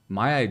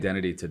my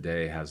identity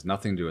today has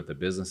nothing to do with the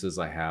businesses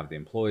I have, the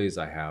employees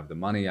I have, the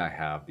money I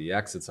have, the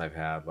exits I've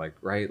had, like,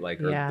 right? Like,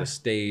 or the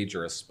stage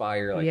or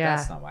Aspire, like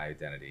that's not my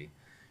identity.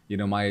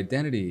 My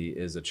identity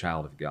is a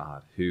child of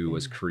God who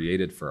was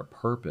created for a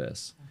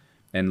purpose,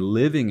 and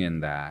living in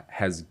that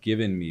has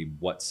given me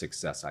what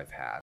success I've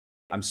had.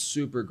 I'm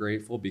super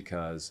grateful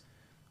because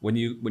when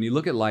you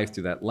look at life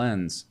through that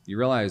lens, you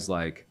realize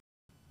like,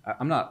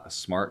 I'm not a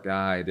smart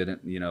guy. I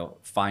didn't,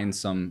 find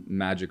some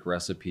magic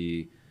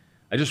recipe.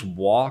 I just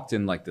walked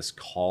in like this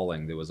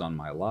calling that was on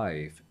my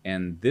life.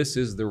 And this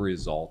is the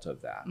result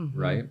of that,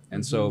 right?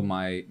 And so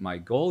my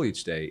goal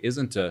each day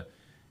isn't to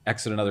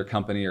exit another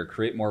company or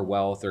create more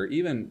wealth or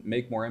even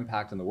make more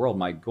impact in the world.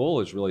 My goal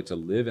is really to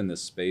live in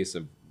this space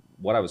of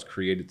what I was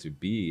created to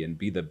be and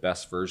be the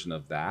best version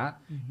of that.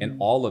 And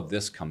all of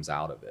this comes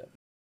out of it.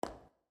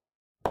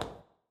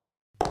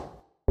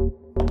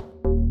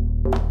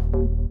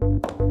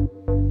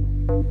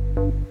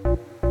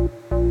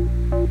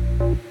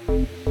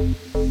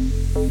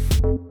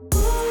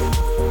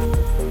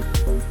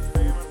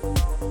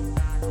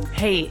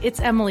 Hey, it's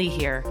Emily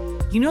here.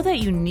 You know that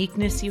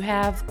uniqueness you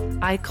have?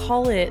 I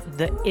call it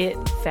the it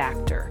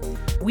factor.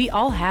 We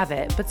all have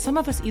it, but some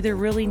of us either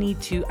really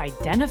need to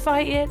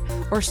identify it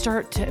or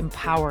start to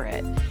empower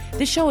it.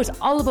 This show is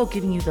all about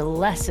giving you the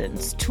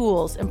lessons,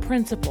 tools, and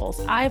principles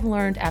I've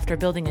learned after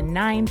building a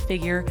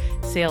 9-figure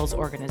sales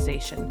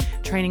organization,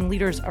 training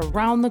leaders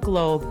around the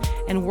globe,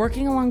 and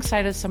working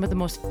alongside of some of the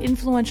most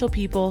influential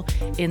people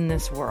in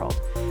this world.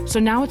 So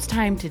now it's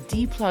time to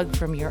deplug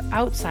from your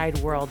outside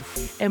world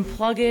and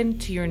plug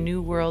into your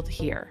new world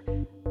here.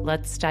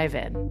 Let's dive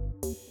in.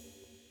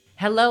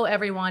 Hello,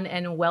 everyone,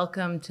 and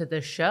welcome to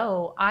the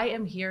show. I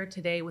am here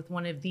today with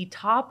one of the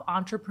top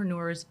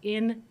entrepreneurs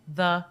in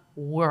the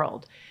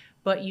world,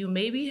 but you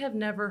maybe have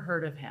never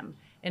heard of him.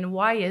 And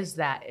why is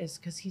that? Is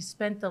because he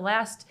spent the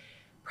last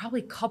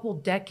probably couple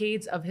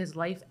decades of his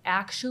life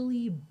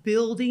actually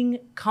building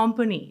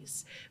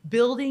companies,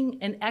 building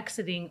and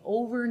exiting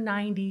over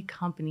 90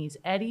 companies.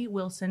 Eddie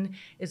Wilson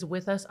is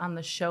with us on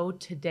the show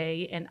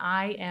today, and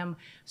I am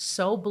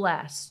so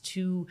blessed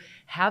to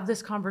have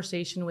this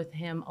conversation with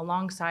him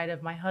alongside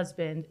of my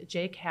husband,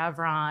 Jake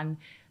Havron.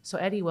 So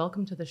Eddie,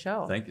 welcome to the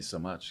show. Thank you so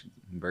much.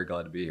 I'm very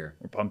glad to be here.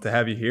 We're pumped to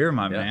have you here,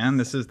 my man.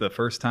 This is the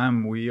first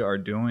time we are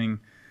doing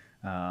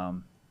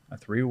a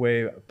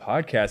 3-way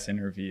podcast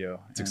interview.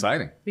 It's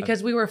exciting.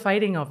 Because we were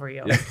fighting over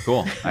you. Yeah,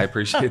 cool. I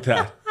appreciate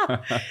that.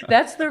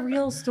 That's the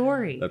real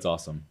story. That's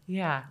awesome.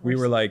 Yeah. We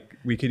were like,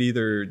 we could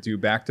either do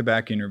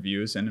back-to-back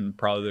interviews and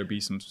probably there'd be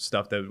some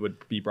stuff that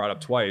would be brought up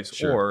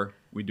twice, or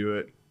we do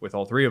it with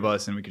all three of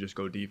us and we could just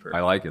go deeper.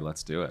 I like it.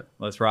 Let's do it.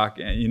 Let's rock.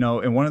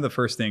 And one of the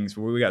first things,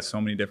 we got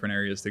so many different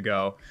areas to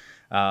go,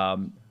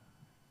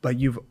 but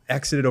you've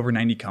exited over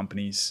 90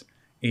 companies.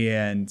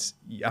 And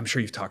I'm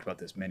sure you've talked about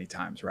this many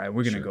times, right?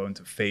 We're going to go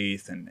into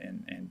faith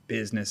and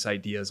business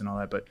ideas and all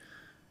that. But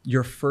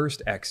your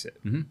first exit,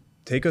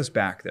 take us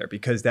back there,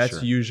 because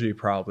that's usually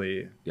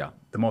probably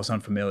the most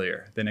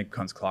unfamiliar. Then it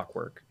becomes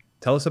clockwork.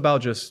 Tell us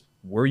about just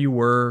where you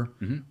were,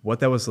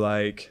 what that was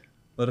like.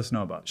 Let us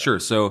know about that. Sure.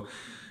 So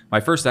my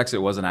first exit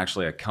wasn't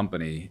actually a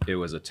company. It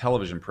was a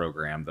television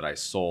program that I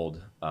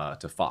sold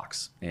to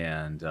Fox,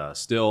 and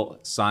still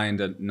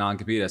signed a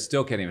non-compete. I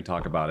still can't even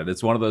talk about it.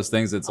 It's one of those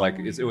things that's like,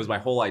 it was my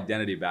whole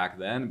identity back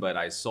then, but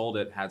I sold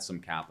it, had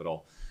some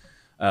capital,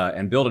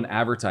 and built an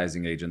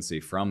advertising agency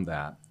from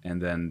that.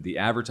 And then the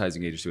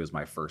advertising agency was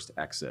my first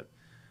exit.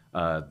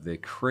 The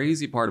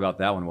crazy part about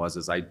that one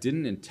is I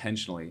didn't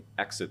intentionally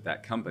exit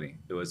that company.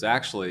 It was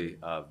actually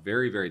a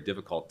very, very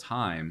difficult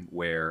time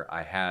where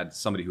I had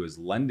somebody who was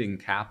lending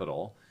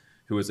capital,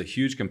 who was a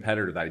huge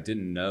competitor that I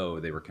didn't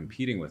know they were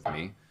competing with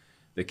me.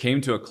 They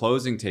came to a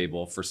closing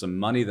table for some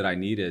money that I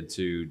needed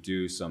to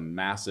do some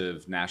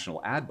massive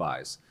national ad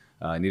buys.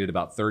 I needed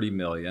about 30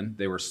 million.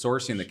 They were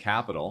sourcing the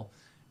capital.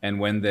 And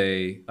when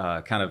they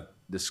kind of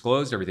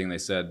disclosed everything,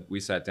 we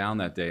sat down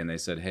that day and they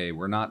said, hey,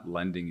 we're not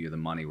lending you the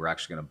money. We're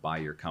actually going to buy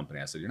your company.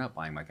 I said, you're not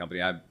buying my company.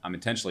 I'm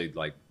intentionally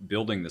like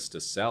building this to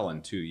sell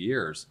in 2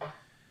 years.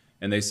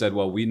 And they said,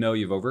 well, we know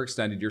you've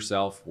overextended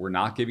yourself. We're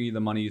not giving you the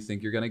money you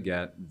think you're going to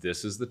get.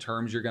 This is the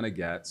terms you're going to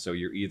get. So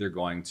you're either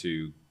going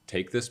to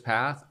take this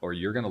path or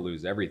you're going to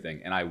lose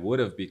everything. And I would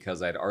have,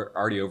 because I'd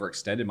already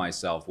overextended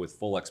myself with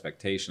full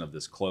expectation of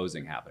this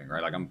closing happening,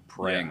 right? Like I'm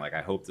praying, like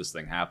I hope this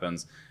thing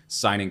happens,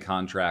 signing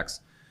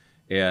contracts.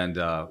 And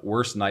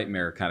worst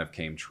nightmare kind of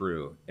came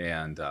true.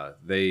 And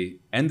they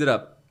ended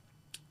up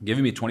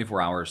giving me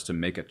 24 hours to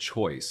make a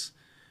choice,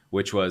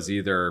 which was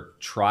either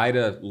try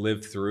to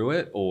live through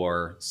it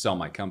or sell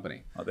my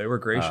company. Oh, they were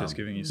gracious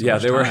giving you so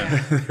much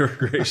time. They were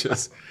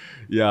gracious.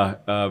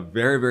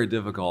 Very, very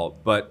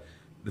difficult. But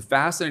the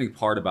fascinating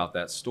part about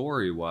that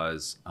story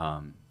was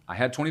I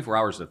had 24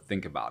 hours to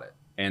think about it.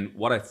 And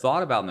what I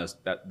thought about in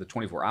the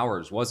 24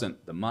 hours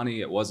wasn't the money,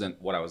 it wasn't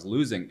what I was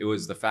losing, it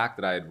was the fact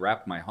that I had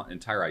wrapped my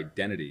entire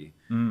identity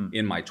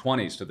in my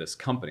 20s to this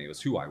company. It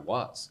was who I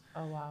was.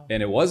 Oh, wow.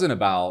 And it wasn't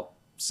about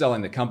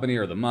selling the company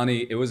or the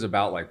money. It was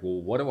about like,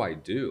 well, what do I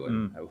do?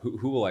 And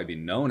who will I be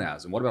known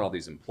as? And what about all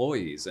these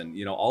employees? And,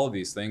 all of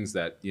these things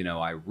that,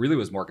 I really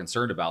was more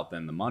concerned about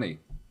than the money.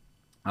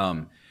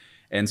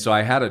 And so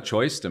I had a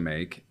choice to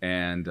make.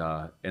 And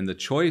the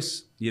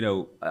choice,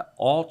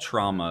 all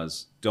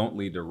traumas don't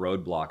lead to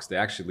roadblocks. They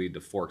actually lead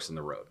to forks in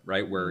the road,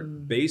 right? Where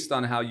based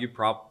on how you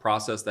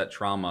process that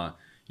trauma,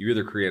 you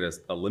either create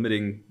a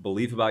limiting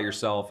belief about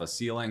yourself, a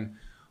ceiling,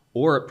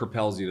 or it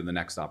propels you to the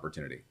next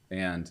opportunity.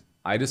 And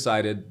I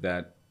decided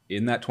that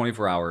in that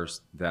 24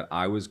 hours that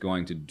I was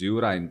going to do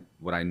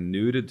what I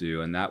knew to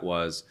do, and that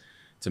was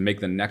to make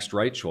the next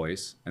right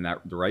choice. And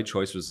that the right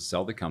choice was to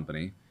sell the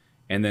company,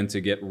 and then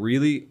to get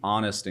really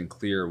honest and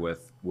clear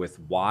with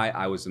why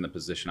I was in the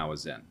position I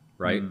was in,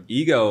 right?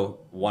 Ego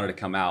wanted to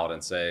come out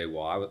and say,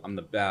 well, I'm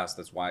the best.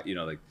 That's why,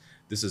 like,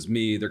 this is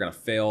me. They're going to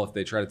fail if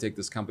they try to take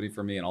this company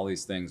from me and all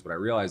these things. But I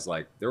realized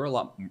like there were a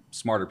lot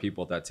smarter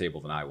people at that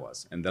table than I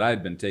was, and that I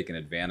had been taken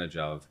advantage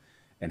of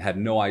and had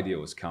no idea it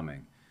was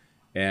coming.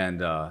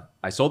 And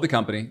I sold the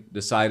company,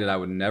 decided I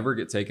would never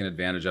get taken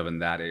advantage of in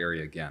that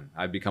area again.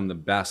 I've become the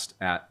best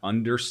at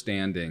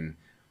understanding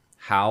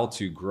how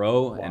to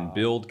grow and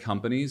build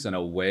companies in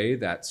a way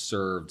that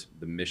served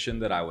the mission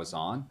that I was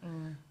on.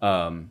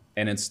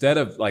 And instead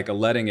of like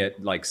letting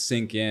it like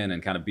sink in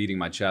and kind of beating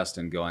my chest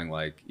and going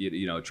like,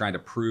 trying to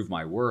prove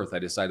my worth, I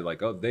decided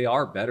like, oh, they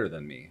are better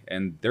than me.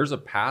 And there's a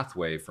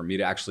pathway for me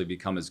to actually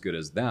become as good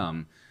as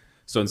them.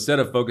 So instead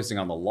of focusing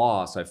on the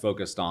loss, I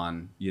focused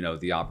on,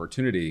 the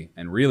opportunity.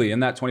 And really in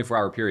that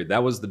 24-hour period,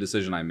 that was the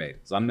decision I made.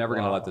 So I'm never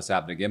going to let this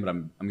happen again, but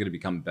I'm going to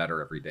become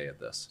better every day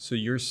at this. So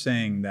you're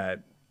saying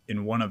that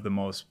in one of the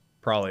most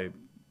probably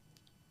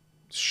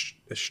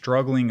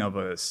struggling of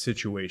a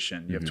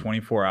situation, you have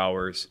 24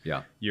 hours,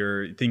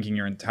 you're thinking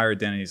your entire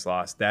identity is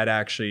lost. That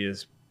actually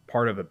is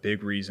part of a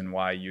big reason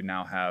why you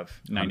now have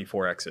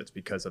 94 exits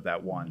because of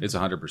that one. It's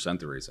 100%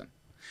 the reason.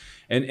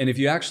 And if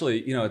you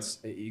actually,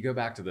 you go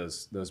back to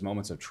those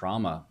moments of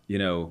trauma,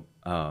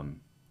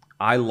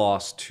 I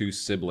lost 2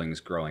 siblings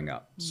growing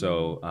up.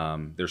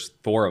 So there's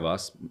 4 of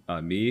us,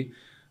 me,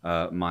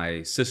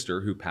 my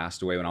sister who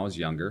passed away when I was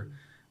younger,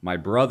 my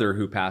brother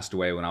who passed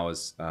away when I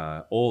was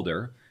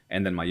older,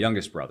 and then my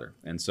youngest brother.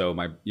 And so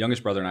my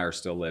youngest brother and I are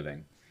still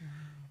living.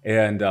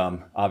 And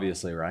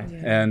obviously, right?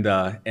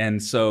 Yeah.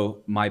 And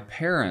so my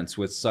parents,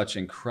 with such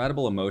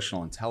incredible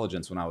emotional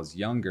intelligence when I was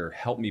younger,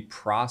 helped me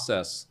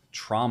process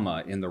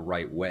trauma in the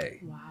right way.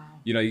 Wow.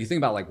 You think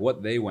about like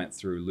what they went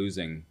through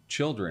losing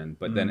children,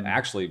 but then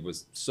actually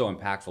was so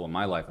impactful in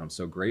my life, and I'm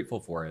so grateful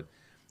for it,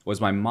 was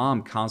my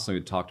mom constantly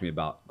would talk to me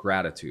about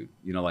gratitude.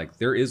 Like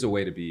there is a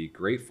way to be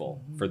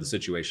grateful for the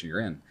situation you're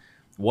in.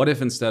 What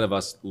if instead of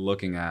us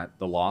looking at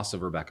the loss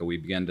of Rebecca, we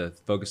began to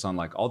focus on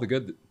like all the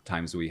good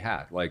times that we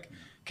had? Like,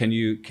 can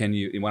you,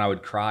 when I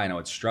would cry and I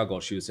would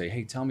struggle, she would say,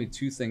 hey, tell me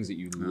 2 things that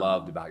you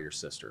loved about your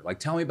sister. Like,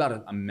 tell me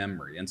about a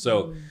memory. And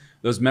so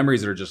those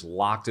memories that are just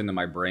locked into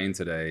my brain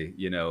today,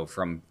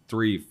 from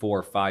 3,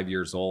 4, 5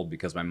 years old,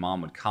 because my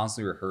mom would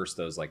constantly rehearse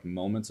those like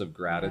moments of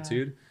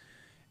gratitude. Yeah.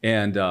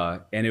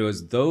 And it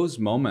was those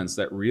moments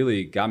that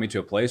really got me to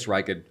a place where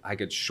I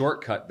could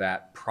shortcut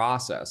that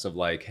process of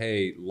like,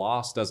 hey,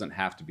 loss doesn't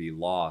have to be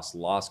loss.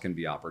 Loss can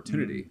be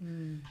opportunity.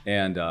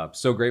 And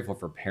so grateful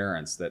for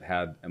parents that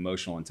had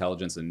emotional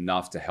intelligence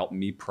enough to help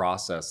me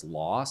process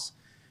loss,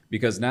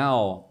 because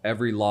now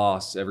every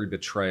loss, every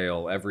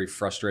betrayal, every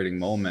frustrating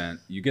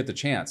moment, you get the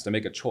chance to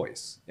make a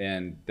choice.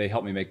 And they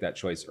helped me make that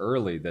choice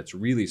early that's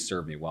really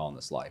served me well in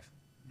this life.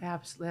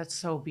 Absolutely. That's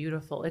so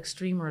beautiful.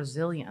 Extreme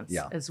resilience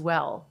as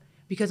well.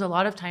 Because a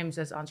lot of times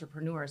as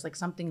entrepreneurs, like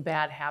something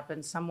bad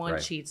happens, someone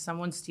cheats,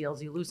 someone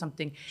steals, you lose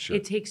something. Sure.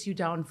 It takes you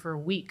down for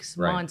weeks,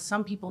 months.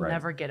 Some people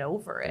never get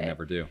over it. They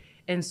never do.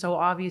 And so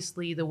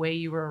obviously the way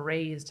you were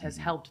raised has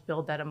helped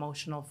build that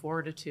emotional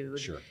fortitude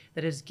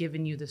that has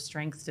given you the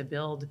strength to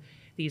build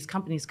these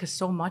companies, because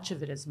so much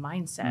of it is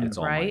mindset, it's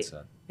right? All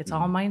mindset. It's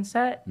all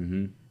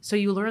mindset. So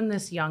you learned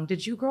this young.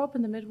 Did you grow up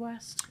in the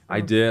Midwest? I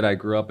did. I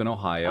grew up in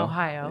Ohio.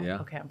 Ohio. Yeah.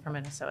 Okay, I'm from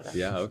Minnesota.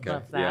 Yeah. Okay.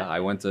 Love that. Yeah, I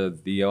went to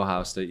the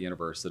Ohio State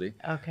University.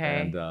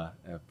 Okay.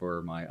 And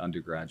for my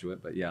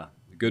undergraduate, but yeah,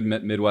 good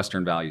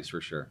Midwestern values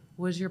for sure.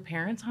 Was your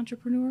parents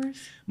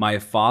entrepreneurs? My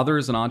father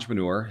is an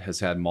entrepreneur, has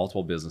had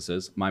multiple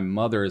businesses. My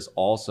mother is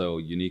also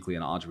uniquely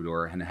an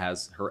entrepreneur and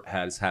has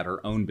had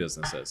her own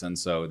businesses. And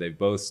so they've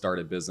both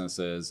started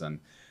businesses. And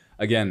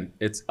again,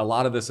 it's a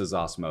lot of this is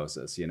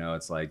osmosis.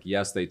 It's like,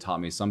 yes, they taught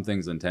me some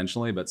things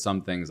intentionally, but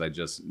some things I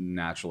just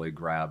naturally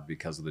grabbed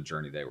because of the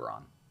journey they were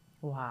on.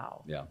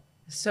 Wow. Yeah.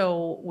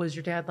 So was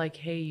your dad like,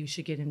 hey, you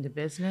should get into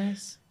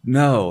business?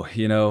 No,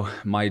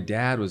 my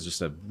dad was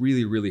just a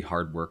really, really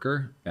hard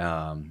worker,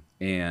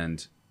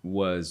 and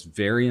was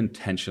very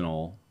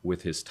intentional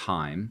with his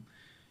time.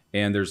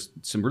 And there's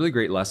some really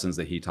great lessons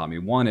that he taught me.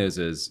 One is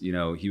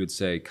he would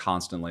say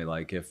constantly,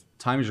 like, if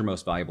time is your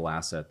most valuable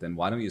asset, then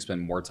why don't you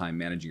spend more time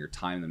managing your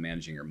time than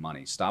managing your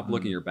money? Stop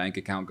looking at your bank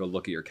account, go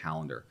look at your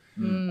calendar.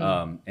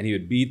 And he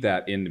would beat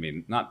that into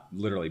me, not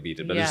literally beat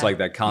it, but just like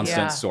that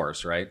constant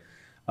source, right?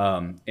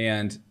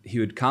 And he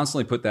would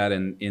constantly put that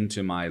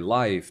into my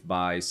life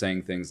by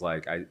saying things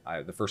like,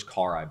 the first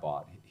car I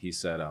bought, he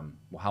said,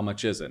 well, how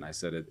much is it? And I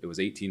said, it was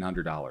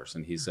 $1,800.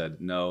 And he said,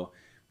 no,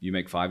 you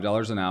make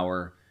 $5 an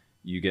hour.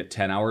 You get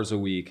 10 hours a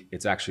week.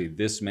 It's actually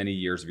this many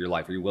years of your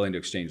life. Are you willing to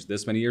exchange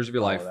this many years of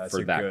your life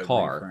for that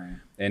car? Reframe.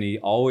 And he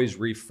always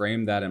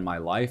reframed that in my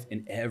life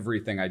in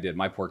everything I did.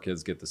 My poor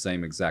kids get the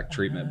same exact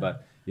treatment,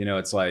 but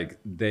it's like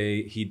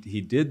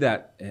he did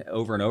that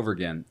over and over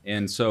again.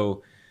 And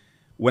so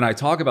when I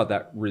talk about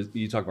that,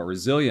 you talk about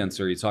resilience,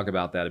 or you talk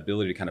about that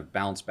ability to kind of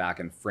bounce back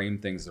and frame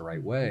things the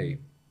right way.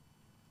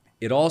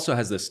 It also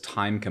has this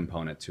time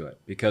component to it,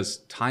 because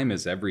time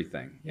is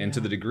everything. Yeah. And to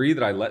the degree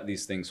that I let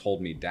these things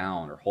hold me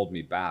down or hold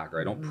me back, or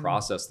I don't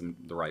process them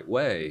the right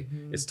way,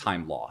 it's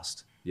time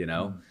lost, And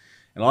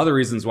a lot of the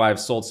reasons why I've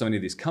sold so many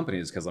of these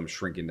companies is because I'm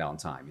shrinking down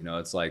time.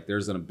 It's like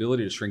there's an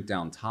ability to shrink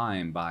down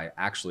time by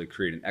actually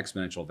creating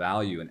exponential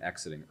value and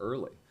exiting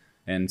early.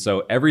 And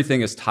so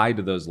everything is tied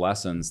to those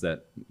lessons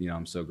that,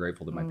 I'm so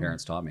grateful that my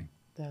parents taught me.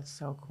 That's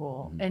so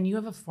cool. And you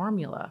have a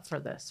formula for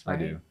this, right?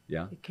 I do,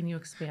 yeah. Can you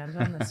expand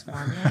on this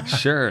formula?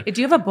 Sure. Do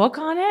you have a book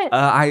on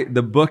it?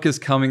 The book is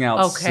coming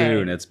out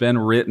soon. It's been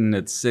written.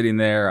 It's sitting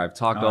there. I've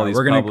talked to all these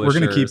publishers. We're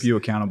going to keep you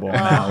accountable on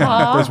that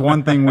one. If there's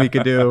one thing we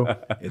could do,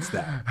 it's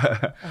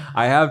that.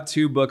 I have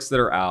 2 books that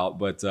are out,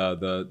 but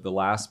the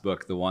last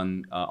book, the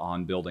one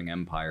on building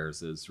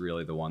empires, is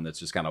really the one that's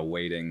just kind of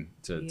waiting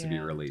to be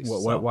released.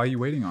 Why are you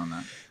waiting on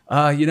that?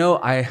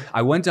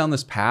 I went down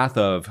this path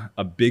of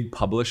a big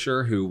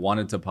publisher who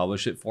wanted to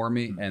publish it for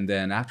me. And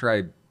then after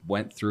I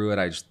went through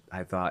it,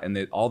 I thought,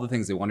 and all the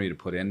things they wanted me to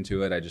put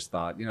into it, I just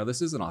thought,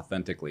 this isn't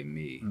authentically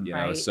me,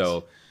 Right.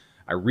 So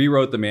I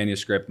rewrote the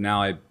manuscript.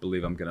 Now I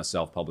believe I'm going to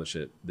self-publish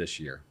it this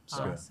year.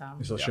 So,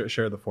 awesome. So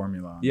share the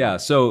formula. Yeah.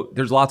 So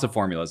there's lots of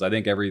formulas. I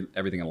think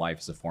everything in life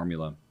is a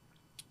formula.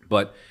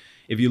 But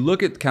if you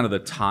look at kind of the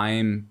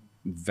time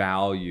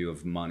value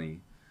of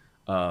money,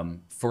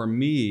 for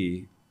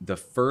me, the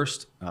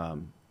first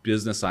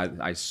business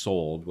I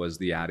sold was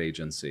the ad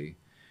agency.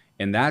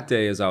 And that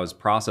day, as I was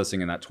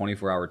processing in that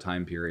 24-hour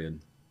time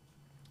period,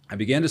 I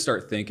began to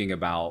start thinking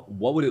about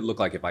what would it look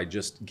like if I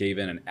just gave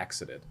in and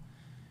exited.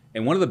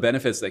 And one of the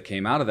benefits that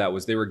came out of that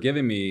was they were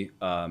giving me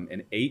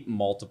an 8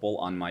 multiple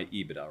on my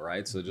EBITDA,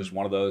 right? So just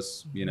one of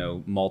those,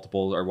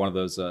 multiples, or one of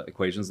those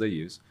equations they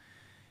use.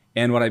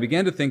 And what I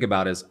began to think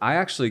about is I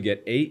actually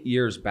get 8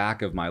 years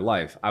back of my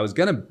life. I was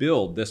going to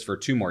build this for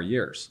 2 more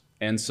years.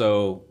 And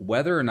so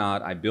whether or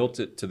not I built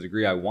it to the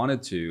degree I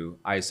wanted to,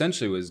 I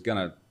essentially was going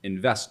to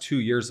invest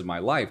 2 years of my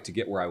life to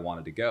get where I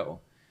wanted to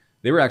go.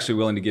 They were actually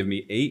willing to give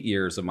me 8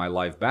 years of my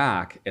life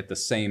back at the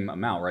same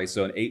amount, right?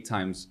 So in 8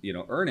 times,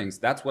 earnings,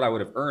 that's what I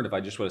would have earned if I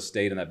just would have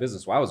stayed in that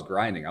business. Well, I was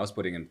grinding. I was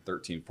putting in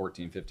 13,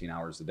 14, 15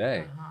 hours a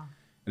day.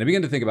 And I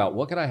began to think about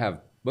what could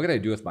I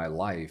do with my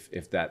life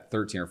if that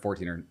 13 or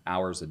 14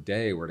 hours a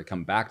day were to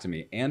come back to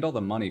me and all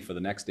the money for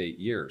the next 8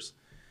 years.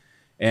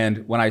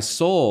 And when I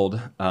sold,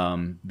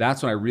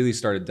 that's when I really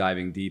started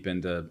diving deep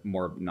into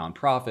more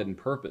nonprofit and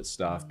purpose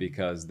stuff,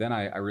 because then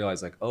I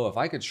realized if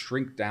I could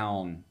shrink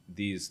down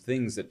these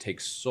things that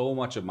take so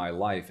much of my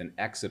life and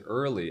exit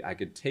early, I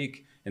could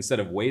take, instead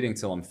of waiting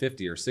till I'm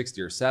 50 or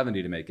 60 or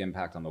 70 to make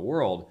impact on the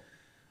world,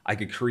 I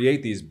could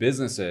create these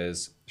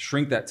businesses,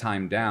 shrink that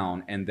time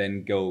down, and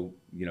then go,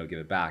 give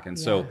it back. And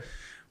so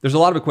there's a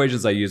lot of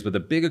equations I use, but the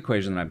big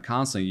equation that I'm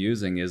constantly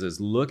using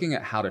is looking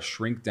at how to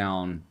shrink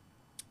down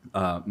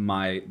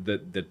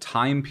the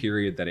time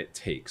period that it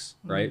takes,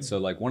 right? So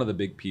one of the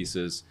big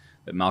pieces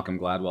that Malcolm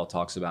Gladwell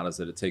talks about is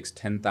that it takes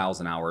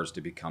 10,000 hours to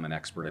become an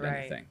expert at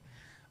anything.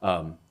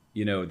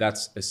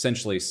 That's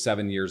essentially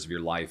 7 years of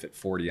your life at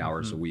 40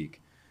 hours a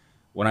week.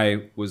 When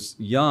I was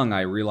young,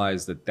 I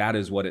realized that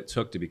is what it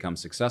took to become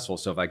successful.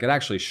 So if I could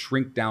actually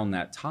shrink down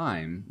that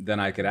time, then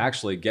I could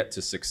actually get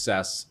to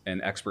success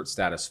and expert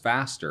status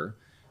faster.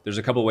 There's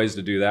a couple of ways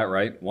to do that,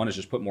 right? One is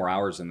just put more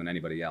hours in than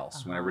anybody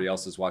else. When everybody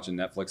else is watching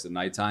Netflix at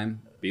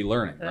nighttime, be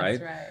learning,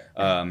 right?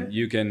 Right.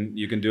 You can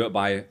do it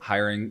by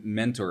hiring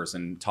mentors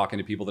and talking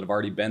to people that have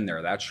already been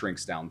there. That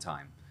shrinks down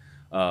time.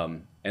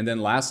 And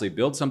then lastly,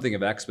 build something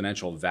of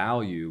exponential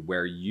value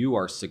where you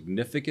are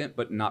significant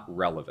but not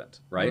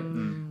relevant, right?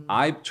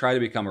 I try to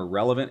become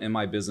irrelevant in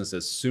my business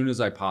as soon as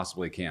I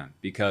possibly can,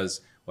 because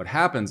what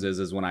happens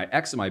is when I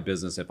exit my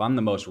business, if I'm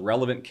the most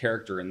relevant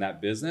character in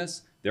that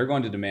business, they're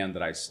going to demand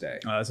that I stay.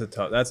 Oh,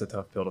 that's a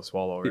tough pill to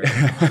swallow, right?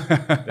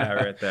 That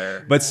right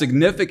there. But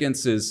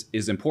significance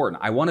is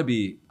important. I want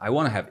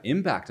to have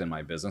impact in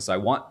my business. I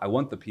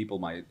want the people,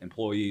 my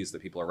employees, the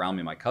people around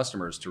me, my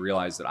customers, to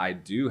realize that I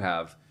do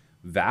have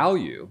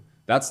value.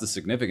 That's the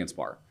significance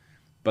part.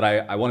 But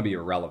I want to be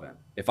irrelevant.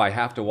 If I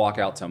have to walk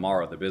out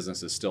tomorrow, the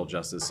business is still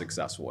just as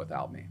successful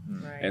without me.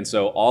 Right. And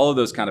so all of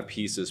those kind of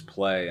pieces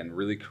play, and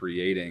really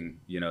creating,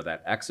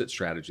 that exit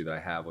strategy that I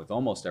have with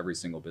almost every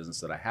single business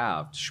that I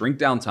have, to shrink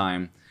down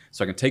time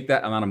so I can take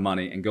that amount of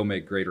money and go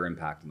make greater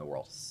impact in the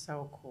world.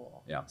 So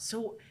cool. Yeah.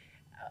 So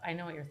I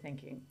know what you're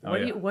thinking. Oh,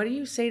 What do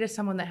you say to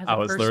someone that has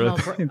was a personal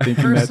literally thinking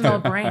that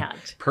personal too.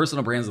 brand?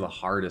 Personal brands are the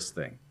hardest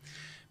thing,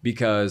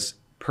 because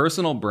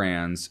Personal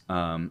brands,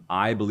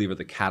 I believe, are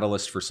the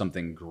catalyst for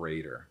something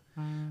greater.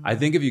 I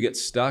think if you get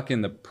stuck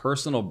in the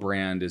personal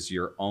brand as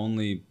your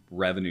only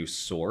revenue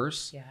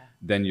source,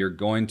 then you're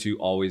going to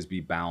always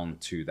be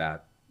bound to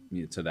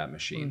that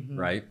machine,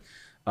 right?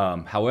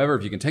 However,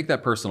 if you can take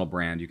that personal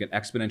brand, you can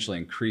exponentially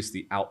increase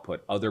the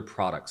output, other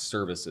products,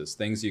 services,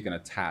 things you can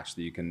attach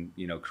that you can,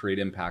 create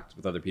impact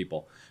with other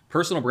people.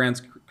 Personal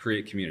brands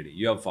create community.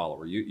 You have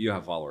followers, you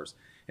have followers.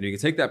 And you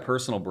can take that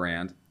personal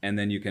brand and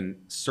then you can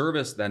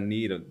service the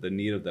need of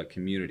the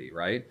community,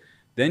 right?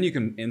 Then you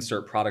can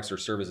insert products or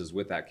services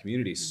with that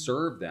community,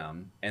 serve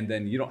them, and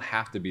then you don't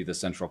have to be the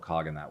central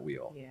cog in that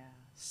wheel. Yeah,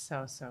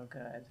 so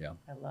good. Yeah.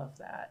 I love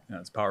that.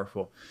 That's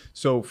powerful.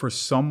 So for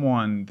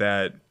someone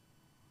that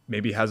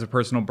maybe has a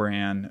personal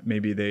brand,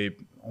 maybe they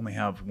only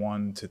have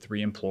 1 to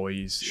 3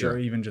 employees, or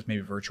even just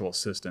maybe virtual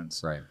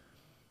assistants. Right.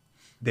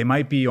 They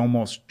might be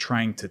almost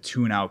trying to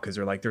tune out because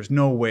they're like, there's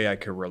no way I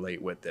could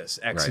relate with this.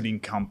 Exiting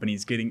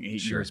companies, getting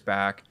 8 years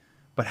back.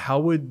 But how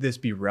would this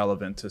be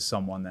relevant to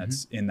someone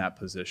that's in that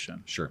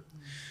position? Sure.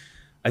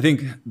 I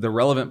think the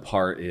relevant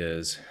part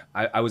is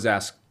I was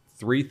asked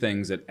 3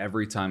 things at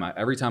every time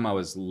I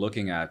was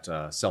looking at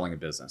selling a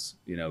business,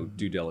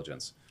 due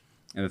diligence.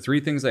 And the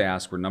 3 things they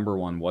asked were, number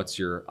 1, what's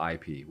your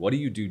IP? What do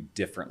you do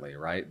differently,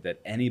 right,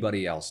 that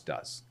anybody else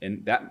does?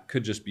 And that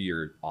could just be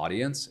your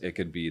audience. It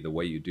could be the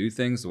way you do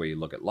things, the way you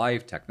look at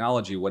life,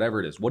 technology, whatever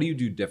it is. What do you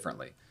do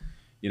differently?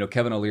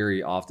 Kevin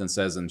O'Leary often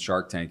says in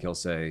Shark Tank, he'll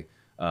say,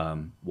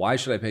 why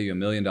should I pay you $1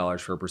 million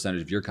for a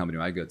percentage of your company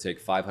when I go take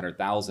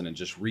 500,000 and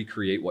just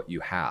recreate what you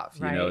have,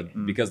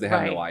 because they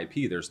have no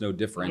IP, there's no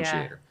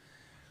differentiator. Yeah.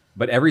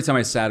 But every time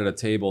I sat at a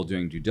table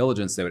doing due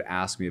diligence, they would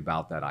ask me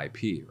about that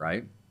IP,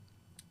 right?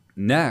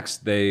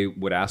 Next, they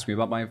would ask me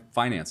about my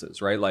finances,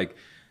 right? Like,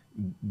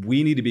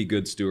 we need to be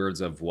good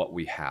stewards of what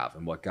we have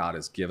and what God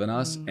has given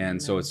us.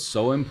 And so it's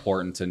so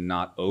important to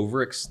not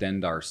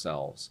overextend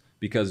ourselves,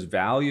 because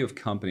value of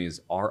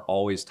companies are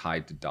always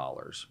tied to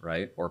dollars,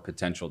 right? Or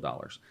potential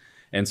dollars.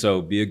 And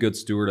so be a good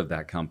steward of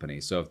that company.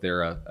 So if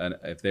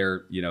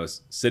they're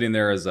sitting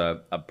there as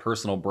a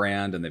personal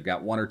brand and they've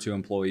got 1 or 2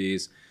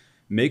 employees,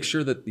 make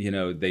sure that,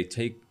 they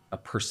take a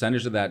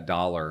percentage of that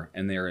dollar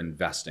and they're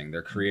investing.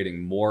 They're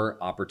creating more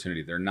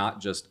opportunity. They're not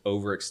just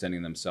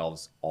overextending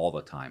themselves all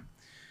the time.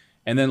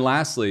 And then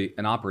lastly,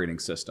 an operating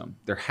system.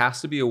 There has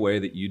to be a way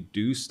that you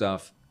do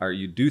stuff, or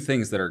you do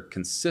things that are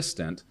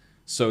consistent,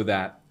 so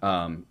that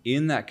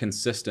in that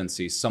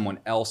consistency, someone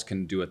else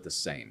can do it the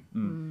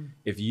same.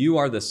 If you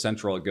are the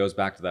central, it goes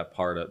back to that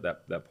part of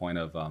that point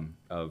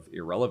of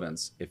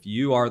irrelevance. If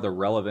you are the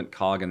relevant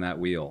cog in that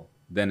wheel,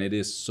 then it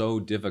is so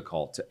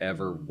difficult to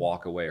ever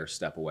walk away or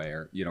step away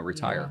or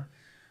retire.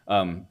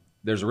 Yeah.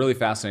 There's a really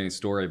fascinating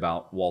story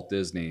about Walt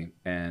Disney,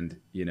 and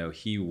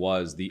he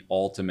was the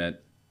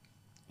ultimate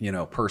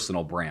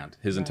personal brand.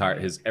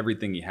 His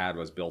everything he had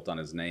was built on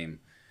his name.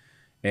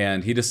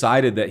 And he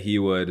decided that he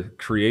would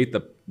create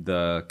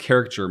the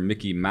character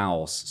Mickey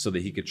Mouse so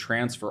that he could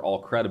transfer all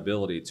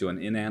credibility to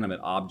an inanimate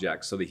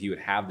object so that he would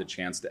have the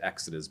chance to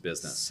exit his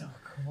business. So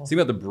cool.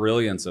 Think about the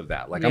brilliance of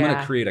that. Like, I'm going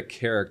to create a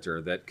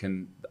character that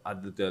can,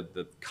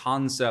 the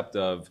concept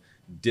of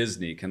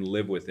Disney can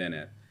live within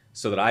it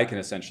so that I can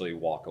essentially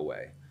walk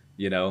away.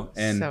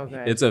 And so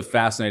it's a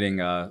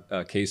fascinating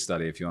case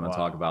study if you want to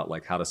talk about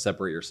like how to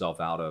separate yourself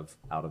out of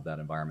that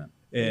environment.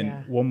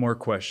 And one more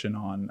question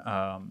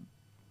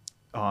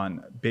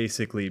on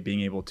basically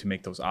being able to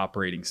make those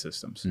operating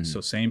systems. So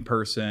same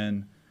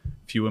person,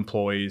 few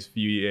employees,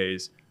 few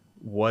EAs.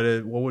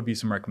 What would be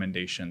some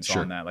recommendations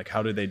on that? Like,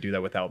 how do they do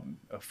that without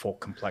a full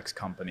complex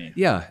company?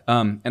 Yeah,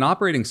 an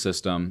operating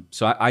system.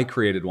 So I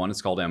created one.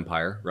 It's called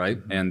Empire, right?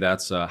 And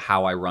that's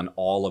how I run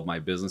all of my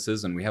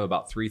businesses. And we have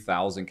about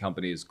 3,000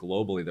 companies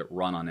globally that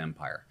run on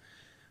Empire.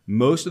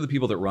 Most of the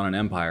people that run an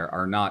Empire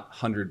are not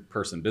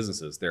 100-person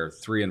businesses. They're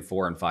 3 and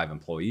 4 and 5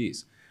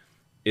 employees.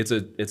 It's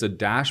a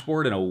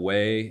dashboard and a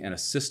way and a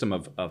system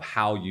of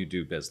how you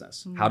do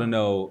business. How to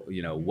know,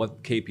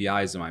 what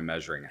KPIs am I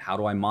measuring? How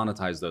do I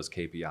monetize those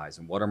KPIs?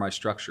 And what are my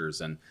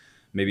structures? And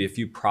maybe a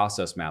few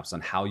process maps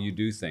on how you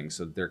do things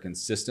so that they're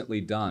consistently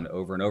done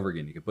over and over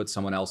again. You can put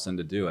someone else in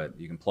to do it.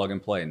 You can plug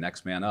and play,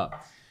 next man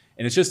up.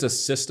 And it's just a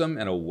system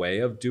and a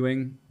way of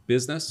doing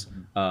business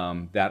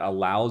that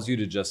allows you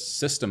to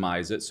just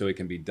systemize it so it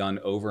can be done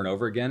over and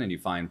over again, and you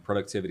find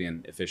productivity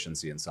and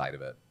efficiency inside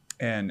of it.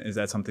 And is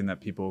that something that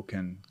people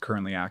can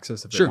currently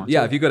access if they Sure. want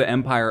Yeah. to? If you go to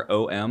Empire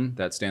OM,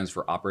 that stands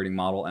for operating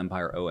model,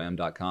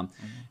 empireom.com.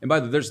 And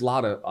by the way, there's a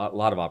lot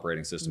of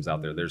operating systems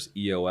out there. There's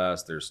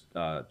EOS, there's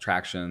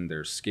Traction,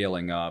 there's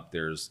Scaling Up,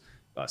 there's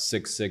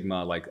Six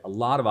Sigma. Like, a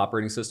lot of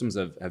operating systems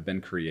have been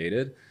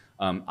created.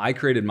 I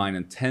created mine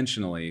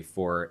intentionally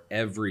for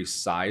every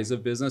size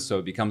of business, so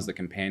it becomes the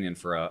companion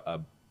for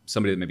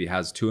somebody that maybe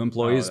has 2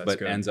 employees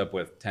but ends up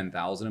with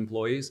 10,000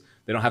 employees.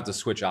 They don't have to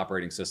switch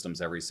operating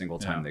systems every single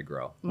time they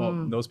grow.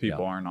 Well, those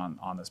people aren't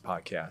on this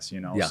podcast,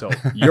 So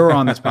you're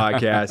on this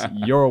podcast.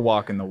 You're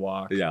walking the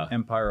walk. Yeah.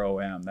 Empire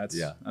OM. That's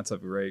a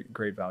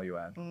great value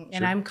add.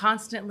 And I'm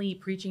constantly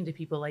preaching to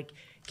people, like,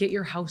 get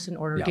your house in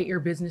order, get your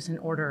business in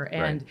order.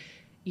 And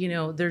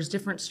there's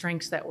different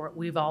strengths that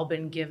we've all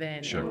been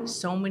given. Sure. And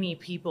so many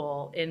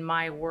people in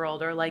my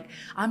world are like,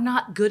 I'm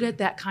not good at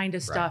that kind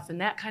of stuff.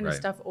 And that kind of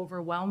stuff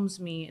overwhelms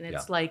me. And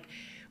it's like,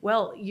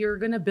 well, you're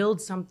going to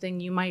build something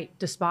you might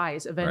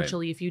despise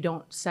eventually if you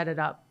don't set it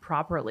up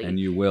properly. And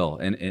you will.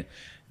 And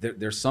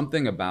there's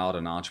something about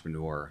an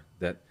entrepreneur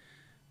that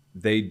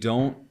they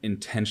don't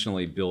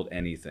intentionally build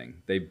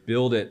anything. They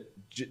build it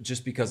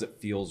just because it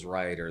feels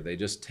right, or they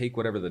just take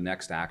whatever the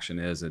next action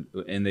is,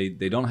 and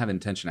they don't have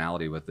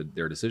intentionality with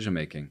their decision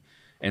making.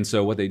 And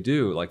so what they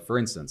do, like for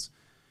instance,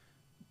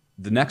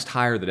 the next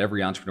hire that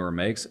every entrepreneur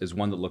makes is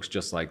one that looks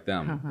just like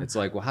them. It's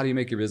like, well, how do you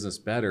make your business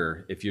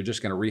better if you're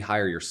just going to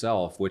rehire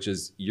yourself, which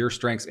is your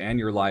strengths and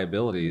your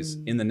liabilities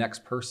in the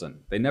next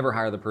person? They never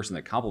hire the person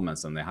that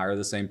complements them. They hire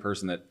the same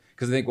person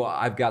because they think, well,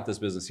 I've got this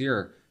business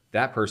here.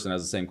 That person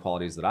has the same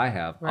qualities that I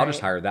have. I'll just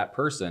hire that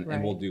person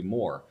and we'll do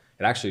more.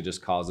 It actually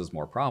just causes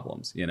more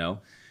problems, Yeah.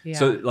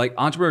 So like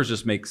entrepreneurs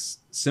just make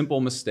simple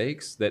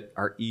mistakes that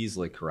are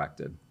easily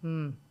corrected.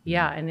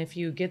 Yeah. And if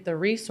you get the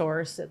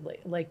resource that,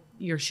 like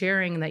you're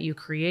sharing that you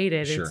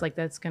created, it's like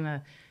that's going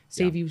to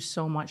save you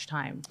so much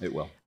time. It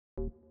will.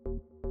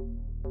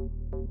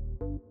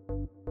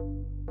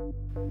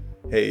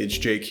 Hey, it's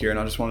Jake here, and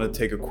I just wanted to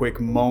take a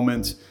quick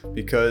moment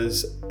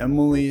because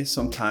Emily,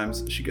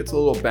 sometimes she gets a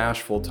little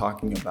bashful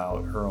talking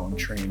about her own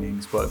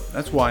trainings, but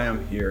that's why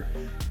I'm here.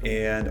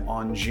 And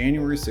on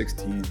January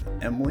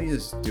 16th, Emily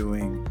is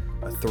doing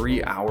a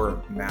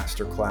 3-hour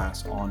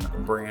masterclass on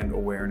brand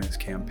awareness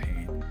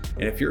campaign.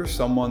 And if you're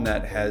someone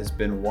that has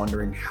been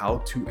wondering how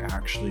to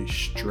actually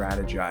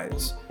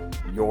strategize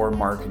your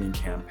marketing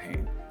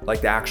campaign, like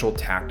the actual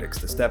tactics,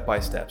 the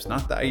step-by-steps,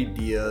 not the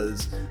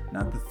ideas,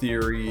 not the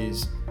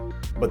theories,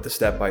 but the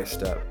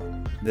step-by-step,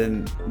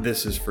 then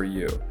this is for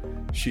you.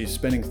 She's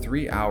spending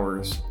 3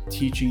 hours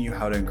teaching you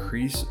how to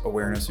increase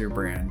awareness of your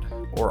brand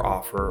or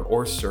offer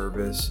or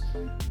service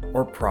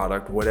or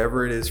product,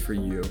 whatever it is for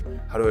you,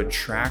 how to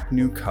attract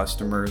new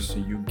customers so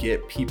you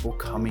get people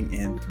coming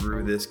in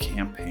through this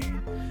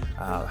campaign,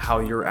 how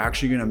you're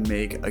actually going to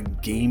make a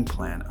game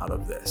plan out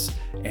of this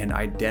and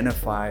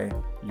identify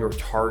your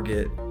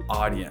target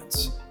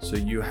audience. So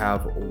you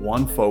have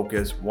one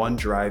focus, one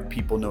drive,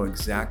 people know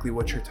exactly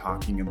what you're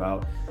talking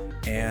about,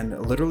 and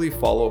literally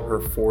follow her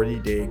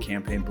 40-day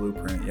campaign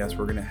blueprint. Yes,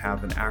 we're gonna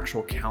have an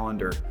actual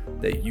calendar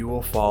that you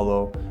will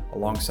follow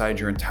alongside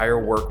your entire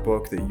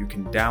workbook that you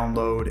can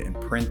download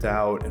and print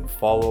out and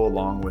follow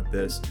along with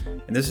this.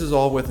 And this is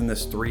all within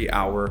this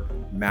 3-hour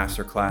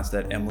masterclass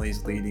that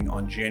Emily's leading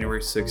on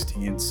January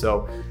 16th.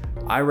 So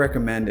I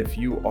recommend if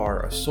you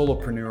are a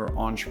solopreneur,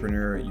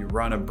 entrepreneur, you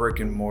run a brick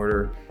and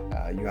mortar,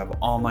 you have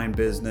online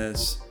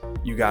business,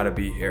 you gotta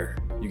be here.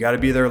 You gotta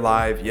be there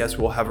live. Yes,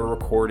 we'll have a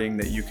recording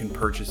that you can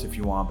purchase if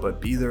you want,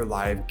 but be there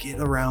live, get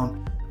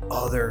around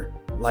other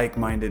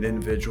like-minded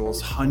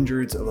individuals,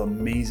 hundreds of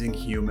amazing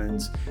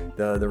humans.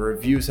 The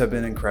reviews have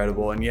been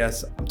incredible. And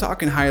yes, I'm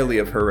talking highly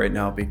of her right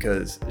now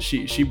because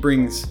she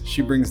brings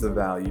the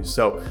value.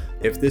 So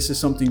if this is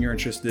something you're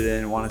interested in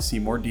and want to see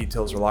more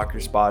details or lock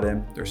your spot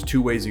in, there's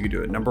 2 ways you can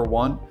do it. Number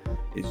 1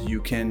 is you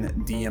can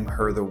DM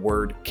her the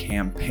word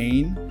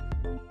campaign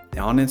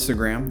on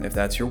Instagram. If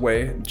that's your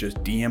way,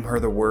 just DM her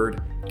the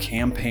word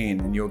campaign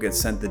and you'll get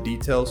sent the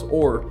details,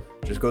 or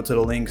just go to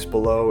the links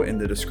below in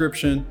the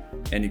description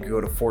and you can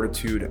go to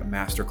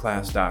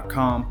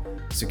fortitudemasterclass.com,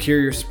 secure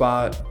your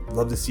spot.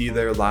 Love to see you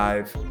there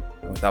live.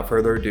 And without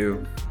further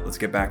ado, let's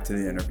get back to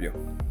the interview.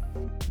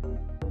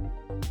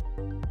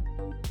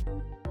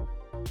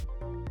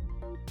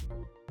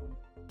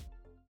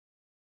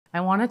 I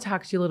want to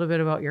talk to you a little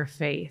bit about your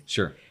faith.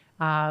 Sure.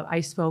 I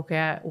spoke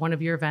at one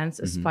of your events,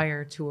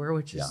 Aspire Tour,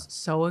 which is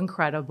so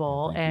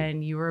incredible.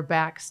 And you were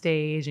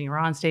backstage and you were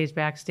on stage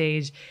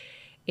backstage.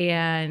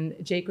 And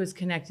Jake was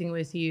connecting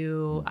with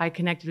you. I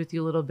connected with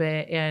you a little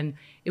bit. And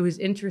it was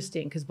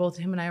interesting because both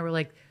him and I were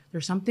like,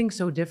 there's something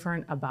so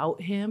different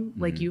about him.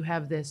 Like you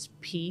have this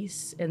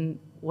peace and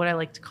what I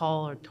like to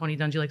call, or Tony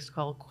Dungy likes to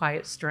call,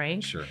 quiet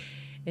strength. Sure.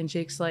 And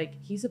Jake's like,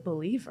 he's a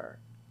believer.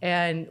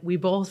 And we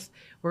both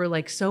were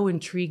like so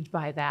intrigued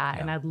by that.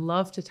 And I'd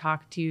love to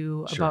talk to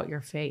you about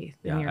your faith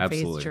and your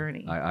faith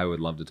journey. I would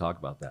love to talk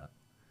about that.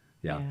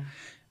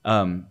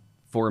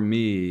 For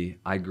me,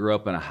 I grew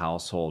up in a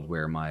household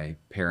where my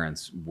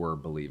parents were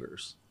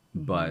believers,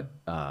 but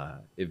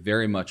it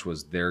very much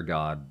was their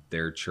God,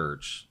 their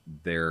church,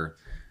 their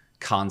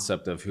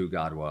concept of who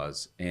God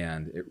was.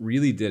 And it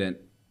really didn't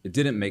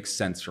make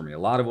sense for me. A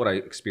lot of what I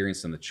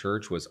experienced in the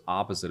church was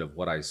opposite of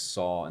what I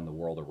saw in the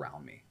world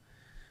around me.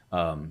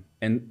 And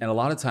a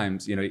lot of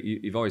times,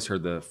 you've always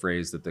heard the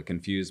phrase that the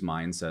confused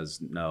mind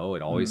says no,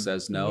 it always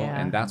says no. Yeah.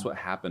 And that's what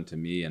happened to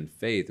me in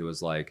faith. It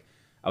was like,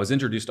 I was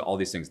introduced to all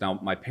these things. Now,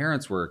 my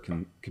parents were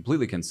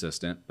completely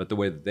consistent, but the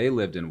way that they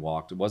lived and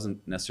walked, it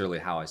wasn't necessarily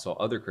how I saw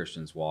other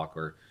Christians walk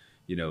or,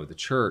 the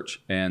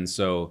church. And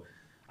so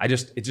it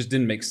just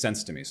didn't make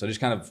sense to me. So I just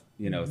kind of,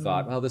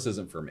 thought, well, this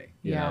isn't for me.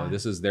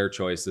 This is their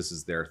choice. This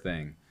is their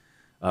thing.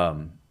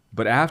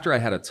 But after I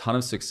had a ton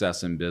of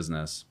success in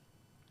business,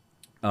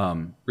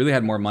 really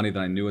had more money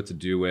than I knew what to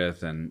do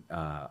with, and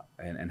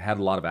had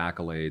a lot of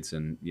accolades,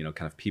 and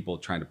kind of people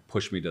trying to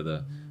push me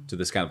to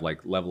this kind of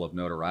like level of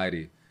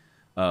notoriety.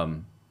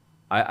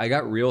 I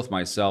got real with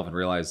myself and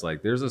realized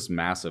like there's this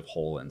massive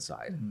hole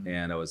inside,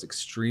 and I was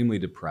extremely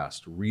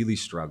depressed, really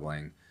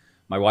struggling.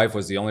 My wife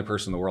was the only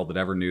person in the world that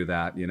ever knew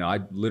that.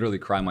 I'd literally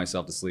cry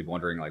myself to sleep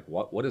wondering like,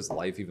 what is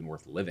life even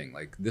worth living?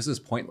 Like, this is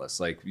pointless.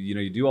 Like,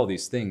 you do all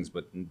these things,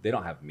 but they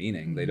don't have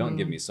meaning. They don't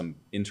give me some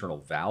internal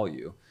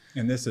value.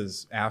 And this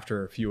is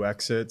after a few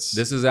exits.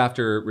 This is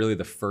after really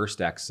the first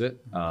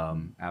exit,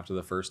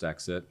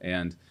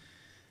 and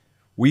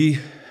we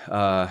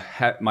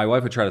my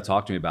wife would try to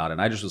talk to me about it,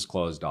 and I just was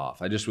closed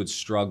off. I just would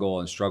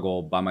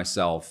struggle by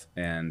myself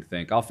and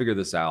think, I'll figure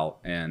this out.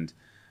 And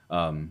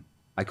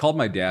I called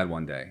my dad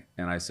one day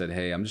and I said,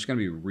 hey, I'm just going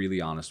to be really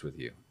honest with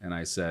you. And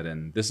I said,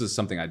 and this is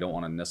something I don't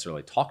want to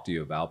necessarily talk to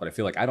you about, but I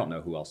feel like I don't know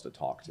who else to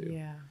talk to.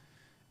 Yeah.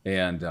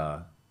 And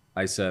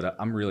I said,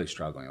 I'm really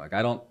struggling. Like,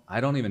 I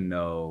don't even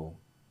know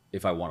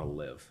if I want to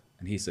live.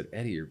 And he said,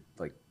 Eddie, you're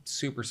like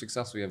super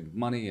successful. You have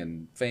money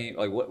and fame.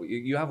 Like, what,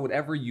 you have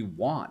whatever you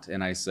want.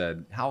 And I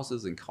said,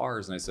 houses and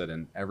cars. And I said,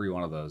 and every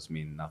one of those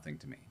mean nothing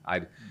to me.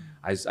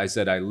 I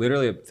said, I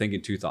literally am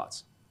thinking two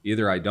thoughts.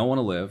 Either I don't want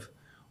to live,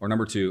 or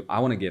number two,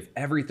 I want to give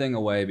everything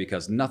away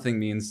because nothing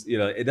means,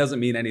 it doesn't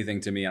mean anything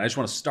to me. And I just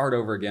want to start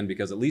over again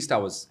because at least I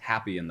was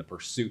happy in the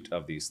pursuit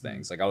of these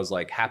things. Like, I was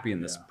like happy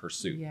in this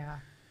pursuit. Yeah.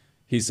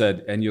 He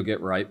said, and you'll get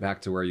right back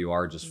to where you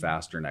are, just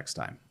faster next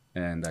time.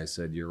 And I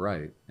said, you're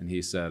right. And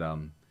he said,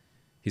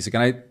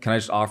 can I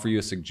just offer you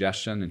a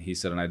suggestion? And he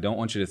said, and I don't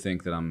want you to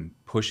think that I'm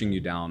pushing you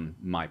down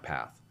my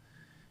path.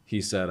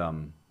 He said,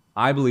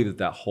 I believe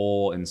that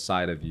hole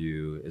inside of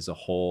you is a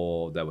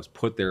hole that was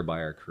put there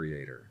by our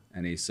Creator.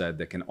 And he said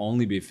that can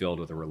only be filled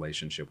with a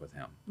relationship with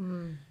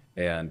him.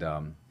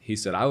 And he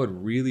said, I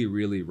would really,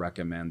 really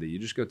recommend that you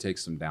just go take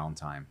some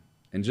downtime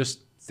and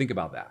just think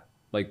about that.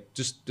 Like,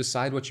 just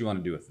decide what you want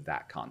to do with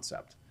that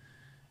concept.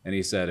 And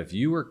he said, if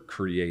you were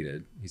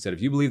created, he said,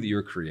 if you believe that you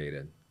were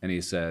created, and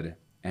he said,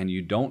 and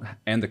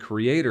the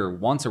Creator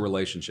wants a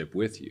relationship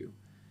with you,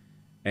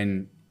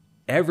 and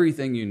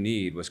everything you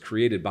need was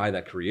created by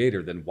that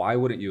Creator, then why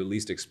wouldn't you at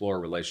least explore a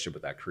relationship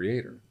with that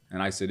Creator?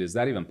 And I said, is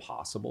that even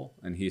possible?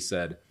 And he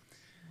said,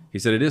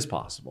 it is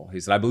possible.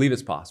 He said, I believe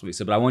it's possible. He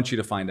said, but I want you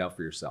to find out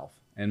for yourself.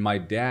 And my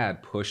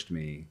dad pushed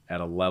me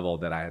at a level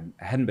that I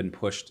hadn't been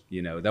pushed.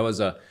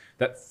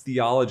 That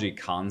theology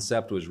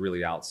concept was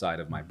really outside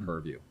of my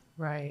purview.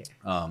 Right.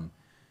 And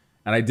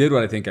I did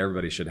what I think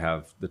everybody should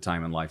have the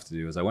time in life to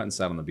do, is I went and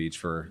sat on the beach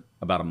for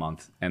about a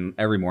month. And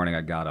every morning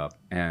I got up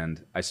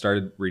and I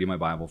started reading my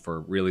Bible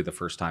for really the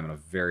first time in a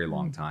very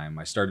long time.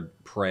 I started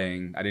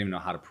praying. I didn't even know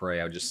how to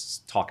pray. I would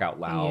just talk out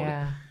loud.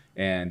 Yeah.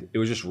 And it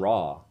was just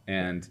raw.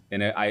 And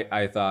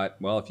I thought,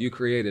 well, if you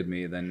created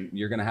me, then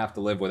you're going to have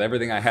to live with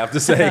everything I have to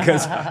say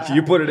because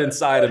you put it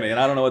inside of me and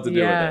I don't know what to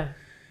do with it.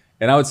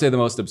 And I would say the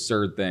most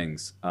absurd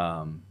things.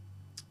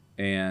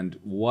 And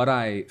what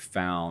I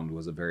found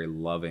was a very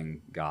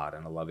loving God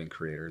and a loving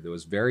Creator that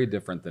was very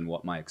different than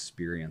what my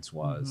experience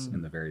was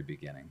in the very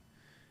beginning.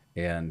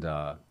 And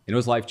it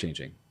was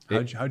life-changing.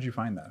 How'd you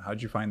find that?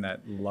 How'd you find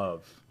that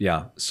love?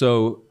 Yeah.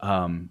 So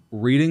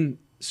reading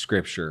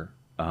Scripture,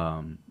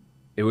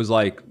 it was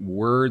like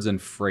words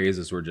and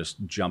phrases were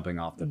just jumping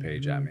off the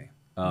page at me.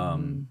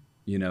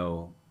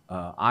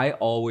 I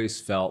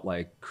always felt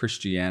like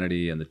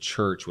Christianity and the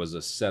church was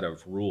a set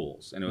of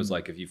rules. And it was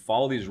like, if you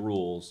follow these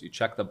rules, you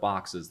check the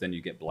boxes, then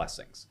you get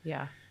blessings.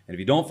 Yeah. And if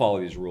you don't follow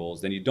these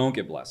rules, then you don't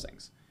get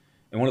blessings.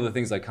 And one of the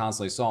things I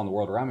constantly saw in the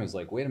world around me was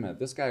like, wait a minute,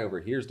 this guy over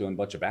here is doing a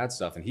bunch of bad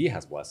stuff and he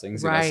has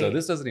blessings. Right. So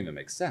this doesn't even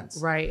make sense.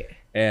 Right.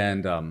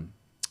 And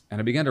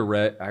I began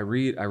to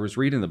I was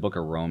reading the book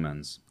of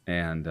Romans,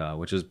 and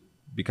which has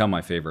become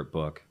my favorite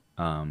book.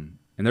 And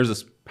there's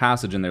this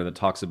passage in there that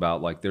talks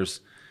about like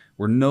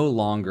we're no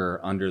longer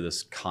under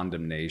this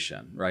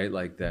condemnation, right?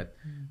 Like that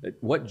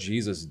what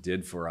Jesus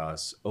did for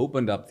us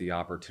opened up the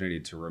opportunity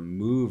to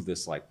remove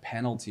this like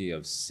penalty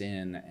of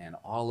sin and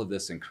all of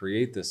this and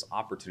create this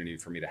opportunity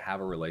for me to have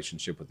a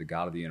relationship with the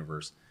God of the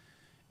universe.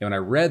 And when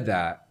I read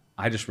that,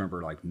 I just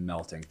remember like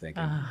melting,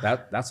 thinking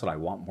that's what I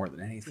want more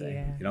than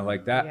anything.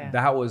 Yeah.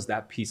 That was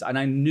that piece. And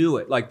I knew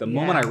it. Like the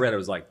moment I read it, I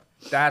was like,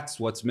 that's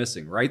what's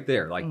missing right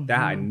there. Like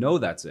that, I know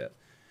that's it.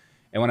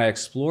 And when I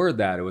explored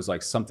that, it was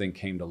like something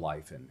came to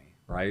life in me.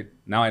 Right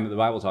now, the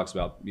Bible talks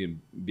about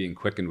being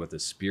quickened with the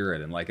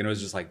Spirit, and it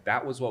was just like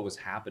that was what was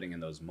happening in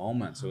those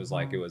moments. It was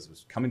like it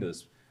was coming to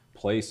this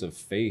place of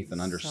faith and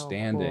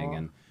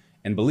understanding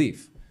and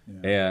belief,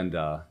 and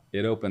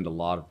it opened a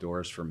lot of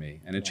doors for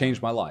me, and it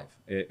changed my life.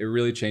 It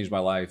really changed my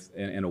life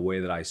in a way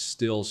that I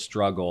still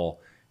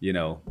struggle,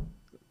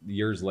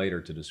 years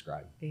later to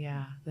describe.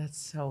 Yeah, that's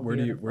so. Where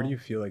beautiful. do you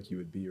feel like you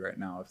would be right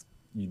now if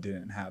you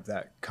didn't have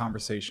that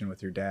conversation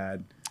with your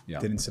dad? Yeah.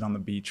 Didn't sit on the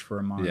beach for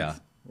a month. Yeah.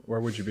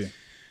 Where would you be?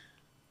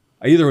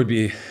 I either would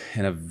be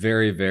in a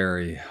very,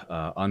 very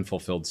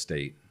unfulfilled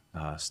state,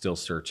 still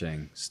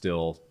searching,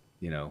 still,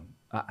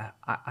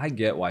 I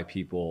get why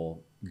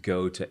people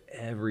go to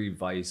every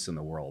vice in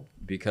the world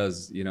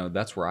because,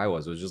 that's where I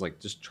was. It was just like,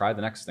 just try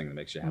the next thing that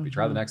makes you happy.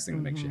 Try the next thing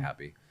that makes you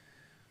happy.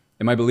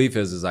 And my belief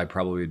is I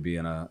probably would be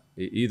in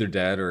either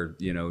dead or,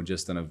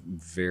 just in a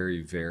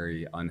very,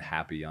 very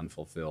unhappy,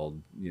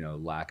 unfulfilled,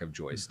 lack of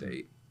joy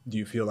state. Do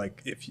you feel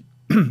like if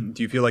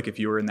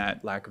you were in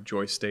that lack of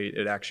joy state,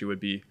 it actually would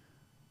be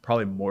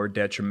probably more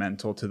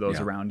detrimental to those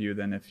around you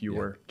than if you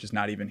were just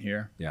not even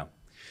here? Yeah.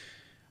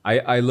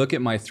 I look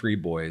at my 3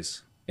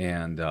 boys,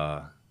 and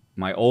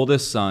my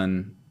oldest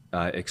son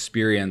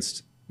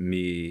experienced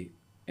me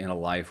in a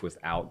life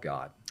without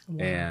God.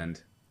 Wow.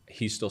 And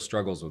he still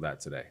struggles with that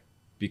today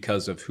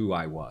because of who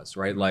I was,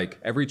 right? Like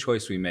every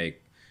choice we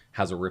make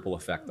has a ripple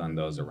effect on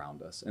those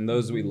around us and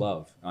those we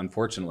love,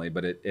 unfortunately,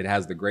 but it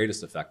has the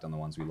greatest effect on the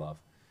ones we love.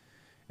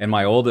 And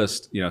my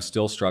oldest,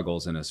 still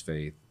struggles in his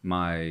faith.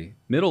 My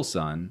middle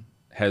son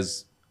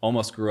has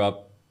almost grew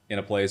up in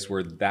a place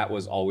where that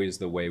was always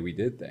the way we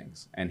did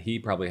things. And he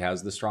probably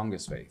has the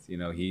strongest faith.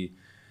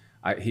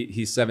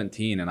 He's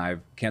 17, and I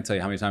can't tell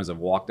you how many times I've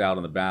walked out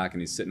in the back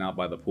and he's sitting out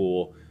by the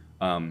pool,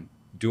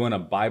 doing a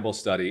Bible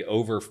study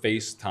over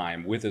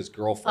FaceTime with his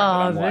girlfriend.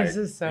 Oh, and I'm this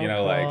is so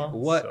cool. like,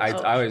 what? So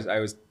I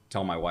always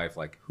tell my wife,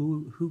 like,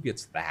 who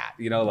gets that?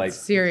 Like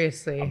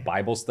seriously, a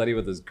Bible study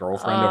with his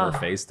girlfriend over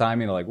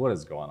FaceTime. Like, what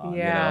is going on?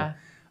 Yeah.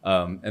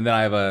 And then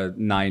I have a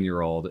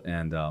 9-year-old,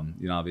 and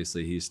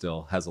obviously he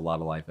still has a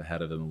lot of life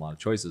ahead of him, a lot of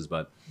choices.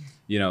 But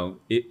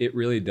it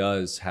really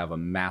does have a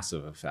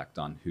massive effect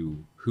on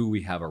who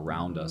we have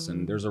around us,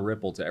 and there's a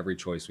ripple to every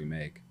choice we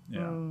make.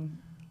 Yeah.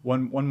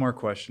 One more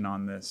question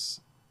on this.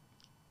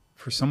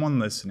 For someone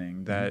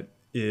listening that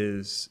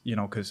is,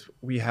 because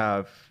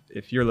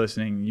if you're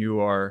listening, you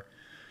are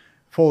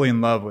fully in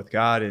love with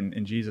God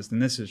and Jesus, then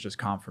this is just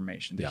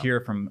confirmation to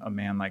hear from a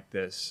man like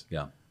this.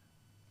 Yeah.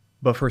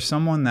 But for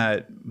someone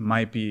that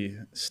might be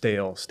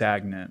stale,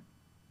 stagnant,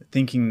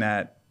 thinking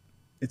that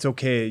it's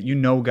okay,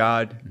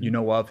 God,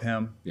 of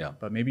him,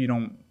 but maybe you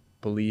don't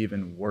believe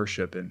and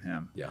worship in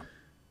him. Yeah.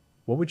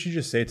 What would you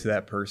just say to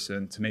that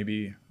person to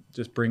maybe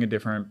just bring a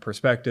different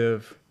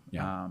perspective,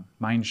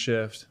 mind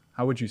shift?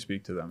 How would you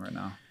speak to them right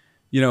now?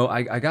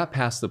 I got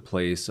past the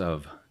place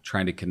of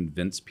trying to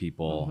convince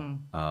people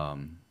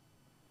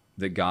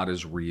that God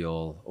is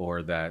real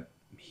or that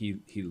he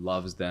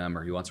loves them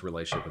or he wants a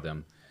relationship with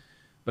them.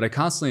 But I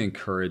constantly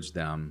encourage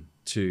them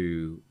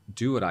to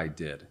do what I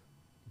did.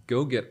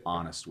 Go get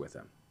honest with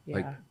him. Yeah.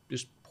 Like,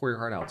 just pour your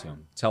heart out to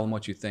him. Tell him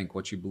what you think,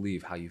 what you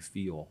believe, how you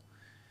feel.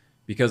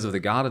 Because if the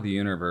God of the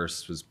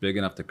universe was big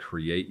enough to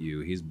create you,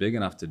 he's big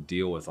enough to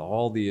deal with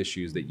all the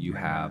issues that you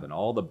have and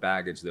all the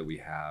baggage that we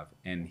have.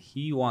 And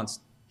he wants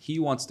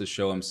to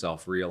show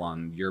himself real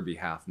on your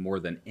behalf more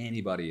than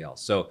anybody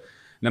else. So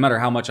no matter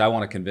how much I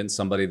want to convince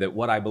somebody that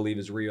what I believe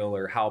is real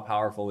or how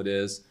powerful it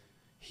is,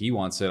 he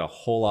wants it a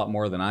whole lot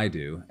more than I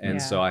do.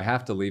 And so I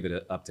have to leave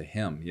it up to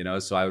him,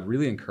 So I would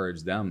really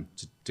encourage them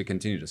to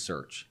continue to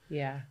search.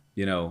 Yeah.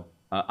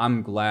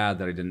 I'm glad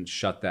that I didn't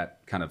shut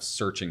that kind of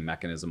searching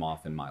mechanism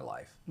off in my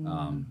life.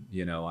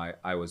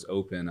 I was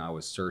open, I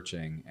was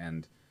searching,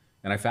 and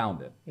I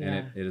found it. Yeah.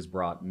 And it has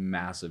brought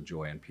massive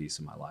joy and peace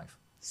in my life.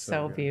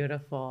 So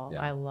beautiful.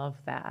 Yeah. I love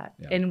that.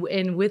 Yeah.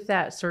 And with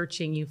that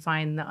searching, you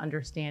find the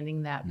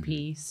understanding, that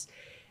peace.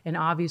 And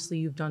obviously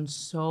you've done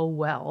so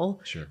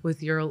well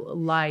with your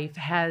life.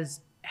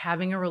 Has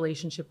having a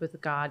relationship with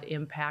God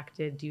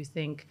impacted, do you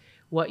think,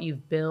 what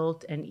you've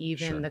built and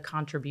even the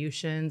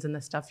contributions and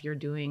the stuff you're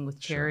doing with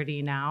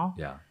charity now?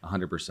 Yeah,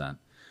 100%.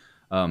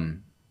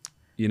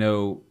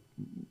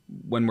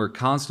 When we're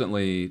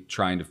constantly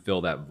trying to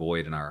fill that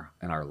void in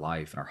our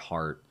life, in our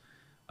heart,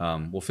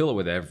 we'll fill it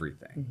with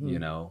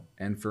everything,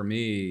 And for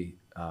me,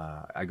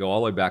 I go all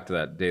the way back to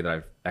that day that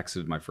I've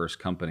exited my first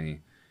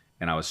company,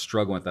 and I was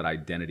struggling with that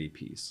identity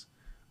piece.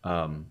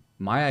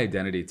 My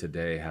identity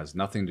today has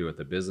nothing to do with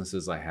the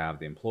businesses I have,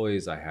 the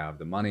employees I have,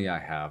 the money I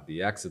have,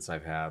 the exits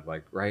I've had,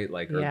 or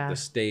the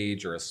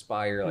stage or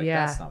Aspire.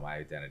 That's not my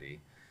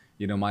identity.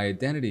 My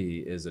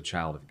identity is a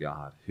child of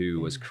God who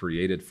was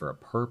created for a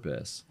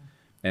purpose,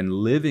 and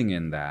living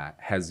in that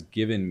has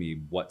given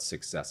me what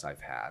success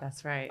I've had.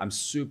 That's right. I'm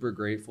super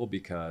grateful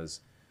because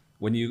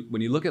when you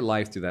look at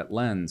life through that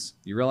lens,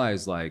 you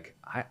realize I'm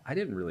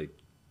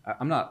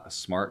not a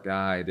smart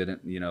guy. I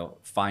didn't,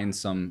 find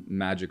some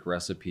magic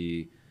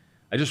recipe.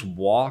 I just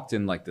walked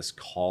in this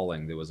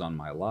calling that was on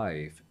my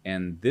life.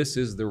 And this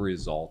is the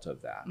result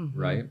of that,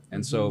 right?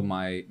 And so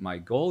my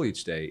goal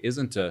each day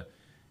isn't to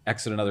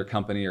exit another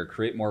company or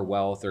create more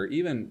wealth or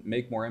even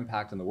make more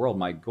impact in the world.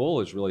 My goal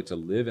is really to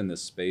live in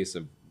this space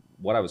of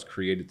what I was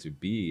created to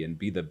be and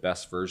be the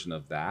best version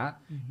of that.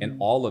 And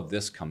all of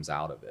this comes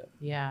out of it.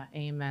 Yeah.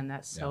 Amen.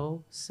 That's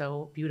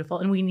so beautiful.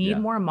 And we need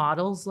more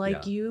models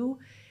like you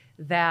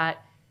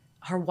that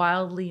are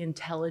wildly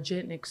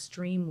intelligent and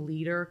extreme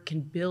leader,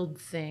 can build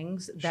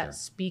things that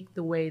speak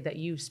the way that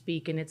you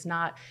speak. And it's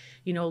not,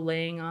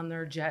 laying on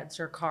their jets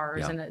or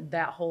cars and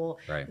that whole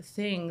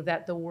thing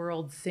that the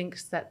world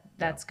thinks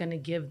that's going to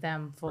give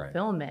them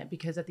fulfillment,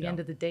 because at the end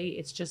of the day,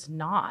 it's just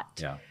not.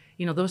 Yeah.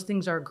 those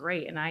things are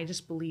great. And I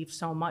just believe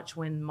so much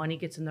when money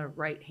gets in the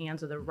right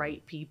hands of the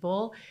right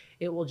people,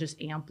 it will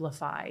just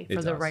amplify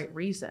for the right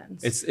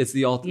reasons. It's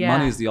the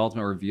money is the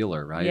ultimate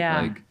revealer, right?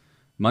 Yeah. Like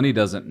money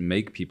doesn't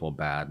make people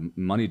bad.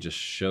 Money just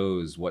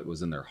shows what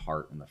was in their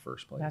heart in the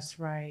first place. That's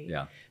right.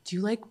 Yeah. Do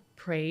you like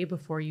pray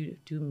before you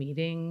do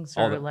meetings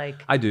or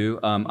like? I do.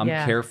 I'm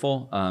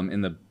careful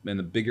in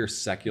the bigger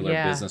secular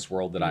business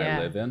world that I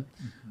live in.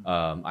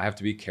 I have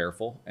to be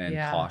careful and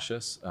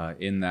cautious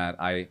in that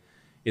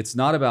it's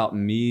not about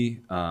me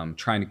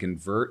trying to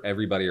convert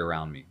everybody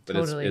around me, but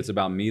it's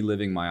about me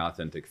living my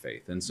authentic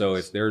faith. And so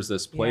if there's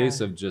this place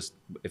of just,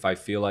 if I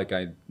feel like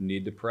I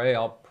need to pray,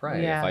 I'll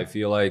pray. If I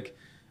feel like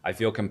I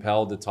feel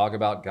compelled to talk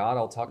about God,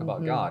 I'll talk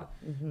about God.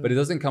 But it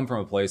doesn't come from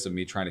a place of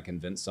me trying to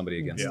convince somebody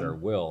against their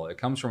will. It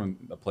comes from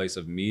a place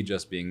of me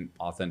just being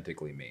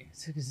authentically me.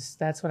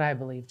 That's what I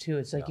believe too.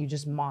 It's like you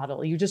just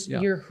model,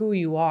 you're who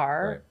you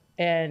are,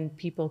 and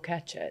people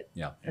catch it.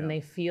 And they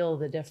feel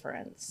the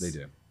difference. They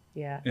do.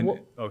 Yeah.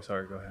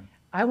 Sorry, go ahead.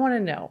 I want to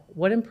know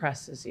what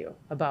impresses you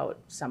about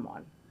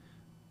someone.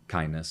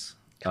 Kindness.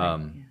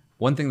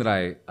 One thing that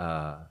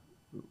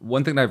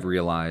I've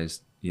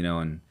realized,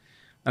 and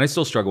I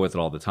still struggle with it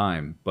all the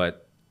time,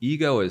 but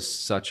ego is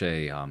such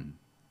the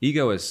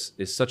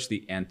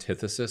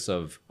antithesis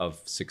of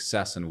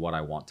success and what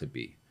I want to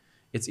be.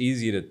 It's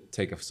easy to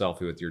take a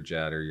selfie with your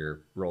jet or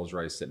your Rolls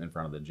Royce sitting in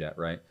front of the jet,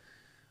 right?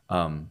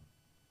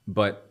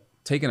 But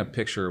taking a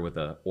picture with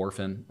an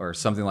orphan or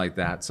something like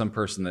that, some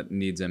person that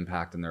needs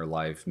impact in their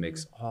life,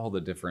 makes all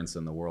the difference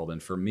in the world.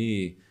 And for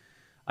me,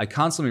 I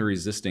constantly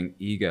resisting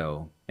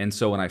ego. And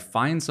so when I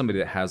find somebody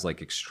that has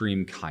like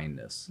extreme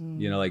kindness,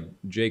 like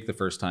Jake, the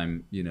first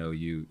time,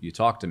 you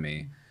talked to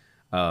me,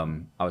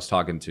 I was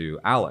talking to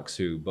Alex,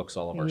 who books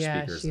all of our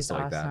speakers and stuff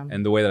like that.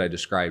 And the way that I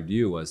described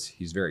you was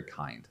he's very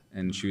kind.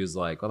 And she was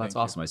like, well, that's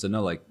awesome. I said,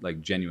 no,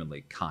 like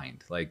genuinely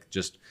kind. Like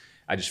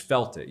I just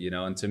felt it,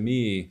 and to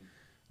me,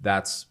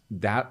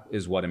 that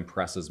is what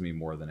impresses me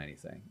more than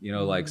anything.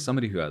 Like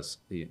somebody who has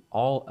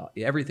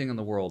everything in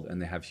the world, and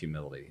they have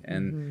humility,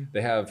 and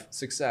they have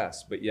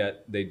success, but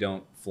yet they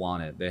don't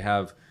flaunt it. They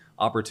have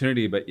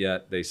opportunity, but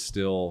yet they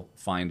still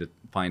find it,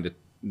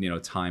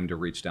 time to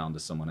reach down to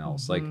someone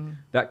else. Like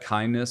that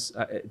kindness,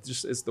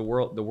 it's the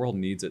world. The world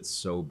needs it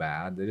so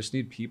bad. They just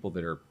need people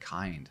that are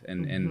kind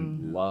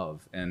and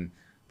love, and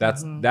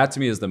that to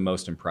me is the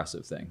most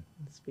impressive thing.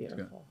 It's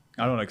beautiful.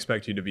 I don't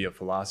expect you to be a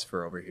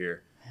philosopher over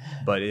here.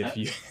 But if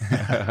you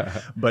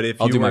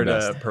were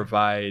to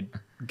provide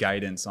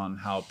guidance on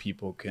how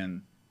people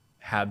can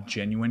have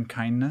genuine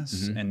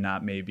kindness and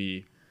not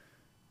maybe,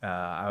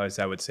 I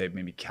would say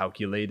maybe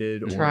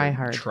calculated or try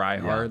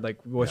hard. Like,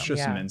 what's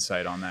just some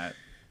insight on that?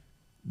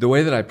 The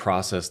way that I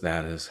process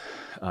that is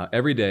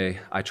every day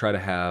I try to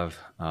have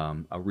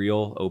a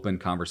real open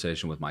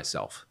conversation with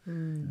myself.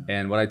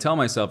 And what I tell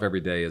myself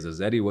every day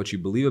is, Eddie, what you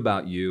believe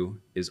about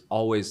you is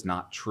always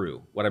not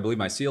true. What I believe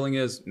my ceiling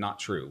is not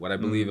true. What I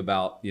believe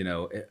about,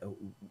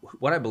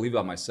 what I believe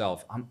about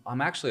myself, I'm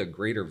actually a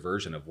greater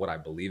version of what I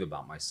believe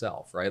about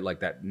myself, right?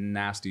 Like that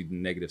nasty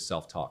negative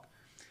self-talk.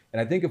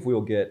 And I think if we'll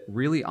get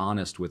really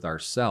honest with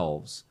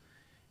ourselves,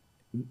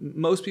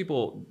 most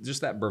people,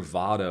 just that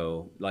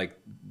bravado, like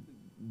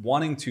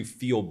wanting to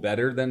feel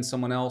better than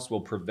someone else,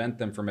 will prevent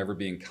them from ever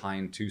being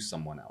kind to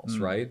someone else,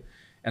 right?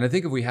 And I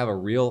think if we have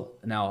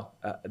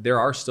there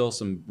are still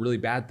some really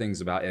bad things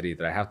about Eddie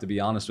that I have to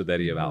be honest with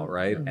Eddie about,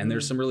 right? And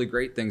there's some really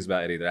great things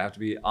about Eddie that I have to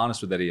be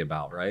honest with Eddie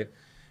about, right?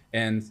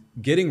 And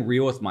getting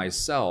real with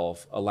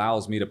myself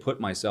allows me to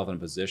put myself in a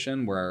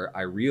position where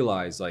I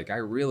realize, like, I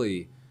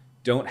really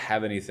don't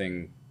have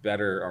anything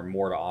better or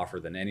more to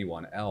offer than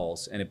anyone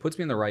else. And it puts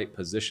me in the right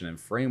position and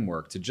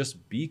framework to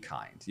just be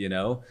kind,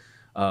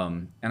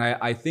 And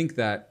I think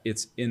that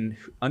it's in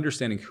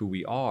understanding who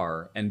we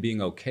are and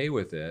being okay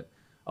with it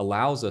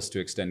allows us to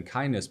extend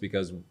kindness,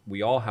 because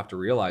we all have to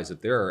realize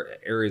that there are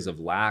areas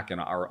of lack in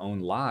our own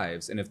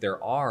lives. And if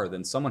there are,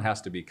 then someone has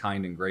to be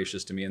kind and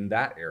gracious to me in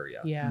that area.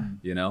 Yeah.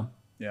 Yeah,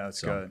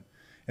 that's good.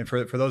 And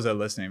for those that are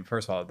listening,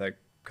 first of all, that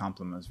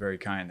compliment was very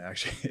kind.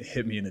 Actually, it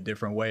hit me in a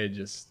different way,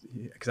 just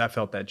because I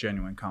felt that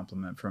genuine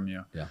compliment from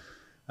you.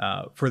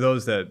 Yeah. For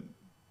those that,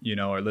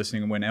 are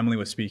listening, when Emily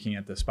was speaking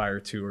at the Spire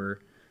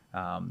Tour,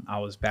 I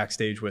was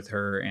backstage with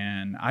her,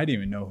 and I didn't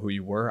even know who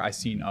you were. I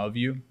seen of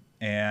you,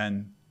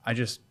 and I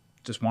just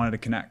wanted to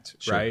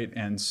connect, right?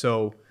 And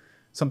so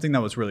something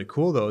that was really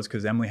cool, though, is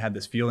because Emily had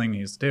this feeling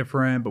he's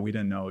different, but we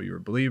didn't know you were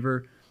a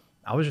believer.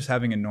 I was just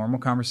having a normal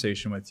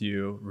conversation with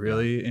you,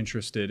 really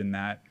interested in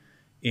that.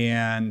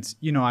 And,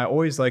 I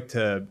always like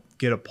to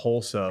get a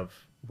pulse of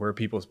where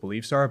people's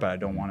beliefs are, but I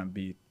don't want to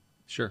be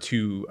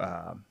too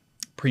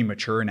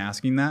premature in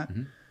asking that.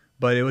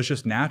 But it was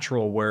just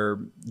natural where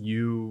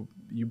you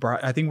you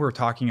brought, I think we were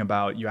talking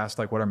about, you asked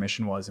like what our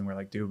mission was, and we're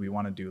like, dude, we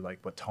want to do like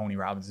what Tony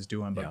Robbins is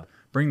doing, but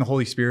bring the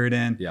Holy Spirit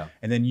in. Yeah.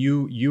 And then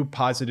you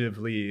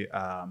positively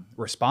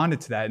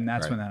responded to that. And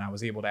that's Right. when then I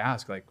was able to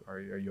ask, like, are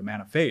you a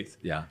man of faith?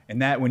 Yeah.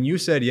 And that when you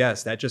said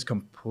yes, that just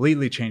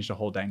completely changed the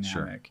whole dynamic.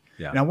 Sure.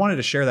 Yeah. And I wanted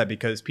to share that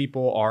because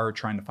people are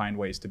trying to find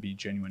ways to be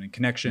genuine in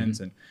connections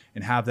and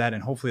have that.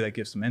 And hopefully that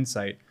gives some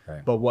insight.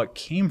 Right. But what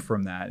came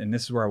from that, and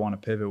this is where I want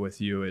to pivot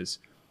with you, is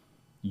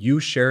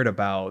you shared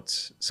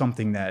about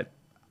something that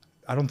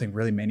I don't think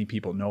really many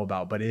people know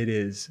about, but it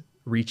is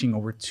reaching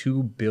over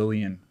 2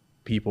 billion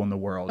people in the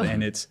world.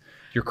 And it's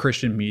your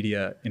Christian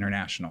Media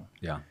International.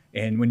 Yeah.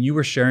 And when you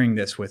were sharing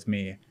this with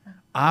me,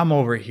 I'm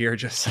over here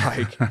just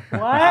like,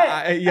 What?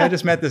 I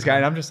just met this guy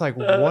and I'm just like,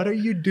 what are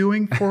you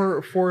doing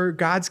for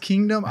God's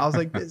kingdom? I was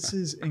like, this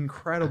is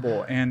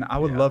incredible. And I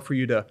would love for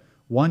you to,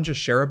 one, just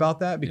share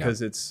about that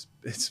because it's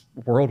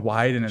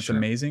worldwide and it's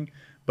amazing.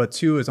 But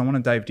two is I want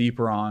to dive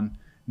deeper on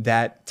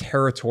that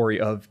territory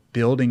of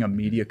building a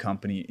media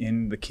company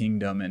in the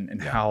kingdom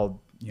and how,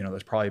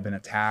 there's probably been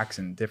attacks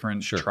and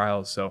different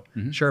trials. So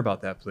share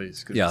about that,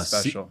 please, because it's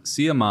special.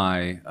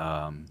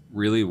 CMI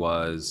really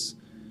was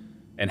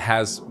and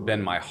has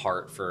been my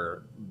heart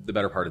for the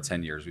better part of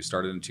 10 years. We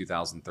started in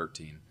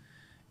 2013.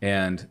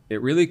 And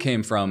it really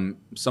came from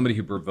somebody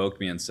who provoked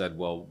me and said,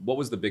 well, what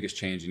was the biggest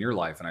change in your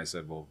life? And I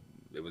said, well,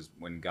 it was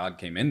when God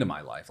came into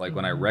my life, like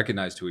when I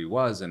recognized who he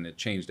was, and it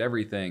changed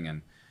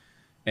everything.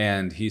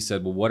 And he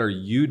said, well, what are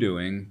you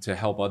doing to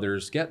help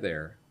others get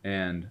there?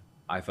 And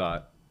I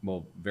thought,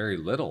 well, very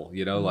little,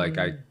 like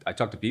I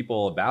talk to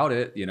people about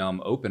it,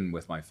 I'm open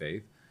with my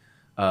faith.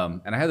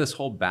 And I had this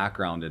whole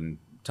background in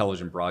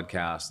television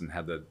broadcast and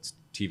had the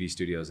TV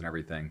studios and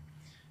everything.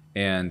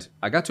 And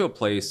I got to a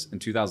place in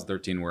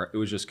 2013 where it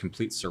was just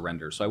complete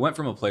surrender. So I went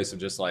from a place of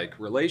just like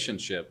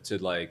relationship to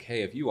like,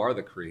 hey, if you are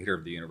the creator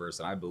of the universe,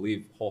 and I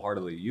believe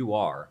wholeheartedly you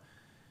are,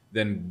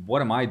 then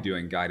what am I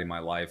doing guiding my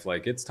life?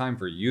 Like, it's time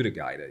for you to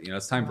guide it.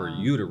 It's time for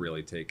you to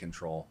really take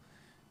control.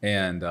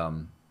 And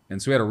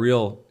so we had a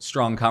real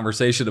strong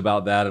conversation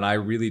about that. And I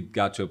really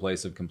got to a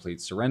place of complete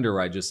surrender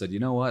where I just said, you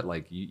know what,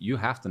 like you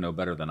have to know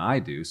better than I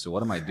do. So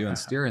what am I doing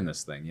steering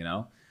this thing,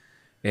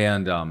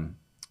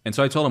 And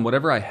so I told him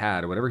whatever I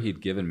had, whatever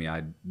he'd given me,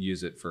 I'd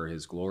use it for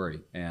his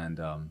glory. And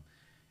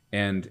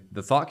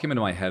the thought came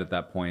into my head at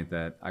that point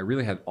that I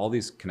really had all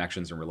these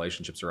connections and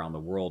relationships around the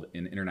world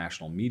in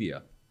international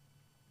media.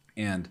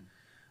 And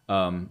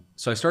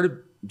so I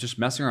started just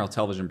messing around with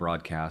television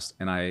broadcast,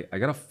 and I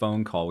got a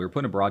phone call. We were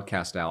putting a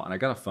broadcast out, and I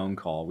got a phone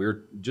call. We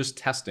were just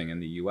testing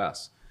in the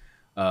U.S.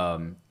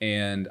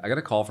 And I got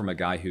a call from a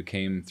guy who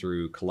came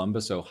through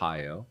Columbus,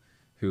 Ohio,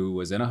 who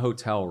was in a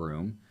hotel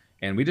room,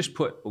 and we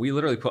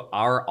literally put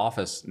our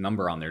office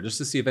number on there just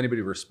to see if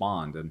anybody would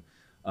respond. And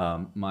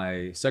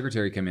my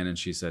secretary came in and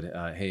she said,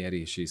 hey,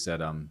 Eddie, she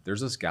said,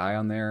 there's this guy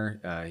on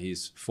there.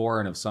 He's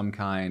foreign of some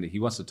kind. He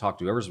wants to talk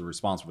to whoever's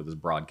responsible for this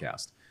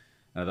broadcast.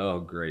 And I thought, oh,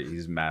 great,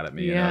 he's mad at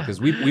me.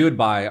 Because we would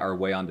buy our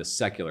way onto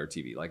secular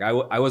TV. Like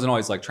I wasn't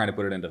always like trying to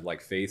put it into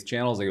like faith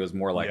channels. Like, it was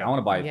more like, I want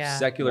to buy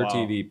secular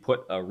TV,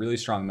 put a really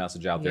strong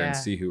message out there and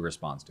see who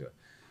responds to it.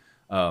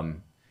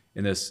 And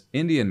this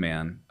Indian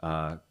man,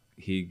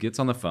 he gets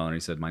on the phone and he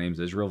said, my name's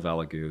Israel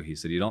Vellagu. He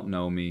said, you don't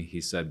know me.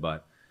 He said,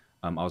 but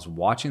I was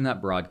watching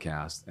that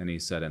broadcast, and he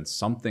said, and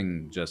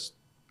something just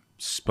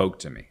spoke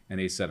to me. And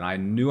he said, and I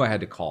knew I had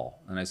to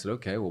call. And I said,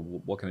 okay, well,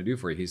 what can I do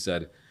for you? He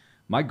said,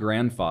 my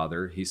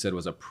grandfather, he said,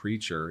 was a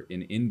preacher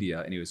in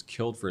India, and he was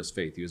killed for his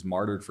faith. He was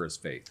martyred for his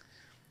faith.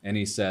 And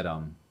he said,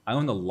 I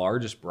own the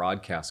largest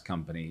broadcast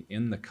company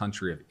in the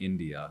country of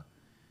India.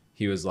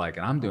 He was like,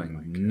 and I'm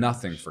doing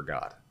nothing for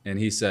God. And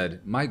he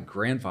said, my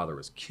grandfather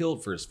was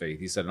killed for his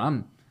faith. He said,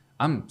 and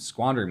I'm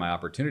squandering my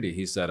opportunity.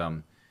 He said,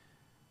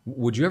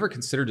 would you ever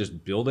consider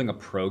just building a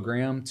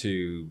program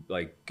to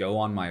like go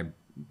on my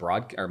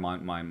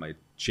my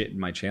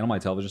channel, my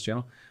television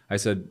channel? I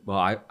said, well,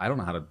 I don't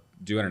know how to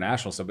do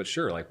international stuff, but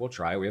sure, like we'll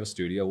try. We have a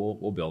studio,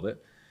 we'll build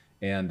it.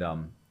 And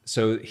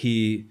so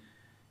he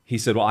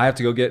said, well, I have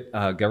to go get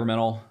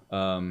governmental.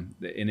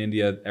 In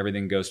India,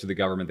 everything goes to the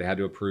government. They had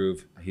to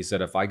approve. He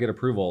said, if I get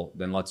approval,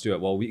 then let's do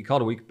it. Well, we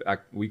called a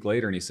week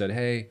later, and he said,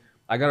 hey,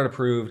 I got it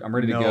approved. I'm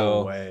ready to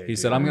go. Way, he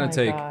said, I'm going to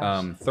take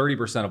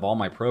 30% of all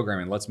my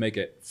programming. Let's make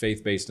it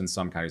faith-based in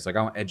some kind. He's like,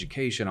 I want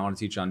education. I want to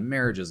teach on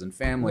marriages and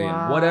family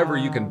and whatever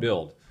you can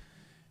build.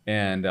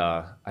 And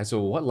I said,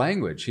 well, what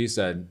language? He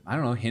said, I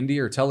don't know, Hindi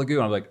or Telugu.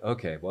 And I'm like,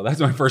 okay, well, that's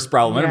my first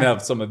problem. I don't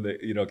have someone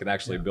that can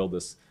actually build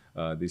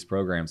these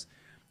programs.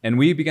 And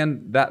we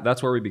began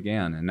that's where we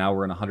began. And now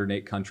we're in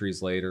 108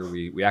 countries later.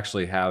 We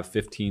actually have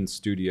 15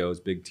 studios,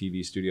 big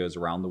TV studios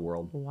around the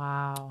world.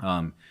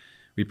 Wow.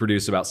 We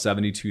produce about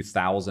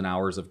 72,000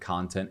 hours of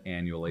content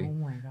annually. Oh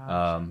my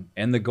gosh.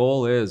 And the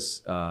goal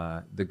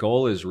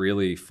is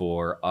really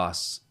for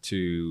us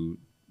to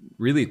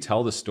really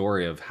tell the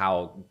story of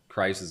how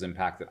Christ has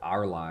impacted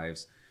our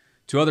lives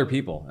to other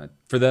people,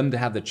 for them to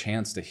have the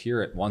chance to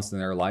hear it once in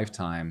their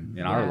lifetime,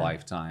 in our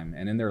lifetime,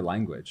 and in their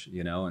language,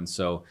 And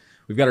so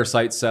we've got our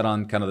site set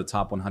on kind of the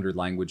top 100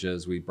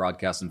 languages. We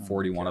broadcast in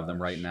 41 of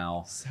them right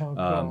now. So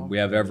cool. We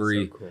have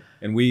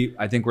and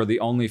I think we're the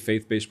only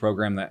faith-based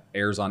program that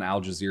airs on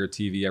Al Jazeera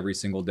TV every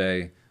single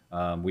day.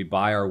 We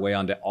buy our way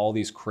onto all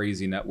these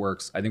crazy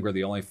networks. I think we're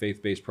the only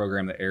faith-based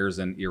program that airs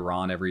in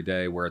Iran every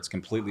day, where it's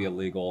completely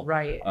illegal.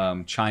 Right.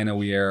 China,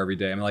 we air every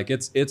day. I mean, like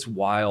it's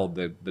wild,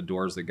 the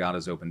doors that God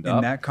has opened up.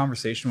 And that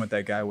conversation with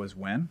that guy was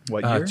when?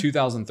 What year?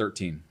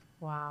 2013.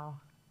 Wow.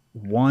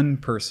 One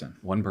person.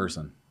 One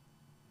person.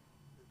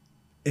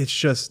 It's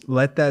just,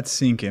 let that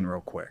sink in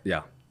real quick.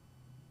 Yeah.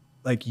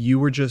 Like, you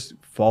were just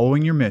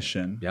following your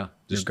mission. Yeah.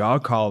 Your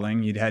God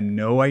calling. You'd had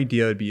no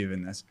idea it'd be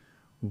even this.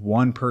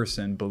 One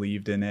person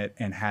believed in it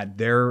and had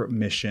their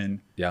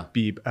mission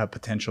be a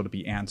potential to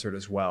be answered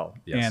as well.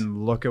 Yes.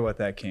 And look at what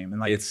that came.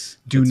 And like, it's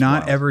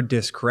not wild. ever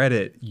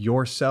discredit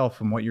yourself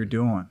and what you're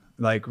doing.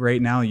 Like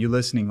right now, you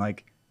listening,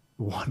 like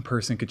one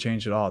person could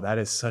change it all. That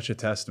is such a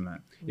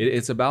testament.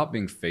 It's about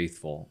being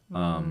faithful,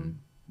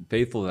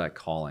 faithful to that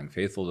calling,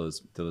 faithful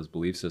to those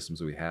belief systems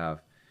that we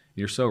have.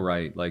 You're so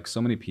right. Like,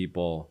 so many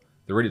people,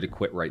 they're ready to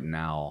quit right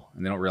now,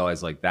 and they don't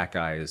realize like that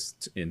guy is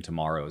in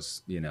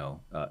tomorrow's, in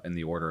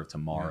the order of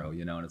tomorrow,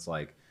 and it's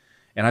like,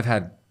 and I've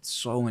had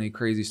so many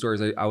crazy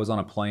stories. I was on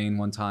a plane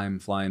one time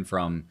flying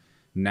from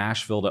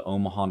Nashville to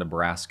Omaha,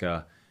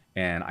 Nebraska,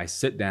 and I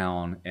sit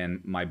down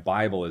and my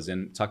Bible is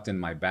tucked in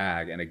my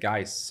bag, and a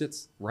guy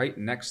sits right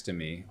next to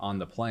me on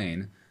the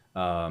plane.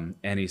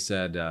 And he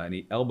said, and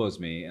he elbows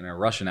me in a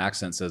Russian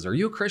accent, says, "Are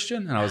you a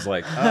Christian?" And I was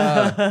like,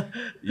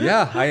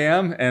 "Yeah, I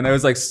am." And I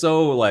was like,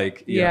 so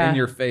like, in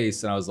your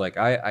face. And I was like,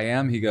 I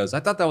am. He goes, "I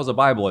thought that was a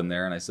Bible in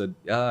there." And I said,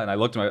 "Yeah." And I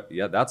looked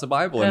at that's a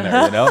Bible in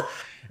there,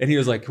 And he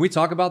was like, "Can we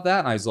talk about that?"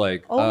 And I was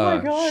like, "Oh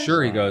my gosh."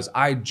 Sure. He goes,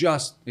 I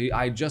just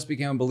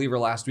became a believer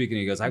last week. And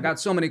he goes, "I've got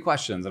so many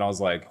questions." And I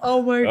was like,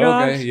 "Oh my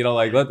gosh."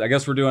 Okay, I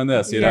guess we're doing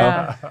this,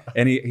 know?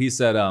 And he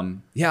said,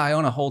 "I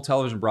own a whole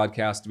television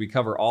broadcast. We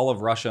cover all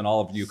of Russia and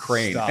all of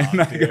Ukraine." Stop,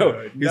 and I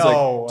go, dude. he's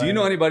like, "Do you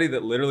know anybody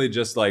that literally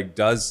just like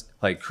does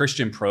like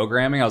Christian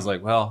programming?" I was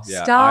like, "Well,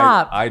 yeah,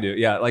 Stop. I do."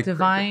 Yeah. Like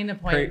divine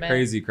appointment.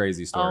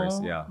 Crazy stories.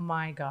 Oh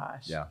my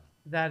gosh. Yeah.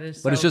 That is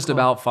so But it's just cool.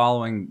 about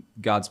following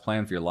God's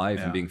plan for your life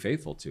and being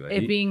faithful to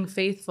it. Being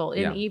faithful.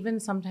 And even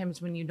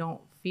sometimes when you don't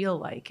feel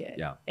like it.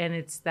 Yeah. And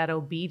it's that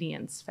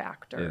obedience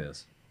factor. It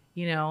is.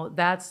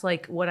 That's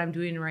like what I'm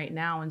doing right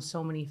now in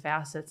so many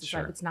facets. It's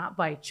Sure. like, it's not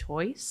by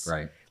choice.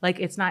 Right. Like,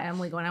 it's not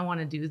Emily going, "I want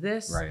to do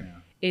this." Right.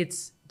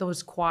 It's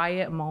those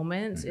quiet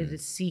moments. Mm-hmm. It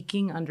is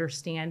seeking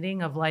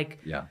understanding of like,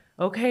 Yeah.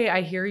 okay,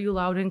 I hear you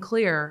loud and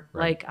clear.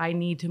 Right. Like, I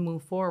need to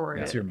move forward.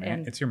 It's your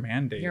And it's your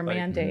mandate. your Like,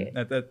 mandate.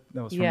 That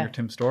was from Yeah. your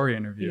Tim Story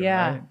interview,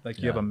 Yeah. right? Like,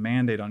 you have a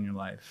mandate on your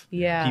life.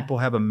 Yeah. People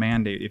have a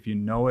mandate. If you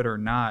know it or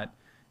not,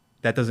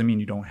 that doesn't mean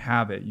you don't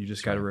have it. You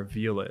just got to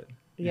reveal it.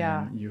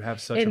 Yeah. And you have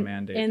such a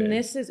mandate. And babe.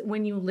 this is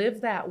when you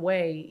live that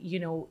way,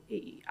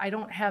 I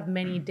don't have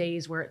many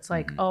days where it's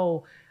like,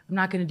 oh, I'm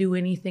not going to do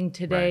anything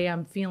today. Right.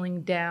 I'm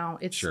feeling down.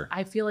 Sure.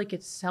 I feel like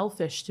it's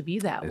selfish to be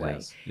that It way.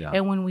 is, yeah.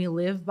 And when we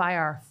live by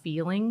our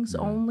feelings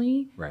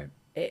only, Right.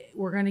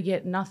 we're going to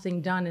get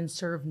nothing done and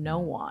serve no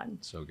one.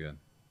 So good.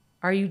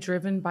 Are you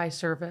driven by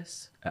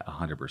service?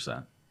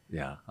 100%.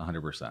 Yeah,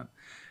 100%.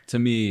 To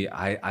me,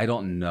 I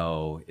don't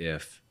know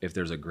if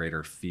there's a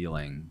greater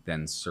feeling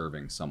than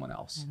serving someone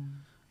else.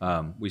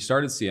 We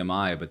started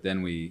CMI, but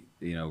then we,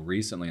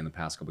 recently in the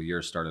past couple of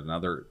years, started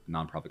another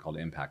nonprofit called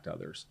Impact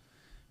Others.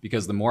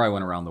 Because the more I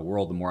went around the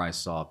world, the more I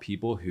saw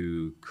people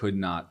who could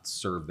not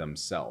serve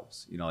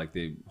themselves, like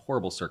the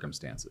horrible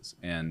circumstances.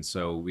 And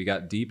so we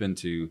got deep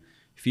into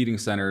feeding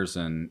centers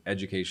and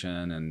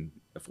education and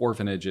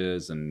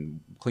orphanages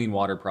and clean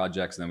water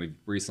projects. And then we've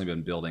recently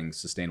been building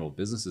sustainable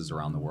businesses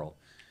around the world.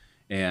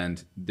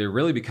 And they're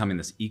really becoming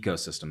this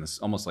ecosystem, this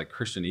almost like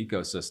Christian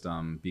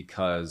ecosystem,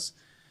 because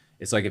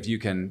it's like if you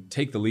can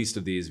take the least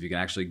of these, if you can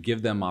actually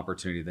give them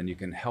opportunity, then you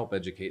can help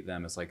educate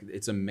them. It's like,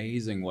 it's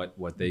amazing what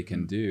they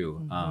can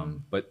do.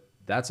 But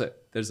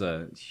there's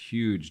a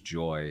huge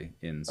joy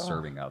in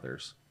serving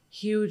others.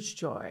 Huge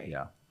joy.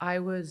 Yeah. I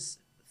was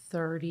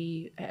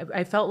 30.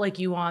 I felt like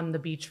you on the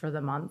beach for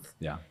the month.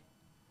 Yeah.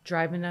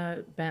 Driving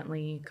a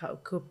Bentley,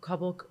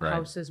 couple Right.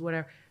 houses,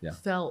 whatever. Yeah.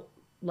 Felt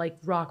like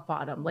rock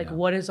bottom. Like, Yeah.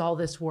 what is all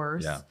this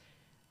worth? Yeah.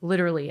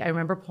 Literally, I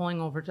remember pulling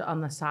over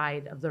on the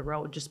side of the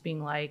road, just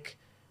being like,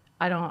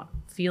 I don't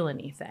feel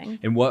anything.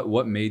 And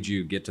what made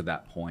you get to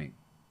that point?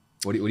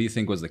 What do you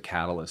think was the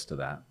catalyst to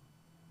that?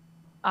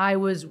 I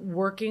was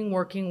working,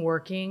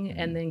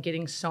 and then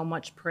getting so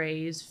much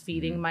praise,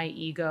 feeding my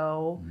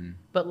ego,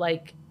 but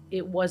like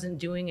it wasn't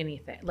doing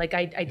anything. Like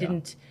I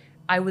didn't.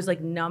 I was like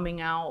numbing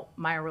out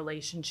my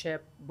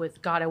relationship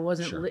with God. I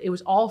wasn't. Sure. It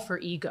was all for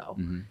ego,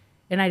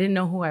 and I didn't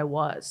know who I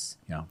was.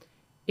 Yeah.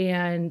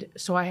 And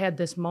so I had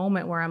this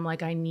moment where I'm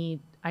like, I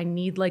need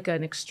like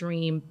an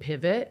extreme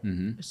pivot.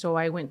 So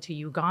I went to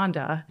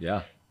Uganda.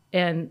 Yeah.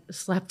 And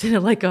slept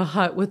in like a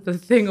hut with the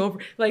thing over,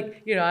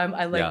 like,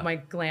 I like Yeah. my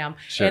glam.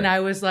 Sure. And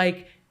I was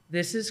like,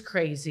 this is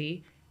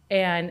crazy.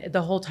 And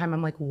the whole time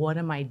I'm like, what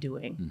am I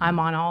doing? I'm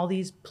on all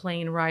these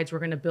plane rides. We're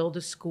going to build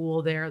a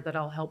school there that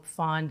I'll help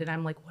fund. And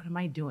I'm like, what am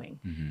I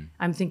doing?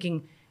 I'm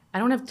thinking, I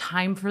don't have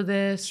time for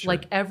this.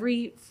 Like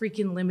every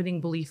freaking limiting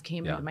belief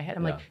came into my head.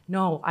 I'm like,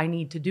 no, I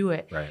need to do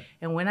it. Right.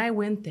 And when I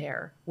went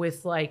there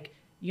with like,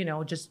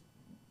 just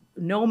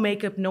no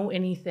makeup, no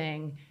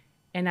anything,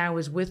 and I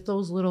was with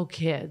those little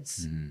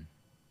kids,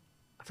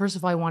 first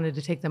of all, I wanted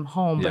to take them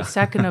home. But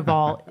second of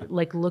all,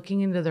 like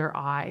looking into their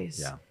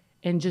eyes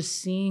and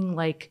just seeing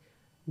like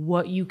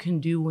what you can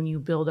do when you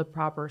build a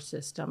proper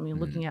system. You're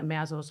looking at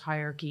Maslow's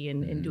hierarchy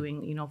and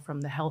doing,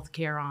 from the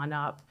healthcare on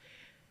up.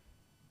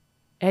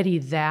 Eddie,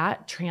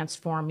 that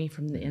transformed me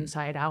from the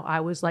inside out. I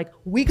was like,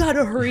 we got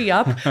to hurry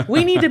up.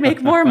 We need to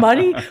make more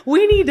money.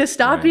 We need to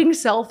stop being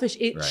selfish.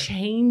 It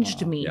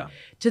changed me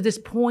to this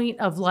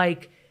point of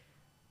like,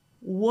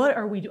 what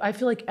are we doing? I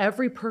feel like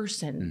every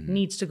person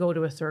needs to go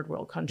to a third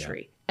world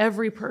country.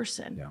 Every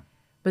person. Yeah.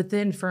 But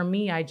then for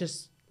me, I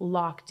just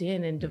locked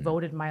in and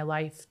devoted my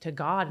life to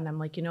God. And I'm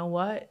like, you know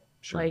what?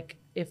 Like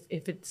if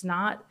it's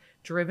not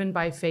driven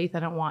by faith, I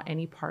don't want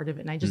any part of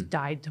it. And I just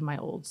died to my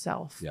old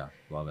self. Yeah.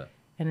 Love it.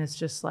 And it's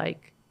just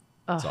like,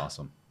 it's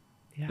awesome.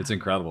 Yeah. It's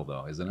incredible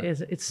though, isn't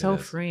it? It's so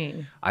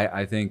freeing.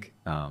 I think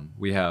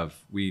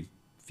we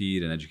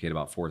feed and educate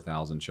about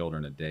 4,000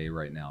 children a day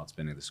right now. It's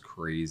been this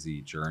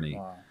crazy journey.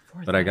 Wow.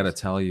 But I got to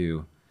tell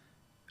you,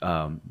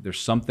 there's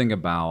something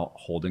about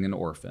holding an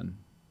orphan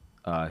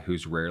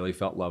who's rarely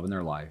felt love in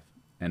their life.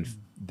 And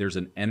there's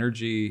an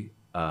energy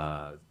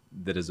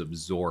that is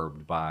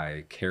absorbed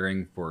by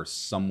caring for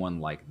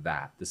someone like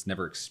that. This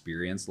never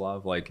experienced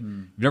love. Like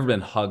you've never been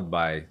hugged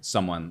by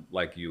someone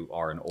like you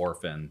are an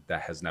orphan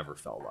that has never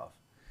felt love.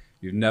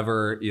 You've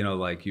never,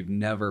 you've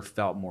never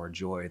felt more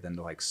joy than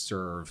to like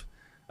serve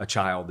a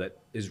child that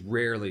is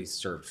rarely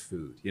served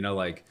food,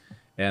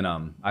 and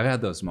I've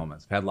had those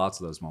moments. I've had lots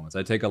of those moments.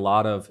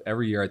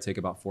 Every year I take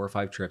about 4 or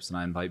 5 trips and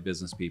I invite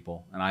business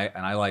people and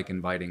I like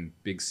inviting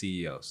big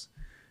CEOs.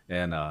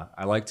 And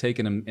I like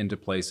taking them into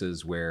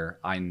places where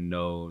I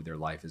know their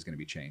life is going to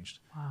be changed.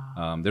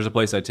 Wow. There's a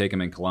place I take them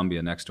in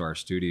Colombia next to our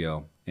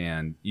studio.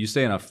 And you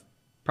stay in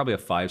probably a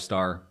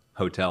 5-star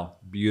hotel,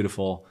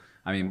 beautiful.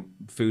 I mean,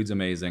 food's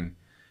amazing.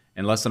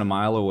 And less than a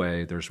mile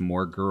away, there's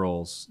more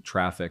girls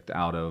trafficked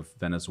out of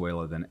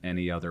Venezuela than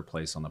any other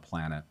place on the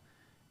planet.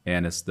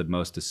 And it's the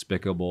most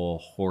despicable,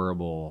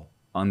 horrible,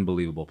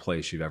 unbelievable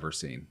place you've ever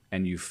seen.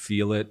 And you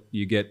feel it.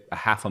 You get a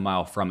half a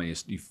mile from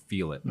it, you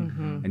feel it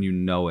and you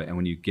know it. And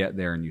when you get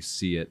there and you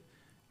see it,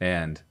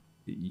 and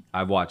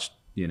I've watched,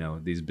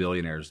 these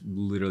billionaires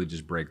literally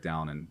just break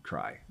down and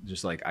cry.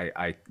 Just like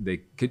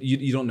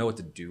you don't know what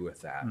to do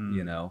with that,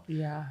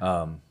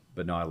 Yeah.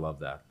 But no, I love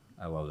that.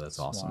 It's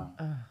awesome.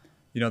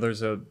 Wow.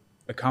 There's a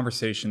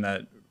conversation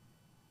that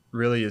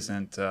really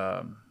isn't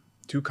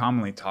too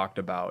commonly talked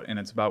about, and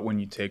it's about when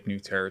you take new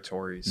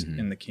territories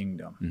in the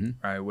kingdom,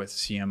 right? With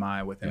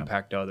CMI, with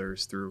Impact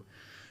Others, through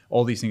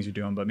all these things you're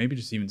doing, but maybe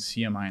just even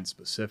CMI in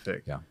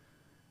specific. Yeah.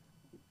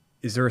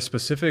 Is there a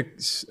specific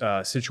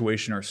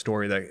situation or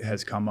story that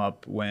has come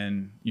up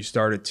when you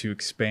started to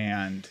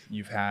expand?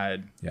 You've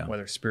had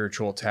whether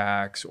spiritual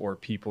attacks or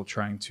people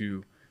trying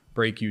to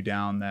break you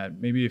down,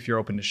 that maybe if you're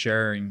open to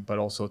sharing, but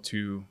also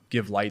to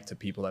give light to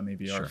people that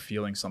maybe are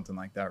feeling something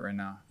like that right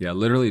now. Yeah,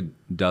 literally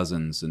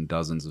dozens and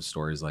dozens of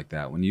stories like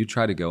that. When you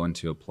try to go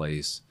into a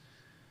place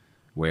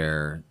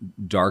where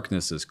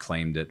darkness has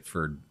claimed it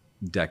for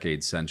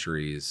decades,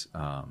 centuries,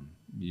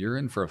 you're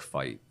in for a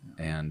fight.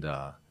 And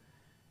I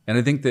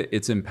think that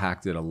it's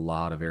impacted a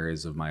lot of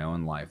areas of my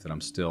own life that I'm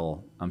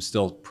still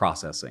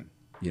processing.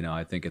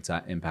 I think it's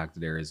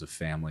impacted areas of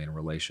family and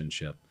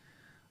relationship.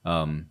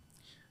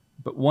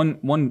 But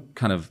one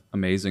kind of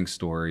amazing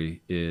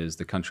story is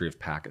the country of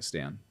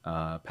Pakistan.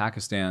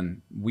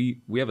 Pakistan,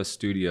 we have a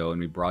studio and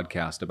we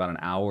broadcast about an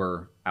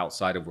hour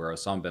outside of where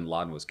Osama bin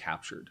Laden was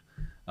captured.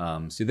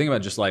 So you think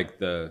about just like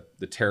the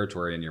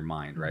territory in your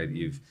mind, right?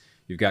 You've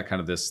got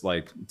kind of this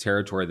like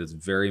territory that's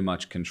very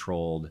much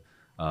controlled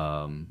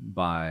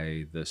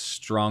by the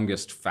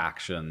strongest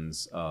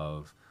factions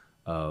of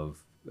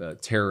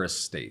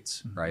terrorist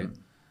states, right?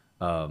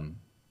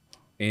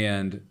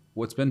 And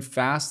what's been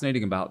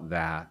fascinating about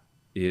that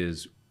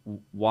is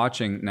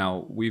watching.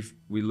 Now we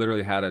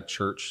literally had a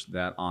church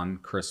that on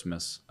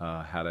Christmas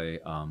had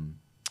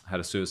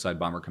a suicide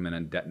bomber come in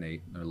and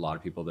detonate. There were a lot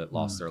of people that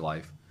lost their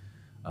life,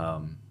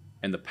 and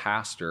the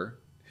pastor,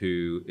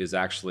 who is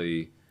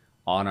actually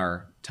on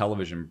our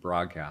television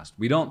broadcast.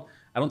 I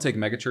don't take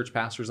megachurch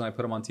pastors and I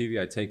put them on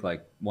TV. I take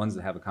like ones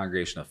that have a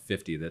congregation of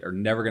 50 that are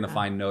never going to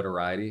find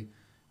notoriety,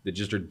 that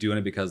just are doing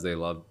it because they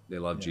love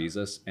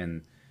Jesus,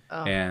 and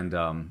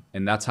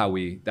that's how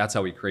we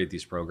create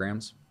these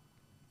programs.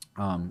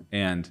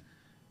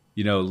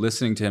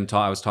 Listening to him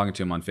talk, I was talking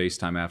to him on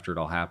FaceTime after it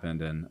all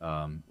happened,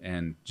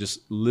 and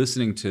just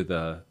listening to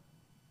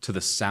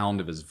the sound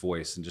of his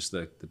voice and just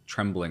the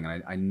trembling.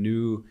 And I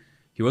knew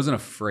he wasn't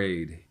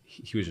afraid.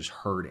 He was just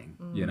hurting,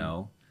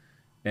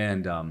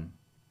 and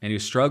he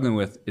was struggling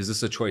with, is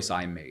this a choice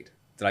I made?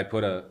 Did I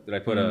put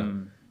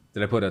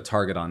a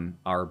target on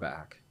our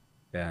back?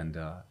 And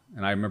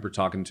I remember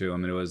talking to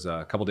him, and it was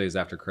a couple days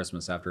after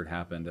Christmas, after it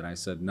happened, and I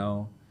said,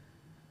 no.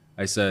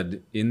 I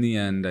said, in the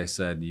end, I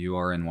said, you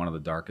are in one of the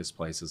darkest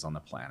places on the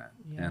planet.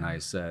 Yeah. And I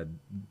said,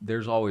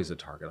 there's always a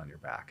target on your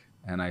back.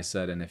 And I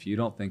said, and if you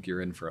don't think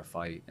you're in for a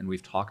fight, and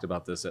we've talked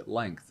about this at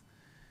length.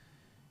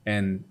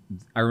 And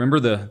I remember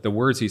the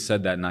words he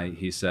said that night.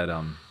 He said,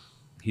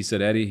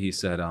 Eddie, he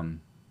said,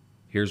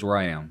 here's where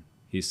I am.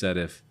 He said,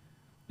 if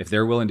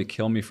they're willing to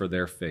kill me for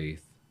their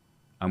faith,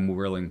 I'm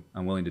willing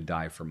to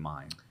die for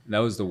mine. That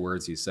was the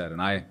words he said.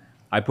 And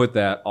I put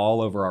that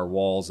all over our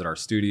walls at our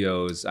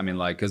studios. I mean,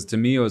 like, because to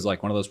me, it was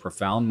like one of those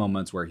profound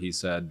moments where he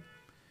said,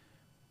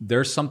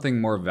 there's something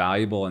more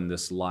valuable in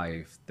this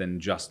life than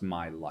just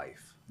my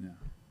life. Yeah.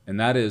 And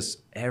that is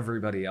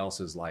everybody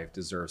else's life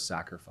deserves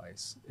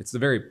sacrifice. It's the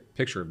very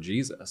picture of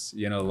Jesus,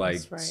 like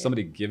That's right.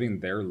 somebody giving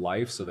their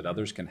life so that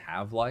others can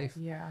have life.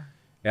 Yeah.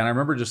 And I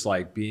remember just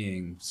like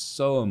being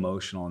so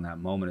emotional in that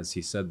moment as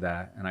he said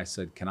that. And I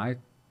said, can I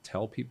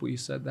tell people you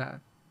said that?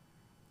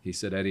 He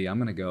said, Eddie, I'm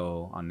going to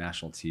go on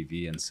national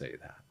TV and say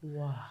that.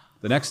 Wow.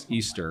 The next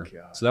Easter,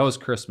 God. so that was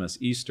Christmas,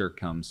 Easter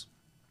comes,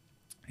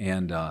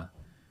 and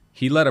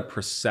he led a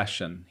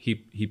procession. He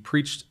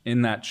preached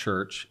in that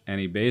church, and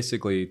he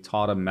basically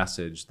taught a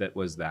message that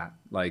was that,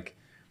 like,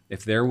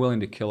 if they're willing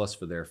to kill us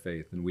for their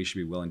faith, then we should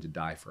be willing to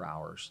die for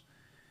ours.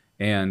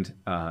 And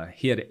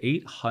he had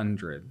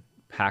 800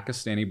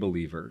 Pakistani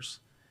believers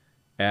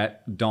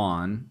at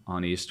dawn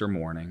on Easter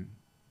morning,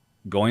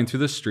 going through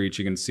the streets.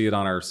 You can see it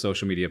on our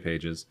social media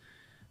pages,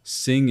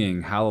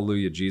 singing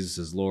hallelujah, Jesus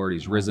is Lord,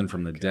 he's risen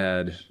from the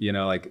dead,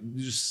 like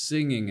just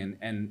singing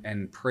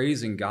and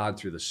praising God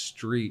through the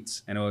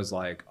streets. And it was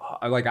like,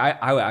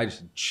 I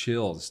just had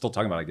chills. Still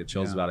talking about it, I get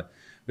chills about it.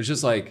 But it's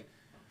just like,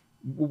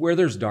 where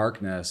there's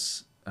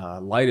darkness,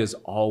 light is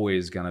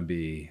always going to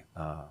be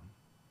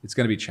it's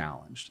going to be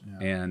challenged.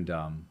 And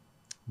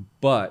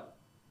but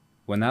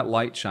when that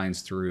light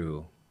shines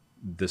through,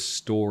 the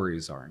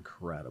stories are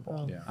incredible.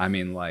 Oh. Yeah. I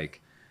mean,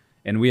 like,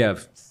 and we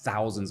have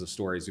thousands of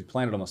stories. We've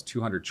planted almost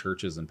 200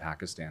 churches in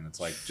Pakistan.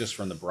 It's like just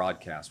from the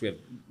broadcast. We have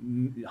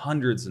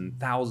hundreds and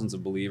thousands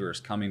of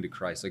believers coming to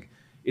Christ. Like,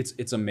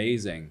 it's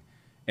amazing.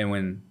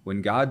 And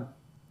when God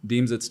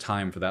deems it's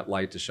time for that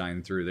light to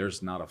shine through,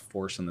 there's not a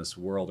force in this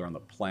world or on the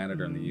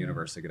planet or in the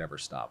universe that could ever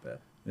stop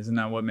it. Isn't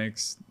that what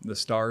makes the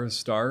stars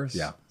stars?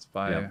 Yeah. It's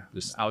by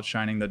just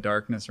outshining the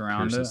darkness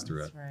around it. pierces through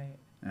it. That's right.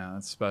 Yeah,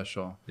 that's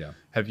special. Yeah.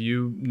 Have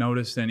you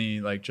noticed any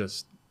like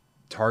just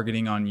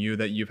targeting on you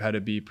that you've had to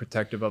be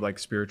protective of, like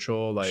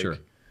spiritual, like, Sure.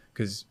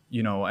 because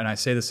and I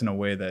say this in a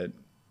way that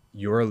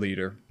you're a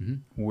leader,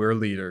 we're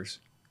leaders.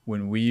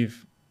 When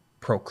we've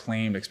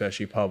proclaimed,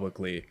 especially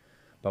publicly,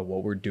 about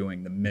what we're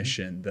doing, the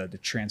mission, the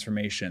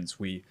transformations,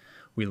 we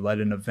led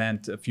an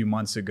event a few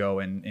months ago,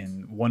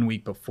 and 1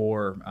 week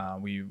before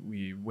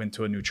we went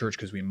to a new church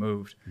because we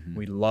moved.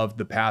 We loved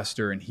the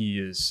pastor, and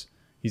he's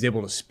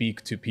able to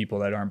speak to people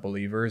that aren't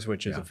believers,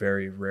 which is a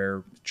very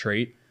rare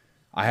trait.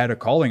 I had a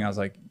calling. I was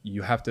like,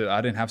 you have to,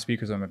 I didn't have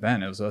speakers on my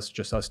event. It was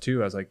just us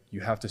two. I was like, you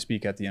have to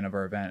speak at the end of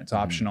our event. It's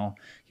optional.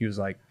 He was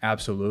like,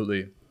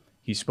 absolutely.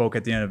 He spoke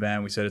at the end of the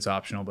event. We said it's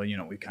optional, but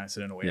we kind of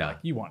said in a way like,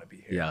 you want to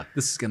be here. Yeah,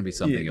 this is going to be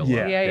something you'll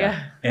Yeah. love.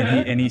 Yeah.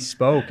 And he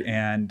spoke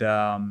and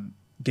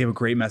gave a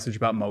great message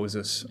about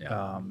Moses,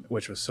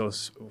 which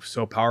was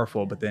so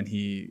powerful. But then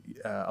he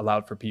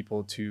allowed for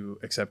people to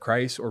accept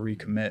Christ or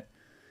recommit.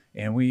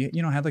 And we,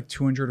 had like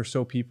 200 or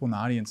so people in the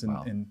audience,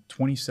 and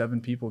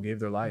 27 people gave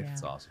their life. Yeah.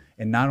 That's awesome.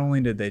 And not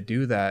only did they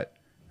do that,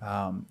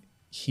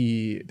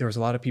 there was a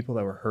lot of people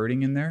that were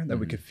hurting in there that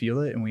we could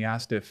feel it. And we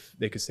asked if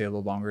they could stay a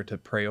little longer to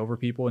pray over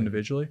people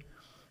individually.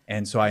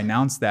 And so I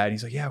announced that. And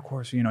he's like, yeah, of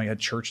course. He had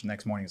church the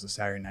next morning. It was a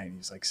Saturday night. And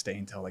he's like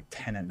staying till like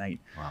 10 at night.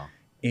 Wow.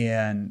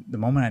 And the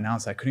moment I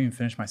announced, I couldn't even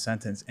finish my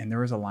sentence. And there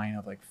was a line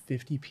of like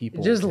 50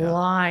 people Just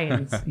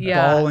lines.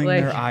 Yeah. bawling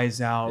their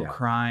eyes out,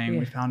 crying.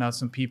 Yeah. We found out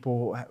some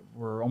people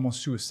were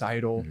almost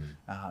suicidal,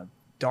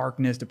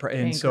 darkness,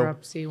 depression. And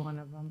Bankruptcy, one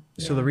of them.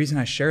 so the reason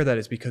I share that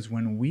is because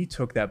when we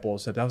took that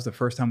bold step, that was the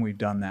first time we've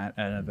done that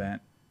at an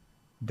event.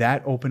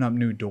 That opened up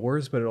new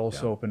doors, but it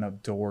also opened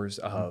up doors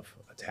of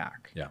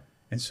attack. Yeah.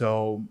 And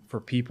so for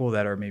people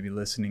that are maybe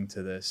listening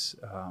to this,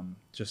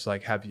 just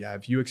like, have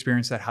you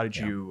experienced that? How did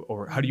you,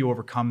 or how do you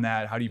overcome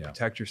that? How do you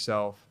protect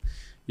yourself?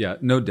 Yeah,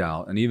 no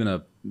doubt. And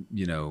even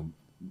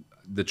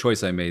the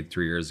choice I made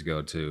 3 years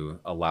ago to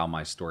allow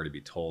my story to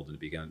be told and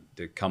begin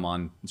to come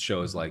on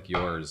shows like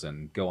yours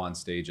and go on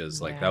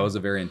stages, like that was a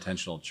very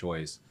intentional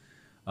choice.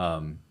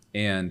 And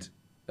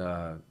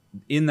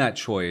in that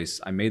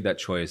choice, I made that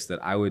choice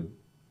that I would,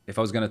 if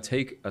I was going to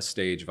take a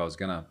stage, if I was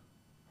going to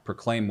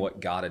proclaim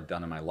what God had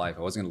done in my life,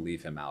 I wasn't going to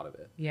leave him out of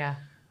it. Yeah.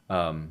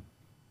 And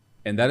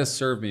that has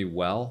served me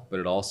well, but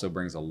it also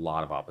brings a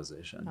lot of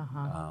opposition.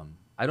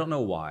 I don't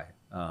know why,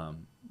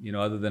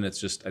 other than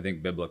it's just, I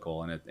think,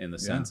 biblical. And in the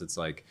sense, it's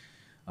like,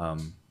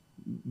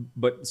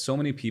 but so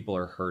many people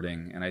are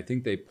hurting. And I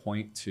think they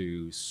point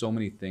to so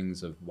many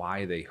things of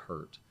why they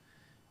hurt.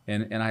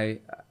 And I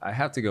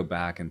have to go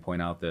back and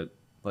point out that,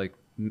 like,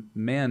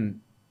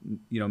 man,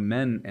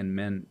 man and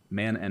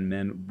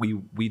men,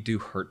 we do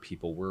hurt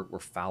people. We're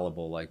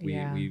fallible. Like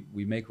we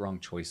make wrong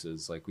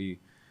choices. Like we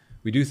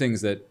do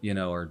things that,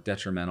 are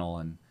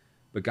detrimental,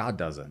 but God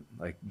doesn't.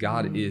 Like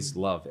God is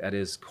love. At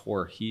his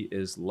core, he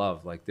is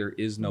love. Like there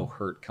is no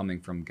hurt coming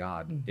from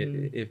God.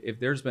 If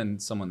there's been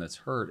someone that's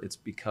hurt, it's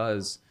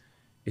because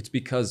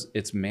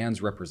it's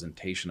man's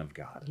representation of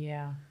God.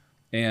 Yeah.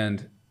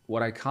 And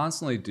what I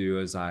constantly do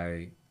is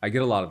I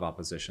get a lot of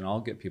opposition. I'll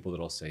get people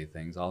that'll say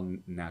things. I'll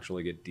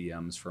naturally get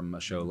DMs from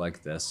a show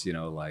like this,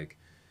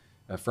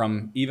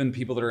 from even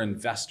people that are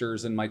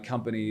investors in my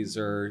companies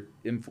or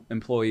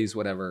employees,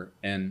 whatever.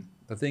 And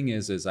the thing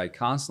is I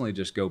constantly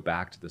just go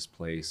back to this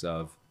place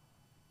of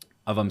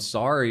I'm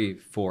sorry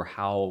for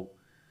how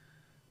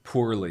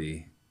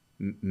poorly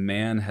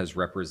man has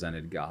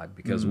represented God,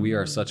 because we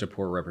are such a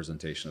poor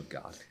representation of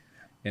God.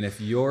 And if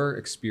your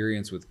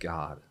experience with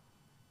God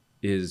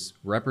is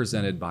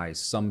represented by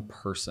some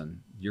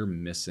person, you're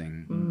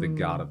missing the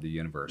God of the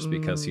universe,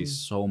 because he's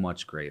so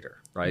much greater,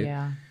 right?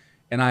 Yeah.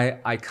 And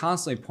I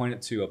constantly point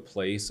it to a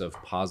place of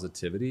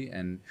positivity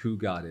and who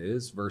God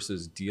is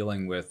versus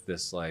dealing with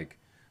this, like,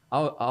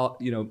 I'll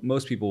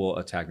most people will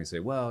attack me and say,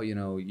 well,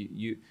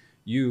 you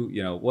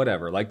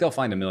whatever, like they'll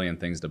find a million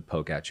things to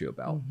poke at you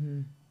about.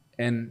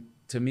 And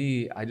to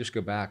me, I just go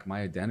back,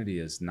 my identity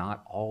is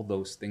not all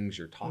those things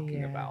you're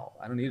talking about.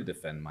 I don't need to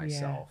defend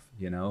myself,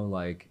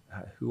 like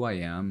who I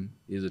am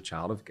is a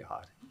child of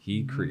God.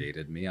 He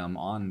created me. I'm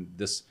on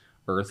this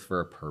earth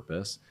for a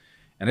purpose,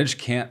 and I just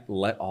can't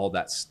let all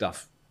that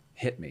stuff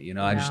hit me.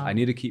 I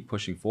need to keep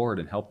pushing forward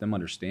and help them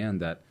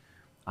understand that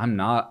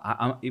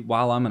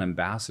while I'm an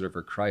ambassador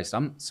for Christ,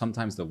 I'm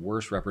sometimes the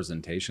worst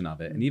representation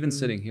of it. And even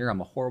sitting here, I'm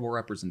a horrible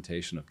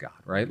representation of God,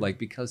 right? Like,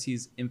 because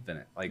he's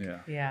infinite. Like,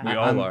 we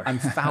all are. I'm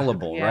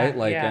fallible, right?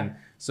 Like, and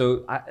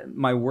so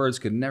my words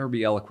could never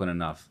be eloquent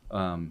enough.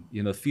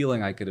 The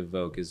feeling I could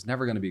evoke is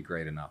never going to be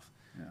great enough.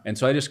 And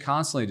so I just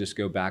constantly just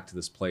go back to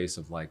this place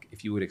of, like,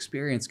 if you would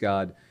experience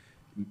God,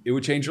 it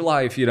would change your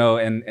life,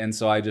 and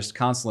so I just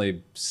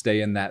constantly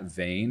stay in that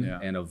vein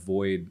and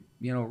avoid,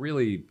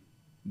 really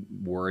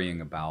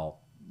worrying about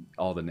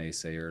all the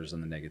naysayers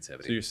and the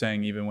negativity. So you're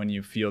saying even when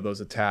you feel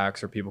those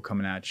attacks or people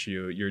coming at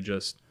you, you're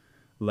just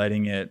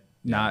letting it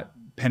not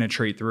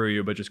penetrate through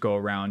you, but just go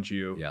around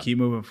you. Keep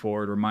moving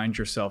forward. Remind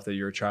yourself that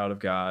you're a child of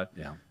God.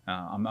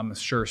 I'm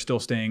sure still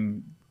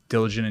staying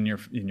diligent in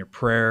your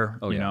prayer,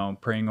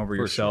 praying over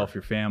yourself,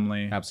 your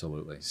family.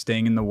 Absolutely.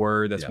 Staying in the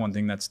word. That's one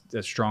thing that's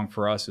strong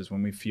for us, is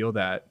when we feel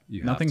that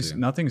nothing's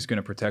going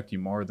to protect you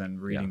more than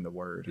reading the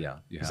word.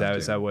 Is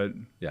that what?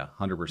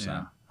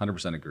 100%.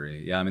 100%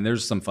 agree. Yeah. I mean,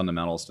 there's some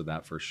fundamentals to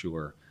that for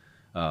sure.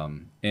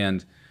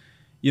 And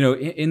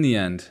in the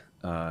end,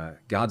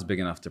 God's big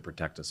enough to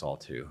protect us all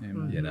too,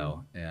 and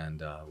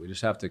we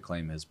just have to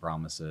claim his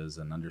promises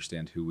and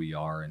understand who we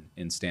are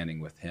in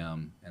standing with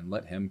him, and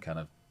let him kind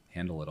of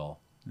handle it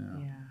all.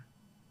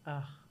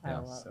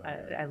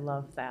 I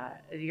love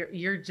that.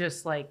 You're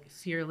just like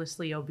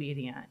fearlessly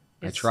obedient.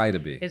 I try to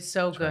be. It's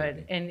so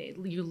good. And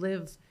you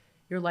live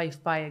your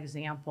life by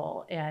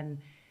example. And,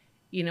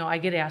 I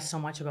get asked so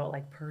much about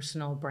like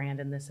personal brand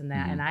and this and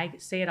that. And I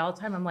say it all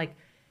the time. I'm like,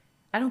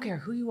 I don't care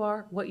who you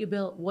are, what you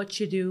built, what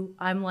you do.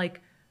 I'm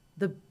like,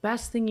 the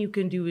best thing you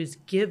can do is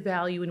give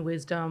value and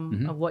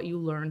wisdom of what you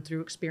learn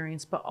through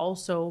experience, but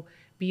also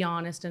be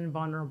honest and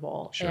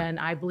vulnerable. And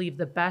I believe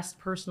the best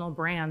personal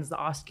brands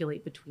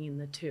oscillate between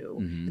the two.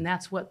 And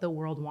that's what the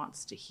world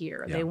wants to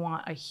hear. They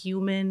want a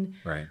human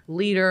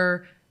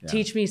leader,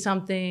 teach me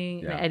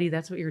something. And Eddie,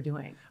 that's what you're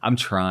doing. I'm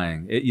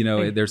trying.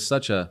 There's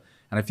such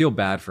and I feel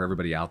bad for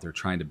everybody out there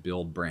trying to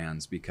build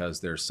brands, because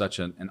there's such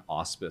an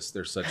auspice.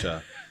 There's such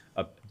a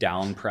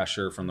down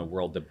pressure from the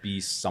world to be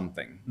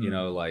something,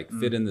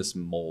 fit in this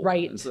mold.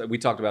 Right. So we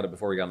talked about it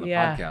before we got on the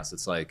podcast.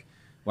 It's like,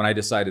 when I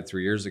decided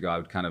 3 years ago, I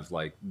would kind of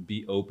like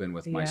be open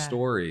with my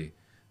story.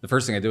 The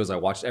first thing I did was I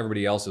watched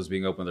everybody else's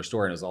being open with their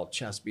story, and it was all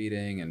chest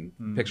beating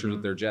and pictures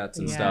with their jets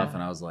and stuff.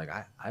 And I was like,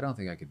 I don't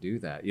think I could do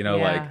that,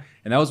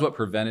 and that was what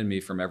prevented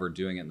me from ever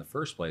doing it in the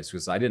first place,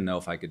 because I didn't know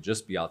if I could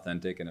just be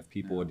authentic and if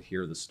people would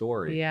hear the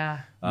story.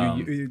 I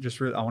want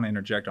to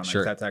interject on that.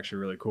 Sure. That's actually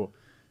really cool.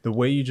 The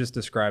way you just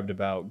described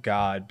about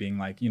God being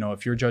like,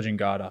 if you're judging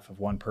God off of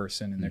one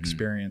person and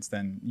experience,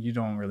 then you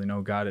don't really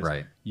know God is.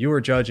 Right. You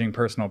were judging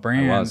personal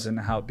brands and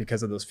how,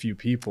 because of those few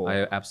people.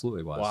 I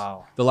absolutely was.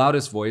 Wow. The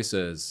loudest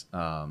voices,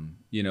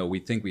 we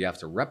think we have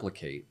to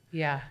replicate.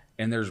 Yeah.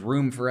 And there's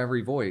room for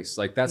every voice.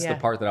 Like, that's the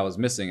part that I was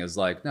missing, is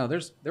like, no,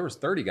 there was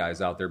 30 guys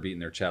out there beating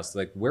their chests.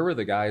 Like, where were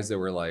the guys that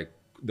were like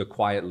the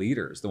quiet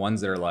leaders, the ones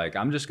that are like,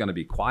 I'm just going to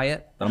be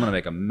quiet, but I'm going to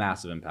make a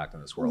massive impact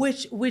in this world.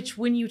 Which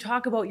when you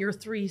talk about your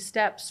 3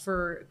 steps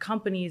for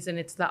companies and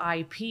it's the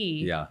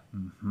IP,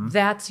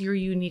 that's your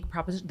unique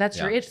proposition. That's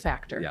your it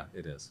factor. Yeah,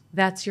 it is.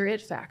 That's your it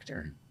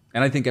factor.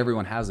 And I think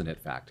everyone has an it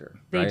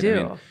factor. Right? They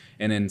do.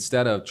 And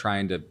instead of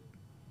trying to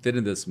fit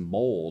in this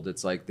mold,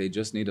 it's like they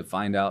just need to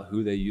find out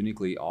who they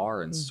uniquely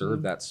are and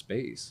serve that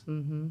space.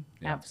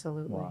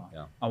 Absolutely. Wow.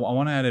 Yeah. I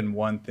want to add in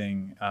one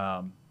thing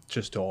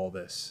just to all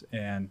this.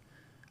 And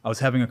I was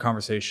having a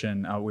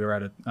conversation. We were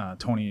at a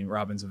Tony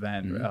Robbins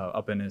event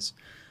up in his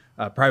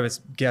private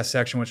guest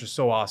section, which was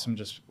so awesome,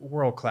 just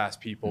world-class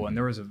people. And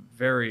there was a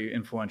very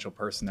influential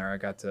person there I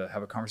got to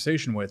have a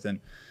conversation with, and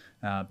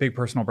big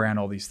personal brand,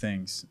 all these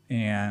things,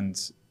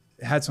 and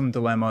had some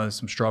dilemmas,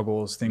 some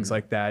struggles, things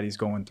like that he's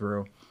going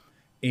through.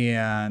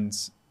 And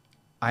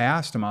I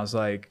asked him, I was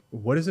like,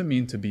 what does it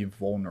mean to be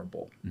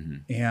vulnerable?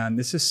 And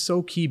this is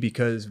so key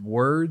because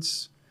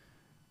words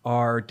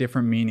are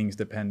different meanings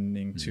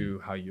depending to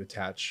how you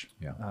attach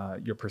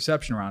your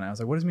perception around it. I was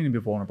like, what does it mean to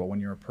be vulnerable when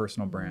you're a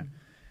personal brand?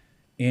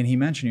 And he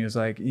mentioned, he was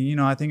like,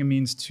 I think it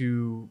means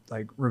to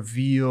like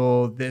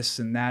reveal this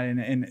and that.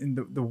 And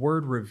the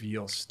word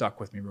reveal stuck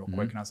with me real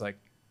quick. And I was like,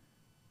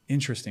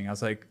 interesting. I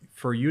was like,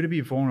 for you to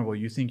be vulnerable,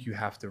 you think you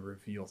have to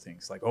reveal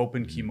things like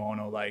open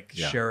kimono, like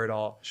share it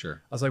all.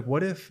 Sure. I was like,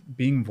 what if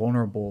being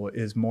vulnerable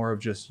is more of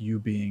just you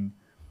being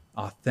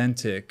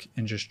authentic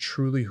and just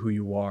truly who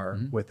you are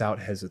without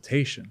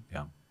hesitation?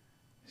 Yeah.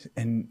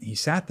 And he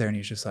sat there and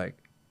he's just like,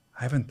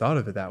 I haven't thought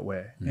of it that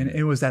way. And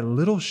it was that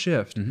little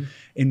shift.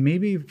 And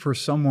maybe for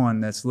someone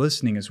that's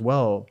listening as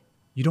well,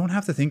 you don't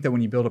have to think that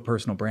when you build a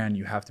personal brand,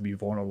 you have to be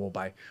vulnerable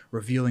by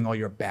revealing all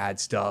your bad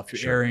stuff,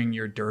 airing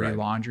your dirty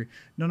laundry.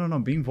 No.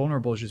 Being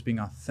vulnerable is just being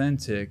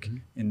authentic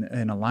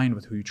and aligned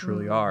with who you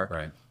truly are.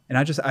 Right. And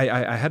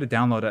I had to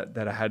download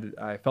that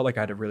I felt like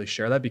I had to really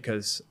share that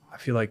because I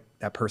feel like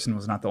that person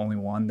was not the only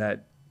one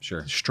that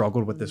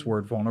struggled with this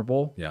word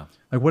vulnerable. Yeah.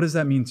 Like, what does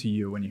that mean to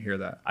you when you hear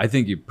that? I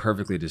think you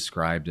perfectly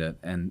described it.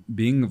 And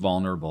being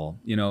vulnerable,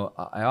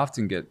 I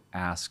often get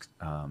asked,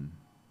 I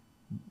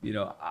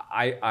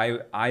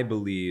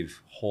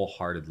believe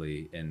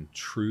wholeheartedly in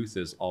truth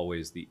is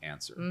always the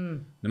answer.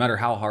 No matter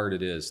how hard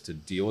it is to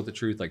deal with the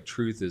truth, like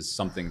truth is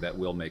something that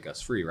will make us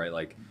free, right?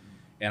 Like,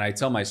 and I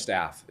tell my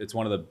staff, it's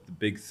one of the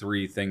big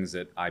three things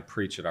that I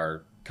preach at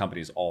our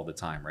companies all the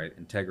time, right?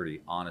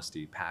 Integrity,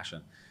 honesty,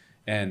 passion.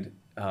 And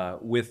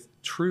with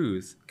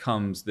truth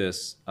comes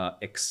this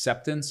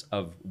acceptance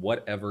of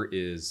whatever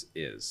is,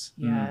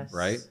 Yes.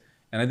 right?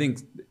 And I think,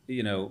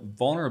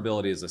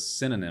 vulnerability is a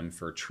synonym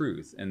for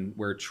truth. And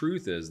where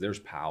truth is, there's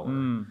power.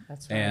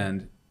 That's right.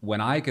 And when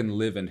I can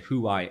live in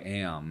who I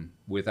am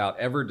without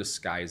ever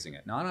disguising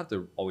it. Now, I don't have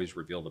to always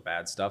reveal the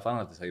bad stuff. I don't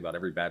have to tell you about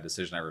every bad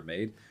decision I ever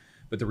made.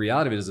 But the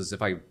reality of it is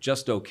if I'm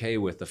just okay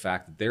with the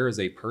fact that there is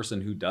a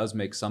person who does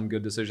make some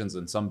good decisions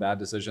and some bad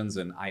decisions,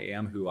 and I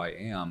am who I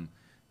am,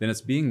 then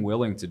it's being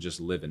willing to just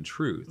live in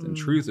truth. And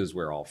truth is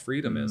where all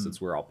freedom is. It's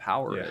where all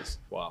power is.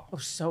 Wow.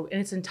 And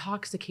it's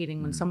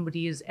intoxicating when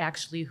somebody is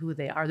actually who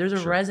they are. There's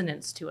a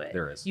resonance to it.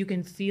 There is. You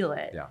can feel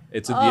it. Yeah.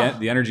 It's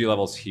the energy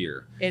level's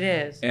here. It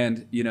is.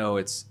 And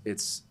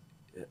it's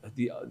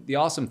the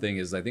awesome thing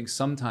is I think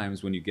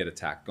sometimes when you get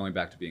attacked, going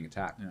back to being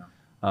attacked,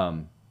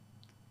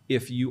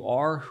 if you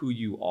are who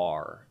you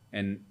are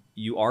and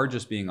you are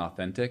just being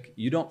authentic,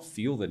 you don't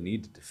feel the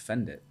need to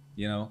defend it.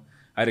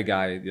 I had a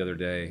guy the other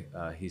day,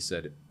 he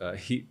said,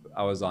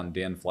 I was on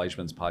Dan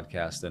Fleischman's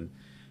podcast and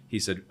he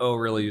said, oh,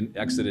 really? You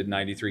exited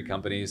 93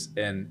 companies?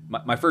 And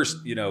my first,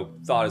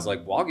 thought is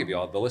like, well, I'll give you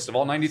all the list of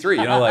all 93,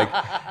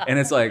 and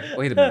it's like,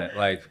 wait a minute,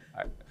 like,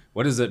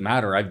 what does it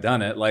matter? I've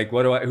done it. Like,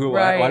 why do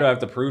I have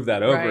to prove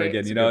that over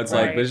again? It's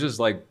like, it's just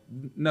like,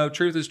 no,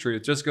 truth is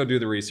truth. Just go do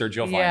the research.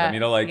 You'll find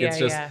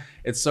them,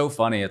 it's so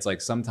funny. It's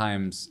like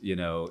sometimes,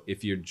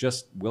 if you're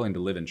just willing to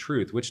live in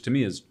truth, which to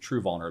me is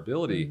true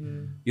vulnerability,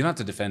 you don't have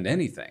to defend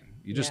anything.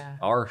 You just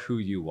are who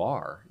you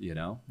are,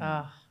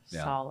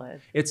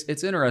 Solid.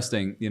 It's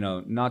interesting,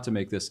 not to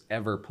make this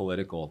ever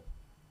political,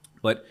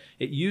 but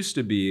it used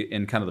to be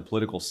in kind of the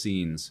political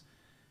scenes,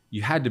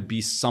 you had to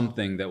be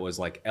something that was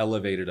like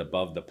elevated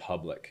above the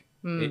public.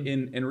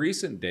 In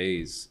recent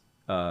days,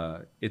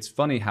 it's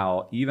funny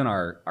how even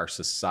our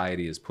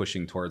society is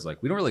pushing towards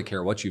like, we don't really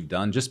care what you've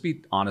done, just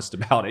be honest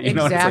about it.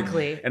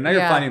 Exactly. It's like, and now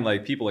you're finding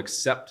like people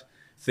accept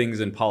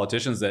things in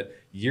politicians that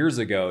years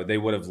ago they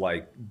would have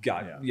like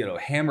got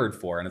hammered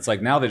for, and it's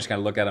like now they just kind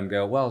of look at them and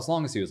go, well, as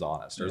long as he was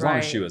honest, or as long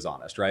as she was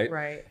honest,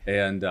 right?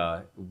 And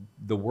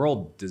the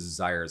world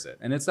desires it,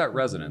 and it's that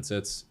resonance.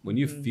 It's when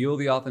you feel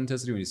the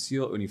authenticity,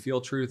 when you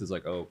feel truth, it's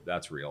like, oh,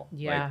 that's real.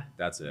 Like,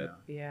 that's it.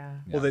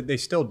 Well, they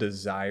still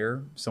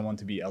desire someone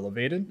to be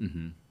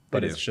elevated,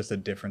 but it's just a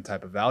different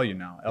type of value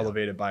now,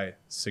 elevated by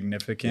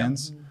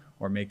significance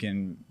or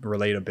making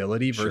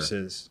relatability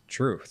versus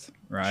truth,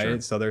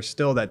 right? So there's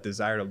still that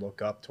desire to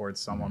look up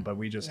towards someone, but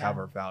we just have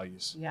our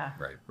values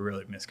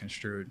really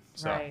misconstrued.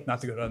 So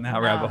not to go down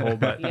that rabbit hole,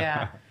 but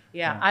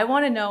I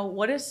want to know,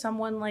 what does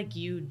someone like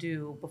you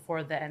do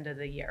before the end of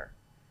the year?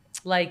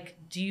 Like,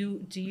 do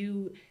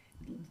you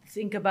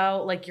think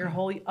about like your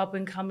whole up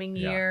and coming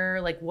year?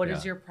 Like, what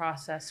is your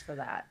process for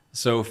that?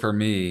 So for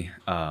me,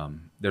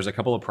 there's a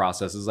couple of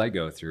processes I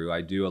go through.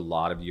 I do a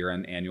lot of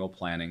year-end annual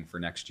planning for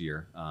next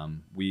year.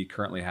 We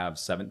currently have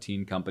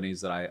 17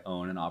 companies that I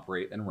own and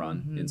operate and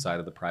run inside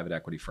of the private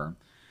equity firm.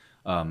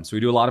 So we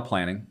do a lot of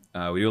planning.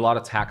 We do a lot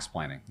of tax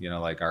planning.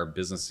 Like our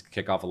business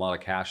kick off a lot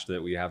of cash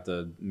that we have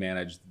to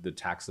manage the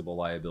taxable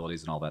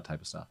liabilities and all that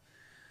type of stuff.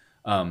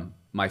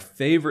 My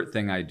favorite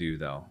thing I do,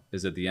 though,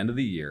 is at the end of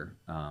the year,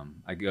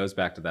 it goes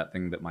back to that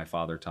thing that my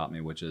father taught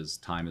me, which is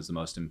time is the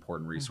most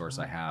important resource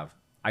I have.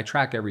 I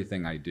track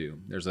everything I do.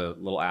 There's a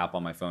little app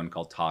on my phone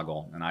called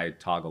Toggle, and I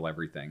toggle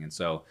everything. And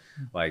so,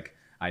 like,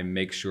 I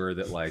make sure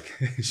that, like,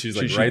 she's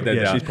like, write that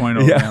down. She's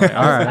pointing over. Like,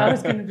 all right. I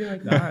was going to be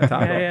like, All right,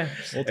 toggle. yeah.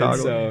 We'll And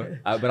toggle. so,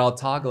 but I'll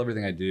toggle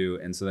everything I do.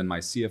 And so then my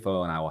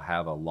CFO and I will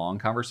have a long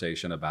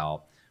conversation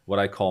about what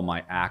I call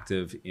my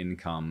active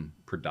income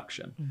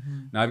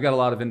production. Now I've got a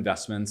lot of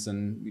investments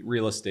and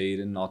real estate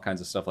and all kinds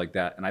of stuff like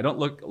that. And I don't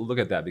look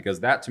at that because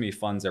that to me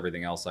funds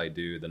everything else I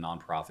do, the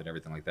nonprofit,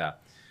 everything like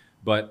that.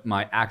 But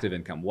my active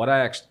income, what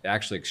I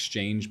actually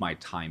exchange my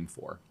time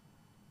for.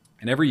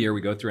 And every year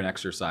we go through an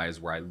exercise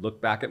where I look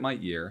back at my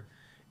year.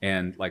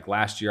 And like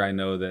last year, I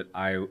know that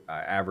I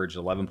averaged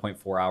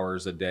 11.4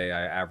 hours a day.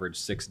 I averaged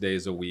 6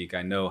 days a week.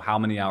 I know how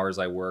many hours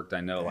I worked.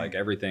 I know like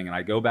everything. And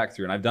I go back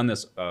through, and I've done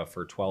this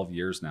for 12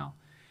 years now.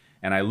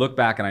 And I look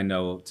back and I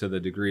know to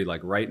the degree,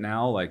 like right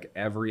now, like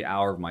every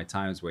hour of my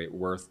time is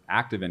worth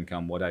active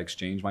income, what I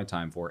exchange my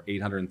time for,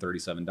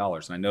 $837.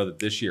 And I know that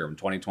this year in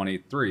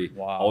 2023,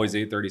 always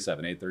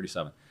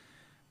 837.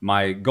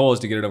 My goal is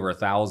to get it over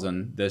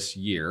 1,000 this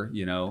year,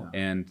 you know,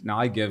 and now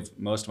I give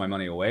most of my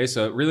money away.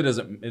 So it really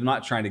doesn't, I'm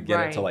not trying to get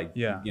it to like,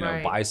 you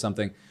know, buy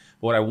something.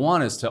 But what I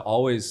want is to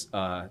always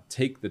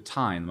take the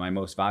time, my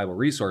most valuable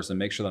resource, and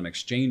make sure that I'm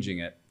exchanging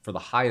it for the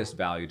highest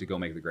value to go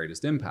make the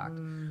greatest impact.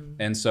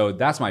 And so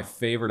that's my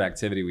favorite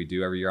activity we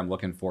do every year. I'm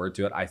looking forward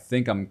to it. I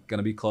think I'm going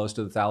to be close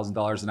to the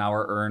 $1,000 an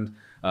hour earned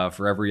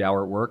for every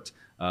hour worked.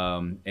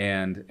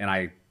 And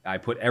I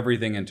put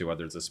everything into,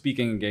 whether it's a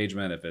speaking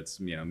engagement, if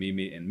it's, you know,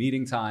 me in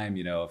meeting time,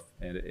 you know,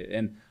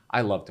 and I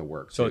love to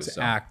work. So too, it's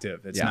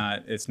active.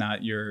 It's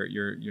not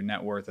your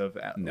net worth of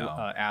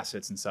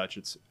assets and such.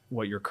 It's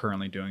what you're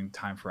currently doing,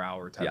 time per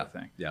hour type of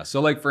thing. Yeah.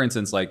 So like, for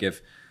instance, like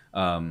if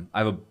I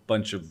have a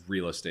bunch of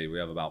real estate, we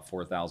have about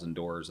 4,000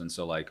 doors. And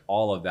so like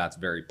all of that's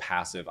very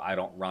passive. I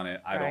don't run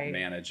it. I don't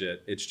manage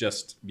it. It's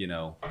just, you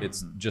know,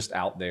 it's just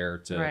out there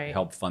to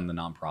help fund the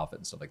nonprofit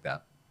and stuff like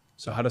that.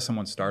 So how does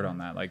someone start on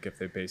that? Like if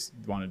they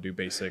want to do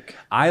basic?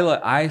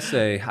 I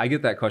say, I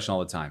get that question all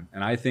the time.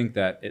 And I think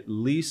that at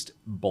least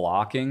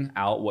blocking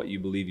out what you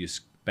believe you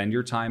spend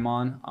your time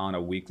on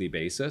a weekly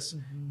basis,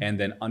 and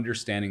then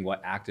understanding what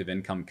active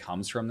income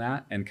comes from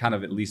that, and kind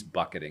of at least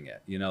bucketing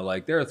it. You know,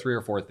 like there are 3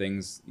 or 4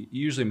 things.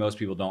 Usually most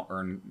people don't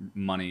earn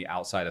money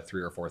outside of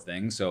 3 or 4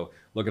 things. So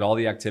look at all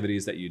the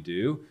activities that you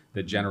do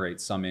that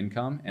generate some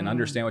income, and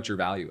understand what your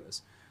value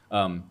is.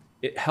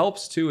 It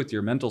helps too with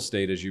your mental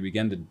state as you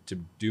begin to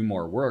do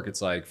more work.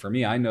 It's like, for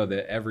me, I know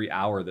that every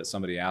hour that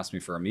somebody asks me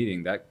for a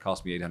meeting, that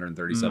cost me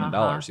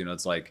 $837. You know,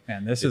 it's like,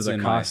 and this is a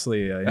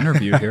costly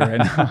interview here right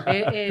now.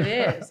 It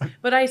is.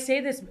 But I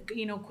say this,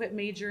 you know, quit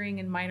majoring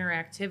in minor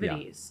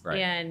activities.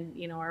 And,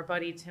 you know, our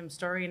buddy Tim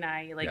Story and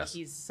I, like,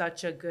 he's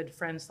such a good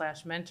friend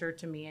 / mentor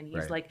to me. And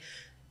he's like,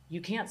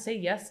 you can't say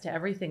yes to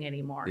everything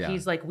anymore.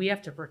 He's like, we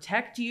have to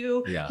protect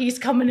you. He's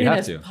coming in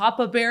as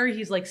Papa Bear.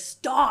 He's like,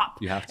 stop.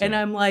 You have to. And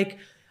I'm like,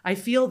 I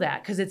feel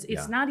that because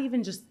it's not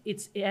even just,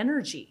 it's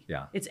energy.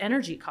 It's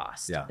energy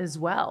cost as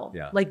well.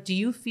 Like, do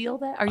you feel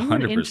that? Are you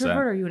 100%. An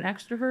introvert? Are you an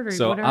extrovert? Or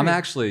so what I'm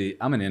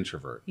an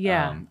introvert.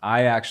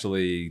 I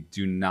actually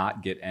do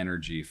not get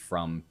energy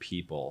from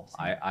people.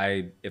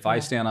 If I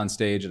stand on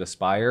stage at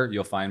Aspire,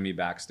 you'll find me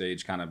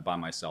backstage kind of by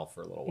myself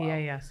for a little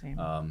while.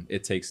 Same.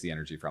 It takes the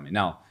energy from me.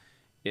 Now,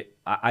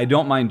 I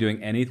don't mind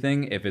doing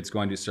anything if it's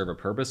going to serve a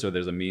purpose or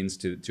there's a means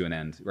to an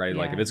end, right?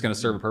 Like if it's going to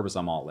serve a purpose,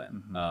 I'm all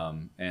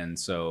in. And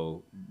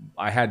so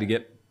I had to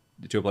get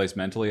to a place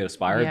mentally at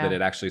Aspire that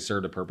it actually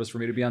served a purpose for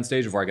me to be on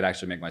stage before I could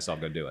actually make myself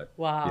go do it.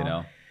 Wow. You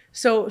know?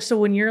 So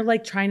when you're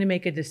like trying to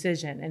make a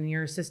decision and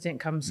your assistant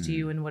comes to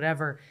you and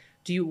whatever,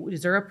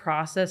 is there a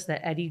process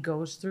that Eddie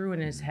goes through in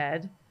his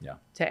head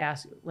to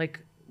ask,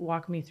 like,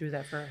 walk me through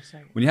that for a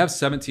second? When you have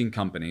 17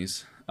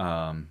 companies,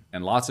 and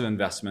lots of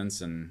investments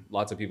and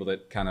lots of people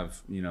that kind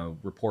of, you know,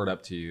 report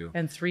up to you.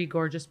 And 3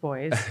 gorgeous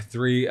boys.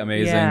 3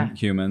 amazing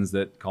humans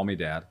that call me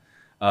dad.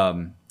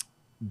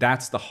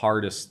 That's the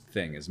hardest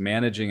thing, is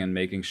managing and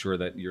making sure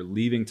that you're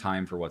leaving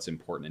time for what's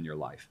important in your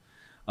life.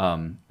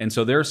 And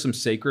so there are some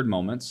sacred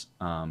moments,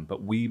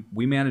 but we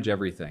manage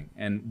everything.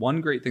 And one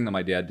great thing that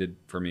my dad did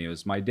for me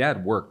was, my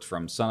dad worked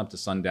from sun up to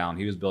sundown.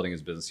 He was building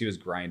his business. He was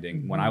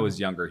grinding. When I was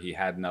younger, he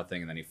had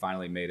nothing, and then he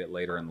finally made it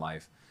later in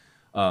life.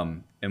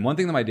 And one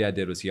thing that my dad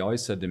did was, he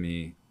always said to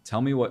me,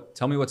 tell me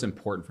what's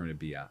important for me to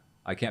be at.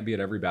 I can't be at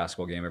every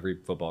basketball game, every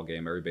football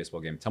game, every baseball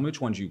game. Tell me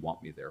which ones you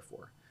want me there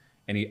for.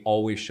 And he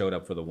always showed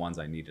up for the ones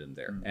I needed him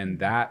there. And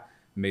that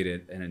made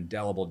it an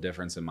indelible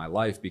difference in my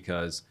life,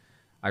 because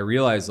I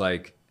realized,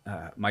 like,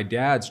 my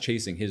dad's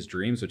chasing his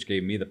dreams, which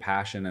gave me the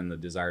passion and the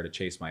desire to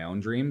chase my own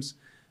dreams.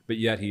 But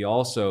yet he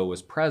also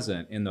was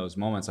present in those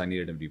moments I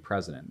needed him to be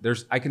present in.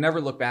 I can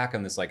never look back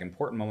on this like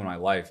important moment in my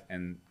life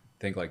and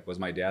think like, was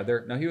my dad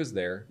there? No, he was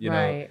there, you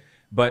know.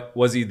 But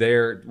was he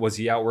there? Was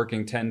he out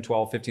working 10,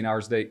 12, 15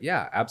 hours a day?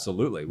 Yeah,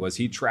 absolutely. Was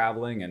he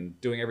traveling and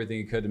doing everything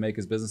he could to make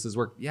his businesses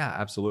work? Yeah,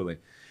 absolutely.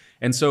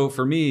 And so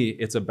for me,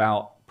 it's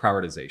about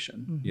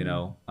prioritization, you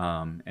know,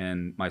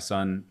 and my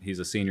son, he's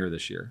a senior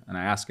this year, and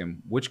I ask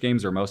him which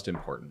games are most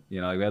important.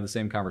 You know, we had the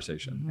same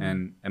conversation,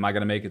 and am I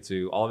going to make it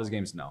to all of his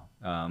games? No,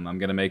 I'm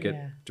going to make it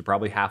to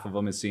probably half of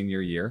them his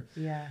senior year.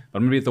 Yeah. But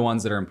I'm going to be at the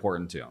ones that are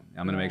important to him.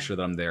 I'm going to make sure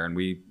that I'm there. And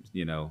we,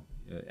 you know,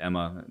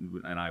 Emma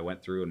and I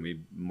went through and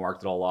we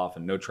marked it all off,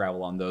 and no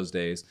travel on those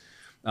days.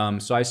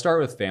 So I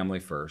start with family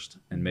first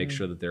and make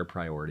sure that they're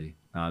priority.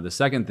 The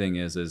second thing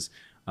is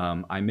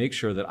I make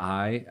sure that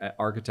I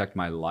architect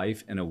my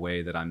life in a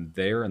way that I'm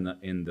there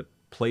in the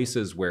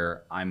places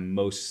where I'm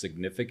most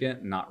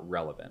significant, not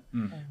relevant.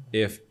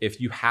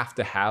 If you have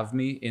to have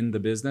me in the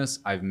business,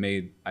 I've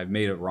made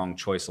a wrong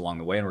choice along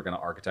the way, and we're going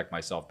to architect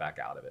myself back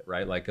out of it,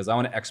 right? Like, because I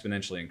want to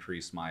exponentially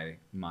increase my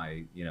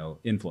you know,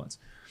 influence,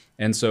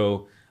 and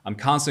so I'm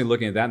constantly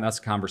looking at that, and that's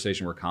a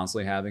conversation we're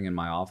constantly having in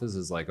my office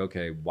is like,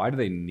 okay, why do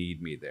they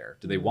need me there?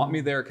 Do they want me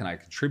there? Can I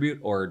contribute,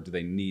 or do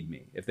they need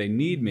me? If they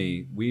need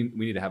me, we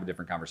need to have a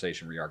different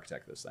conversation,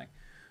 re-architect this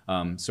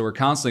thing. So we're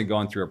constantly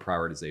going through a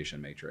prioritization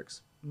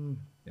matrix.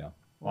 Yeah.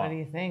 What do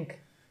you think?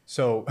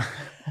 So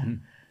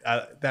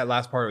that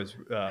last part was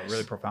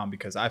really profound,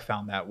 because I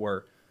found that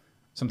where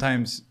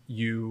sometimes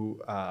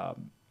you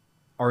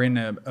are in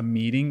a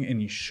meeting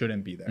and you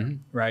shouldn't be there,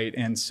 right?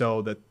 And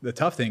so the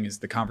tough thing is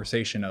the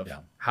conversation of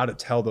how to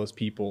tell those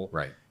people,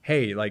 Right.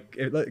 hey, like,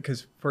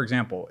 because for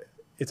example,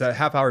 it's a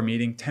half-hour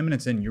meeting, 10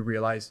 minutes in, you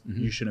realize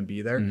you shouldn't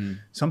be there.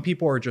 Some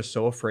people are just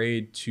so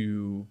afraid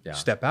to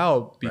step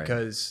out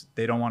because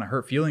they don't want to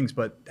hurt feelings,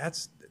 but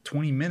that's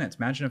 20 minutes.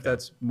 Imagine if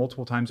that's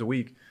multiple times a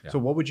week. So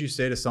what would you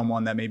say to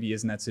someone that maybe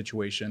is in that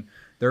situation?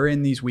 They're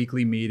in these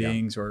weekly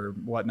meetings or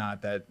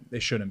whatnot that they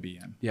shouldn't be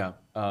in. Yeah.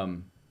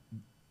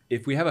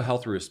 If we have a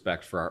healthy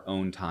respect for our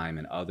own time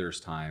and others'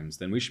 times,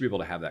 then we should be able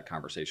to have that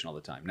conversation all the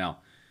time. Now,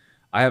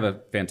 I have a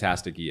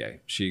fantastic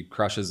EA. She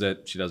crushes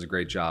it. She does a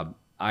great job.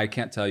 I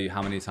can't tell you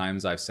how many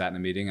times I've sat in a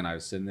meeting and I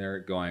was sitting there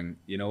going,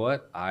 you know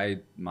what?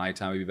 My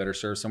time would be better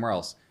served somewhere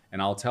else.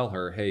 And I'll tell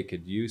her, hey,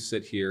 could you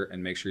sit here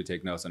and make sure you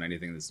take notes on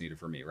anything that's needed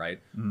for me,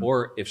 right?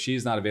 Or if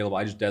she's not available,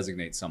 I just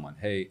designate someone.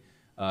 Hey,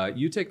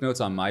 you take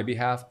notes on my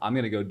behalf. I'm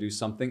going to go do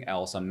something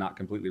else. I'm not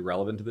completely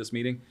relevant to this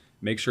meeting.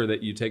 Make sure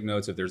that you take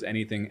notes if there's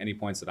any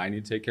points that I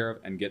need to take care of,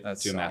 and get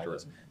to them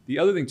afterwards. The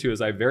other thing too is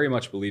I very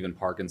much believe in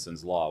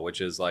Parkinson's law,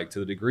 which is like, to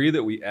the degree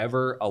that we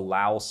ever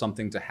allow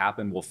something to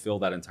happen, we'll fill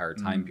that entire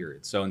time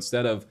period. So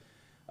instead of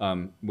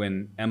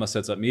when Emma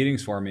sets up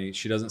meetings for me,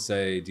 she doesn't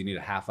say, do you need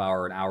a half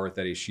hour, an hour,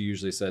 Theddy? She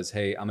usually says,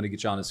 hey, I'm going to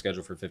get you on a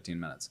schedule for 15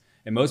 minutes.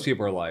 And most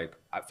people are like,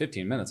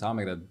 15 minutes? How am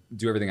I going to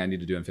do everything I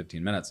need to do in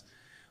 15 minutes?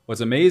 What's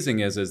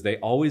amazing is they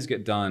always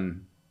get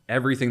done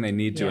everything they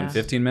need to in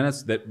 15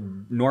 minutes that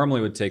normally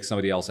would take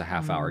somebody else a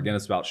half hour. Again,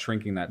 it's about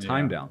shrinking that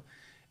time down.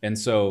 And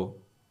so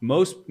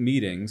most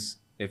meetings,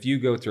 if you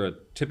go through a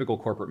typical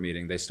corporate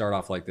meeting, they start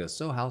off like this.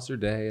 So how's your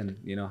day? And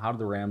you know, how did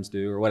the Rams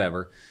do, or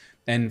whatever.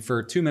 And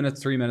for 2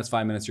 minutes, 3 minutes,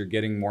 5 minutes, you're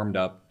getting warmed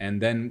up.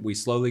 And then we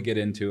slowly get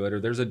into it, or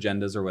there's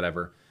agendas or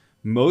whatever.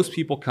 Most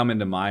people come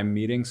into my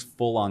meetings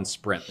full on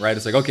sprint, right?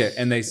 It's like, okay.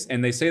 And they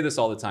say this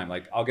all the time.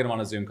 Like, I'll get them on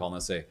a Zoom call and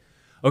they'll say,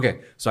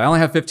 okay, so I only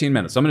have 15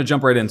 minutes. So I'm going to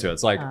jump right into it.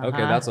 It's like,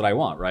 okay, that's what I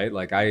want, right?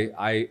 Like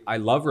I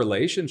love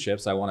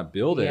relationships. I want to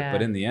build it.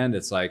 But in the end,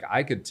 it's like,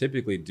 I could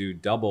typically do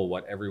double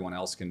what everyone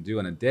else can do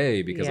in a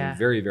day, because I'm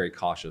very, very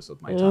cautious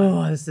with my time.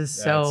 Oh, this is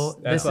so,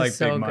 that's this like is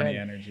so big money good.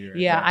 energy. Right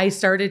Yeah,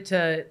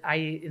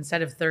 there.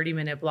 instead of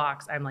 30-minute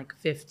blocks, I'm like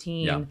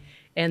 15.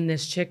 And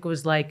this chick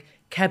was like,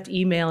 kept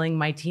emailing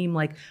my team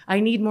like,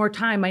 I need more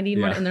time. I need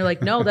more. And they're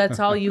like, no, that's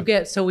all you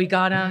get. So we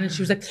got on and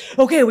she was like,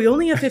 okay, we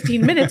only have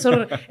 15 minutes.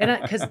 And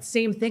because it's the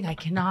same thing, I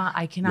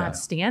cannot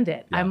stand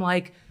it. I'm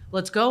like,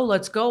 let's go.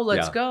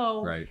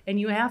 Right. And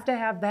you have to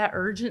have that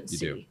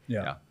urgency. You do.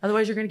 Yeah.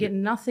 Otherwise you're going to get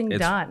nothing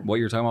done. What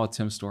you're talking about with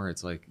Tim's story,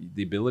 it's like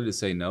the ability to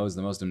say no is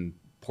the most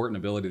important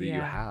ability that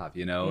you have,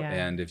 you know?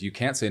 And if you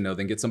can't say no,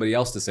 then get somebody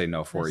else to say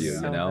no for you,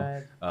 you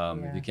know?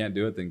 If you can't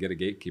do it, then get a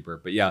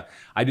gatekeeper. But yeah,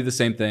 I do the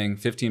same thing,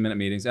 15-minute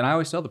meetings. And I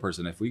always tell the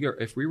person, if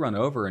we run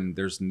over and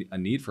there's a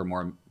need for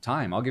more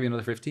time, I'll give you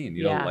another 15,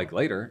 you know, like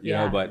later, you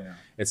know, but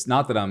it's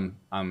not that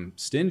I'm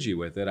stingy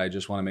with it. I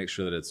just want to make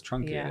sure that it's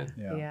truncated.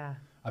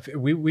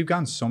 We've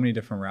gone so many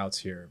different routes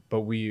here,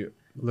 but we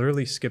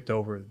literally skipped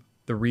over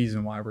the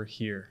reason why we're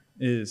here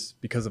is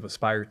because of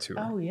Aspire Tour.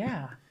 Oh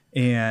yeah.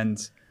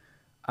 And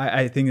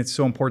I think it's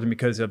so important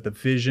because of the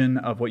vision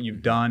of what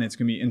you've done. It's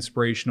going to be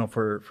inspirational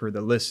for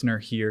the listener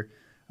here.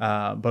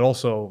 But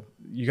also,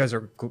 you guys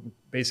are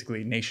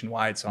basically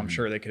nationwide, so I'm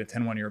sure they could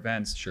attend one of your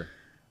events. Sure.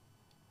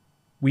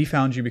 We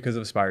found you because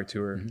of Aspire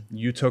Tour.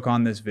 You took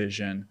on this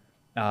vision.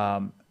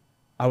 I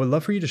would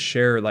love for you to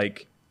share,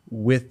 like,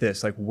 with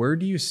this, like, where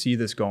do you see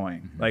this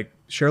going? Like,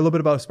 share a little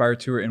bit about Aspire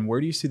Tour and where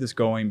do you see this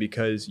going?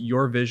 Because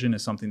your vision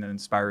is something that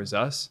inspires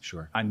us.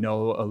 Sure. I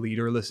know a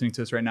leader listening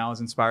to us right now is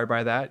inspired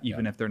by that.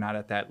 Even if they're not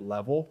at that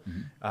level,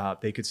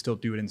 they could still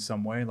do it in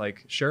some way.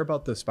 Like, share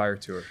about the Aspire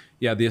Tour.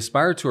 Yeah, the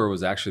Aspire Tour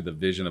was actually the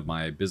vision of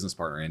my business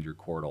partner, Andrew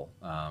Cordell.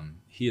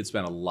 He had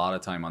spent a lot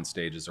of time on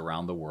stages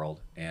around the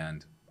world,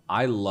 and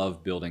I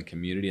love building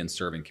community and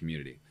serving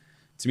community.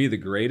 to me, the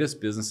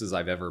greatest businesses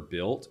I've ever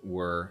built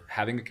were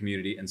having a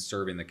community and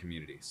serving the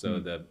community. So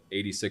the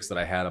 86 that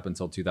I had up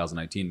until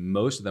 2019,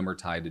 most of them were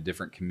tied to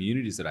different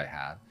communities that I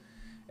had.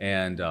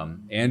 And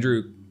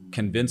Andrew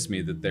convinced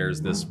me that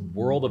there's this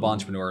world of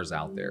entrepreneurs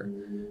out there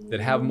that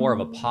have more of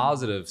a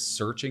positive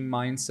searching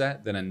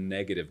mindset than a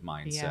negative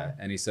mindset. Yeah.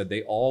 And he said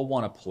they all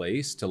want a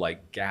place to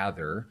like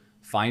gather,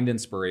 find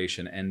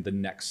inspiration, and the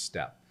next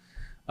step.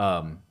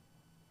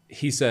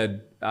 He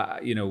said,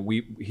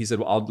 he said,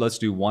 well, let's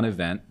do one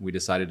event. We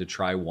decided to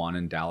try one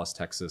in Dallas,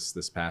 Texas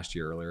this past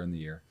year, earlier in the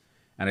year.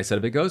 And I said,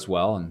 if it goes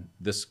well and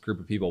this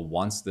group of people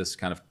wants this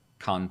kind of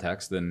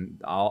context, then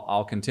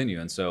I'll continue.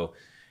 And so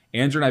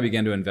Andrew and I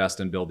began to invest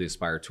and build the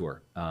Aspire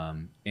Tour.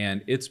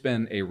 And it's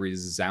been a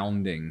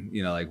resounding,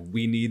 like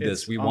we need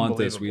this, we want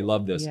this, we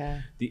love this.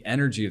 Yeah. The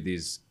energy of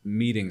these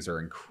meetings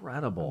are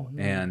incredible.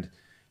 And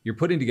you're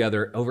putting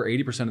together, over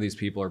 80% of these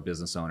people are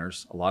business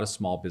owners, a lot of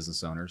small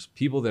business owners,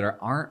 people that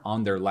aren't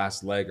on their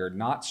last leg or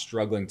not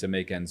struggling to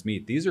make ends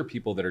meet. These are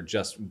people that are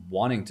just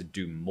wanting to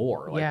do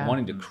more, like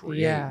wanting to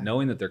create,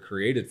 knowing that they're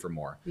created for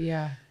more.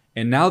 Yeah.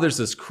 And now there's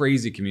this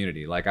crazy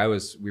community. Like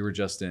we were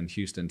just in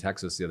Houston,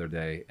 Texas the other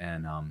day,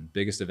 and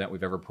biggest event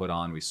we've ever put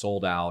on. We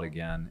sold out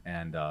again.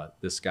 And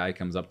this guy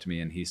comes up to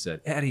me and he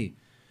said, Eddie,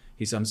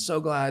 he said, I'm so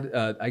glad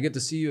I get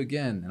to see you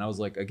again. And I was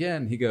like,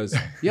 again? He goes,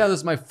 yeah, this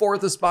is my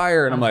 4th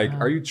Aspire. And I'm like,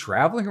 are you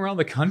traveling around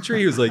the country?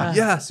 He was like,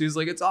 yes. He was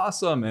like, it's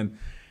awesome.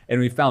 And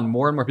we found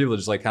more and more people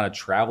just like kind of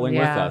traveling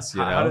with us.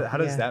 How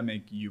does that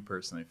make you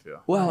personally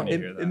feel? Well,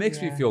 it makes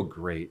me feel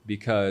great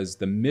because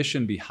the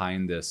mission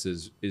behind this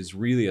is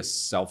really a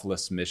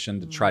selfless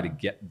mission to try to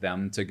get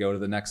them to go to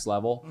the next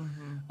level.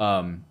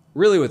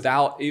 Really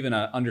without even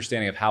an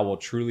understanding of how we'll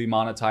truly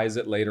monetize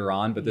it later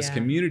on. But this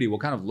community, we'll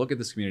kind of look at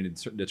this community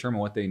to determine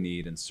what they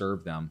need and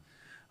serve them.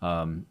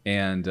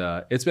 And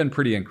it's been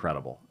pretty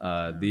incredible.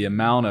 The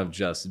amount of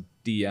just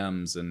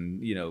DMs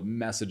and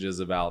messages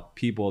about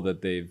people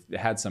that they've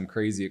had some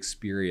crazy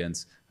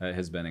experience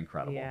has been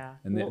incredible. Yeah.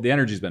 And the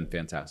energy's been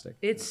fantastic.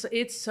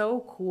 It's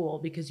so cool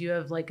because you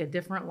have like a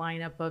different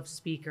lineup of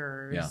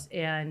speakers,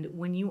 and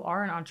when you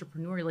are an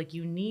entrepreneur, like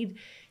you need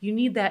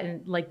that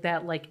and like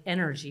that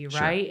energy,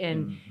 right?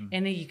 And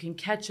then you can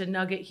catch a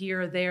nugget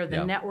here or there. The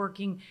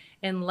networking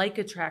and like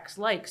attracts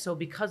like. So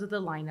because of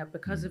the lineup,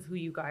 because of who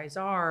you guys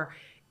are,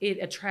 it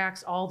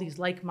attracts all these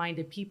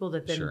like-minded people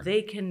that then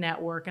they can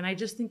network. And I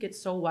just think it's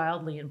so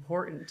wildly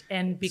important.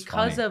 And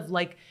because of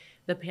like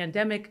the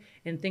pandemic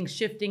and things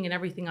shifting and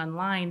everything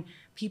online,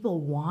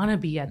 people want to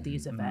be at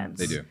these events.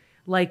 They do.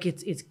 Like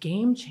it's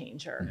game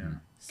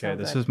changer. Okay,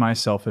 this is my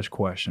selfish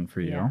question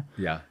for you.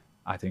 Yeah.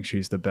 I think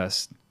she's the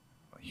best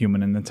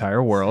human in the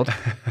entire world.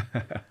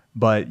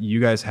 But you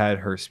guys had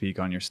her speak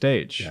on your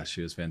stage. Yeah,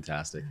 she was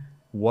fantastic.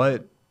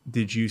 What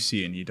did you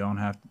see? And you don't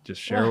have to just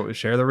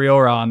share the real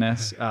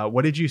rawness.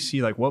 What did you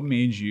see? Like, what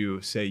made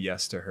you say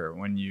yes to her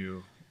when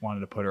you wanted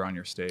to put her on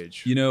your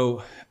stage? We've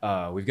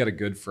got a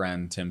good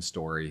friend, Tim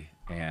Story,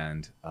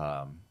 and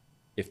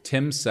if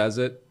Tim says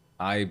it,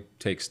 I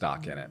take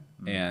stock in it.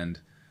 And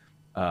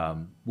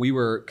we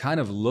were kind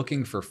of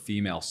looking for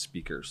female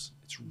speakers.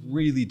 It's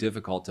really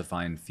difficult to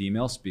find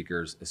female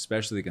speakers,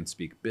 especially that can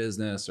speak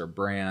business or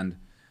brand,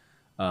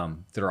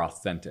 that are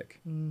authentic.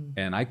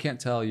 And I can't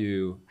tell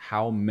you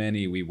how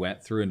many we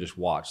went through and just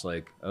watched,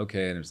 like,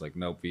 okay, and it was like,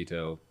 nope,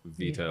 veto,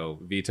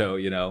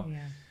 Yeah.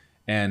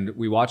 And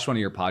we watched one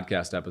of your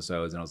podcast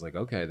episodes and I was like,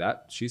 okay,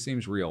 she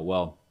seems real.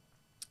 Well,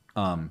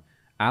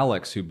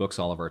 Alex, who books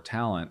all of our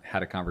talent,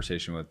 had a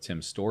conversation with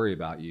Tim Story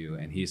about you.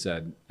 And he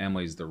said,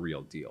 Emily's the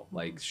real deal.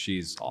 Like,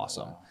 she's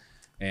awesome.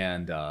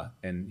 And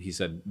he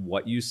said,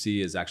 what you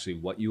see is actually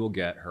what you will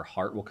get. Her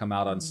heart will come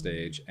out on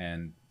stage.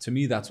 And to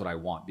me, that's what I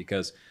want,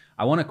 because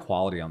I want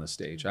equality on the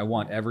stage. I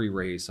want every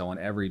race. I want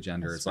every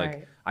gender. That's it's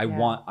like,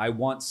 right. I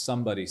want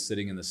somebody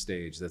sitting in the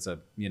stage that's an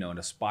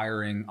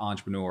aspiring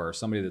entrepreneur, or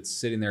somebody that's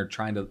sitting there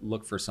trying to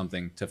look for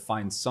something, to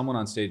find someone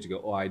on stage to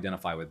go, oh, I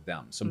identify with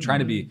them. So I'm trying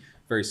to be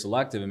very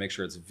selective and make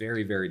sure it's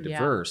very, very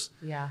diverse.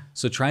 Yeah.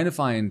 So trying to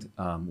find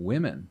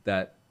women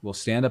that will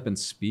stand up and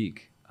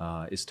speak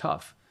is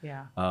tough.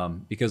 Yeah.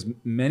 Because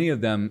many of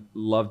them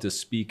love to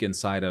speak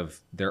inside of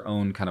their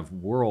own kind of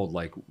world.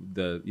 Like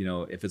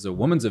if it's a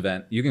women's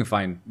event, you can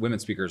find women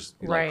speakers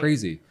like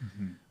crazy.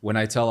 When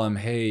I tell them,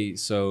 hey,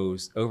 so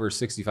over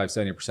 65,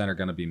 70% are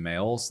going to be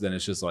males, then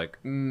it's just like,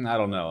 I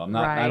don't know.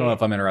 I don't know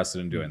if I'm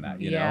interested in doing that,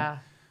 you know?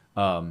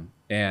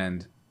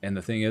 And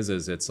the thing is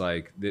it's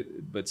like,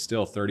 but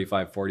still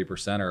 35,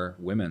 40% are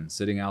women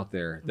sitting out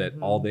there that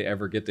all they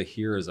ever get to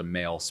hear is a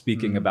male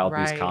speaking about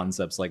these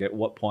concepts. Like, at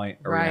what point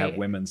are we going to have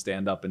women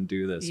stand up and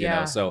do this? You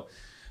know? So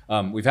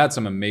we've had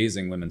some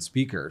amazing women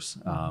speakers,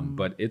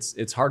 but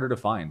it's harder to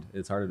find.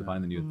 It's harder to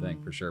find than you would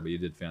think, for sure. But you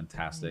did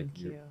fantastic.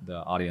 The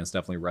audience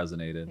definitely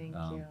resonated. Thank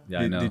you. Yeah,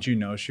 I know. Did you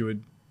know she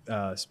would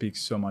speak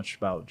so much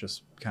about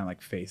just kind of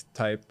like faith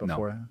type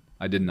beforehand?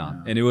 I did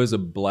not. And it was a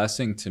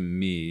blessing to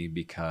me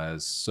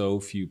because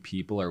so few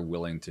people are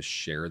willing to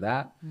share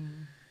that.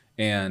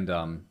 And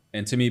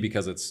And to me,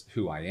 because it's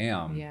who I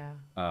am, Yeah.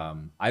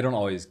 I don't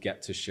always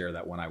get to share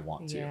that when I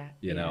want to, Yeah,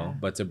 you know, yeah.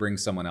 but to bring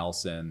someone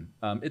else in,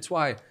 it's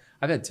why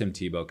I've had Tim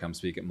Tebow come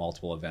speak at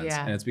multiple events,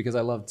 Yeah. and it's because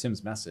I love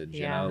Tim's message,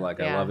 Yeah, you know, like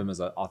I yeah. love him as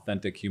an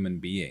authentic human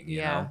being, you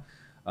Yeah. know.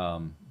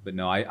 But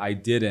no, I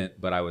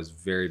didn't, but I was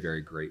very,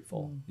 very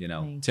grateful. You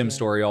know, thank Tim's you.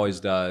 story always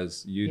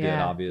does. You did,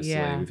 Yeah, obviously.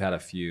 yeah. We've had a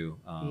few,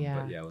 Yeah.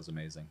 but yeah, it was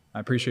amazing. I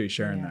appreciate you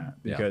sharing Yeah. that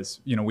Yeah. because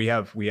you know we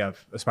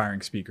have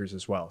aspiring speakers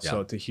as well. So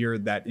Yeah. to hear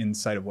that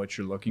insight of what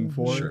you're looking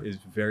for Sure. is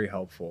very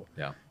helpful.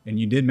 Yeah. And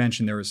you did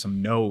mention there was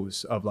some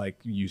no's of like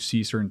you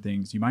see certain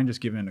things. Do you mind just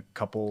giving a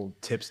couple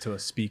tips to a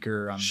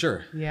speaker on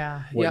Sure.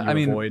 Yeah. what yeah, you I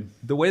mean, avoid?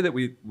 the way that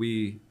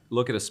we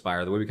look at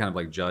Aspire, the way we kind of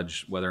like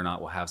judge whether or not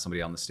we'll have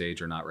somebody on the stage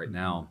or not right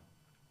now.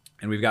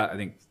 And we've got, I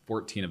think,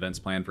 14 events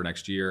planned for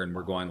next year, and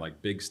we're going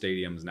like big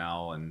stadiums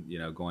now, and you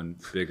know, going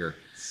bigger.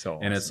 So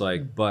And it's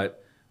like,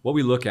 but what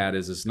we look at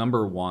is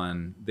number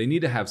one, they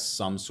need to have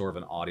some sort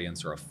of an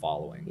audience or a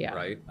following, Yeah.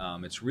 right?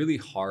 It's really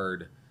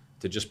hard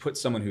to just put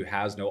someone who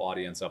has no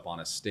audience up on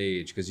a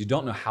stage because you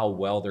don't know how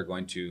well they're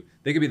going to.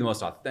 They could be the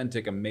most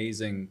authentic,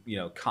 amazing, you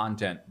know,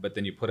 content, but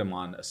then you put them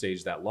on a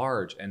stage that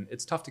large, and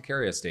it's tough to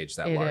carry a stage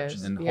that It large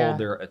is, and yeah. hold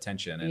their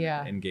attention and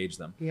Yeah. engage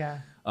them. Yeah.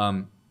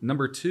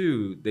 Number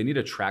two, they need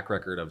a track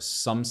record of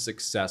some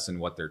success in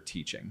what they're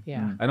teaching.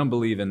 Yeah. I don't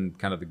believe in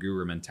kind of the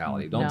guru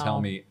mentality. Don't No.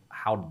 tell me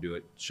how to do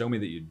it. Show me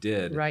that you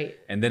did. Right.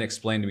 And then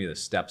explain to me the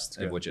steps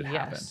in good. which it Yes.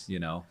 happened, you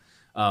know?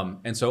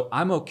 And so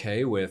I'm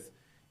okay with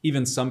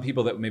even some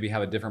people that maybe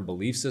have a different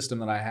belief system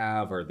that I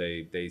have, or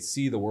they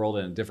see the world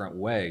in a different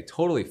way,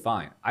 totally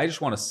fine. I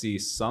just want to see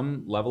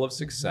some level of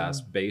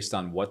success based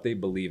on what they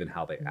believe and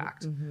how they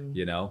act,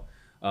 you know?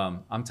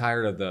 I'm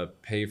tired of the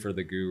pay for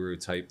the guru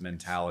type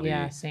mentality.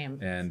 Yeah, same.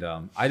 And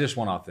I just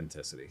want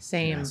authenticity.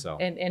 Same. Yeah, so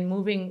And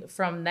moving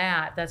from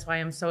that's why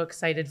I'm so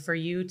excited for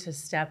you to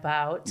step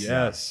out.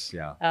 yes.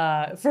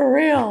 yeah. For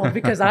real,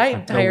 because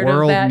I'm tired of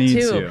world that needs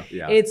too. you.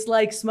 Yeah. It's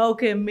like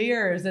smoke and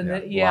mirrors, and Yeah,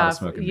 the- a lot yeah, of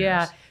smoke and yeah.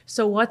 mirrors.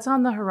 So what's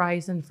on the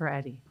horizon for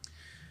Eddie?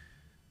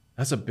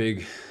 That's a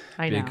big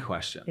I know. big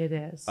question. It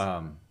is.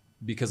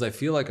 Because I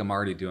feel like I'm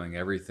already doing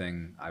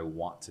everything I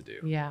want to do.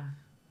 yeah.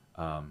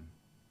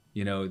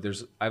 You know,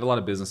 I have a lot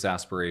of business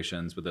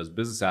aspirations, but those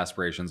business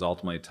aspirations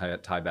ultimately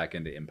tie back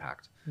into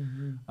impact.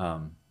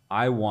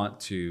 I want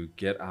to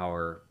get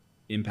our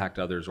Impact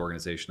Others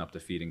organization up to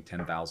feeding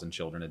 10,000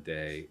 children a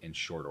day in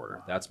short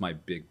order. That's my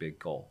big, big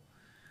goal.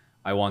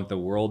 I want the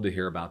world to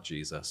hear about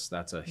Jesus.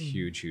 That's a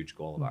huge, huge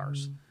goal of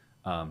ours.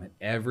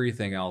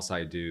 Everything else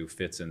I do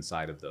fits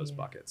inside of those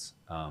buckets.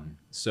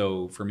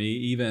 So for me,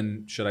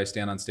 even should I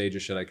stand on stage or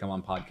should I come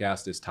on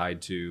podcast is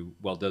tied to,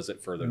 well, does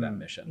it further that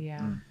mission?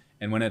 Yeah.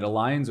 And when it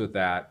aligns with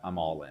that, I'm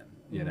all in,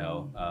 you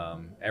know,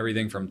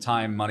 everything from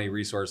time, money,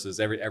 resources,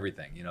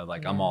 everything, you know,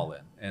 like I'm all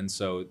in. And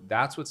so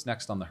that's what's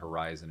next on the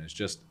horizon is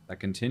just a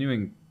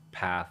continuing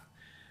path.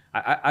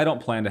 I don't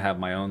plan to have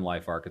my own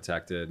life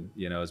architected,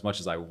 you know, as much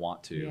as I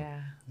want to,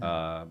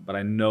 Yeah. but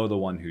I know the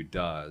one who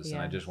does, and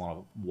I Yes. just want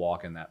to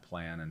walk in that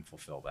plan and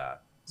fulfill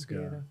that. It's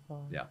good.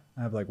 Beautiful. Yeah.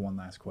 I have like one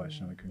last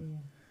question.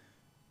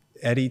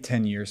 Eddie,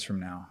 10 years from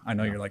now, I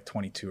know you're like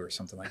 22 or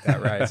something like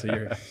that, right?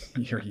 So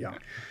you're young.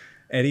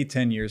 Eddie,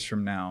 10 years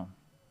from now,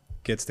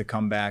 gets to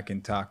come back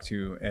and talk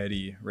to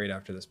Eddie right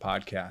after this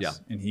podcast. Yeah.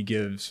 And he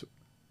gives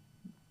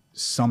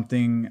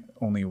something,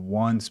 only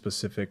one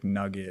specific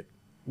nugget,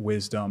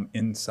 wisdom,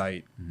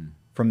 insight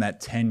from that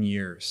 10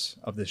 years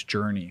of this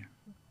journey.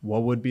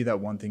 What would be that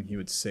one thing he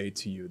would say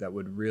to you that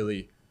would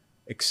really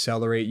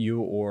accelerate you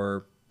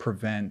or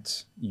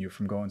prevent you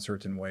from going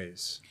certain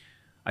ways?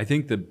 I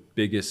think the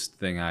biggest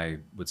thing I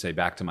would say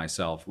back to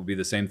myself would be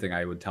the same thing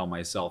I would tell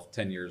myself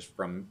 10 years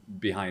from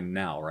behind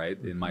now, right?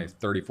 In my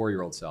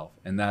 34-year-old self.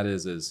 And that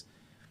is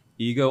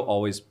ego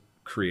always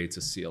creates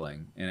a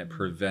ceiling and it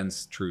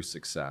prevents true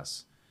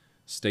success.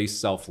 Stay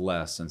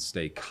selfless and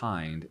stay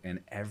kind and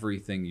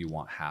everything you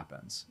want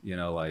happens. You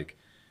know, like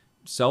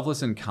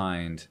selfless and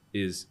kind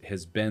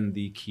has been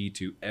the key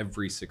to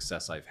every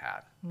success I've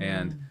had.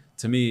 And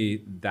to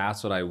me,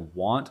 that's what I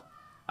want.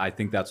 I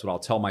think that's what I'll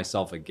tell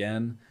myself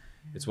again.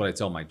 It's what I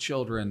tell my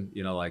children,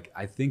 you know, like,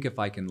 I think if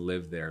I can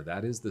live there,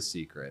 that is the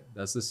secret.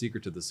 That's the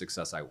secret to the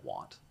success I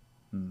want.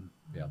 Yeah.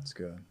 That's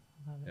good.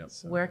 Yep.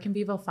 Where can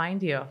people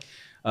find you?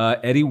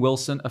 Eddie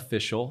Wilson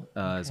Official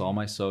is all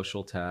my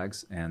social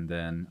tags. And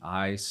then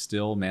I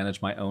still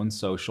manage my own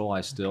social. I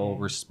still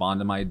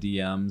respond to my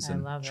DMs I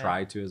and love it.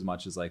 try to as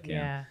much as I can.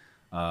 Yeah.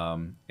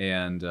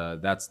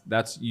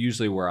 That's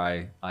usually where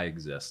I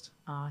exist.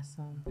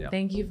 Awesome. Yeah.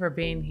 Thank you for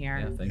being here.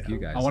 Yeah. Thank you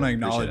guys. I want to Appreciate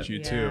acknowledge it.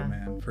 you too, Yeah.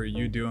 man, for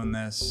you doing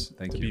this,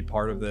 Thank to you. be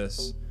part of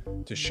this,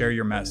 to share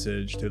your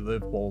message, to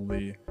live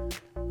boldly.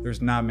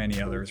 There's not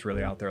many others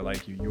really out there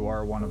like you. You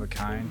are one of a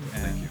kind,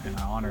 and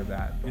I honor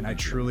that. And I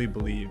truly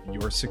believe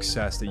your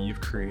success that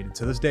you've created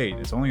to this date,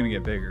 it's only going to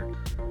get bigger,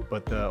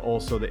 but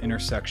also the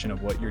intersection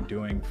of what you're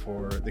doing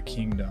for the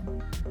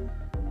kingdom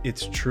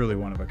it's truly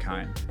one of a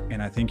kind.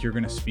 And I think you're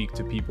going to speak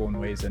to people in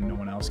ways that no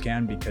one else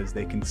can, because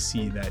they can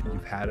see that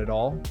you've had it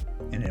all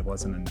and it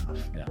wasn't enough.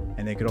 Yeah.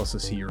 And they could also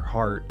see your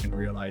heart and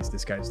realize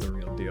this guy's the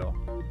real deal.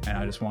 And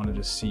I just wanted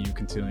to see you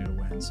continue to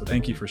win. So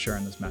thank you for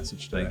sharing this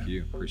message today. Thank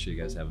you. Appreciate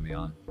you guys having me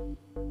on.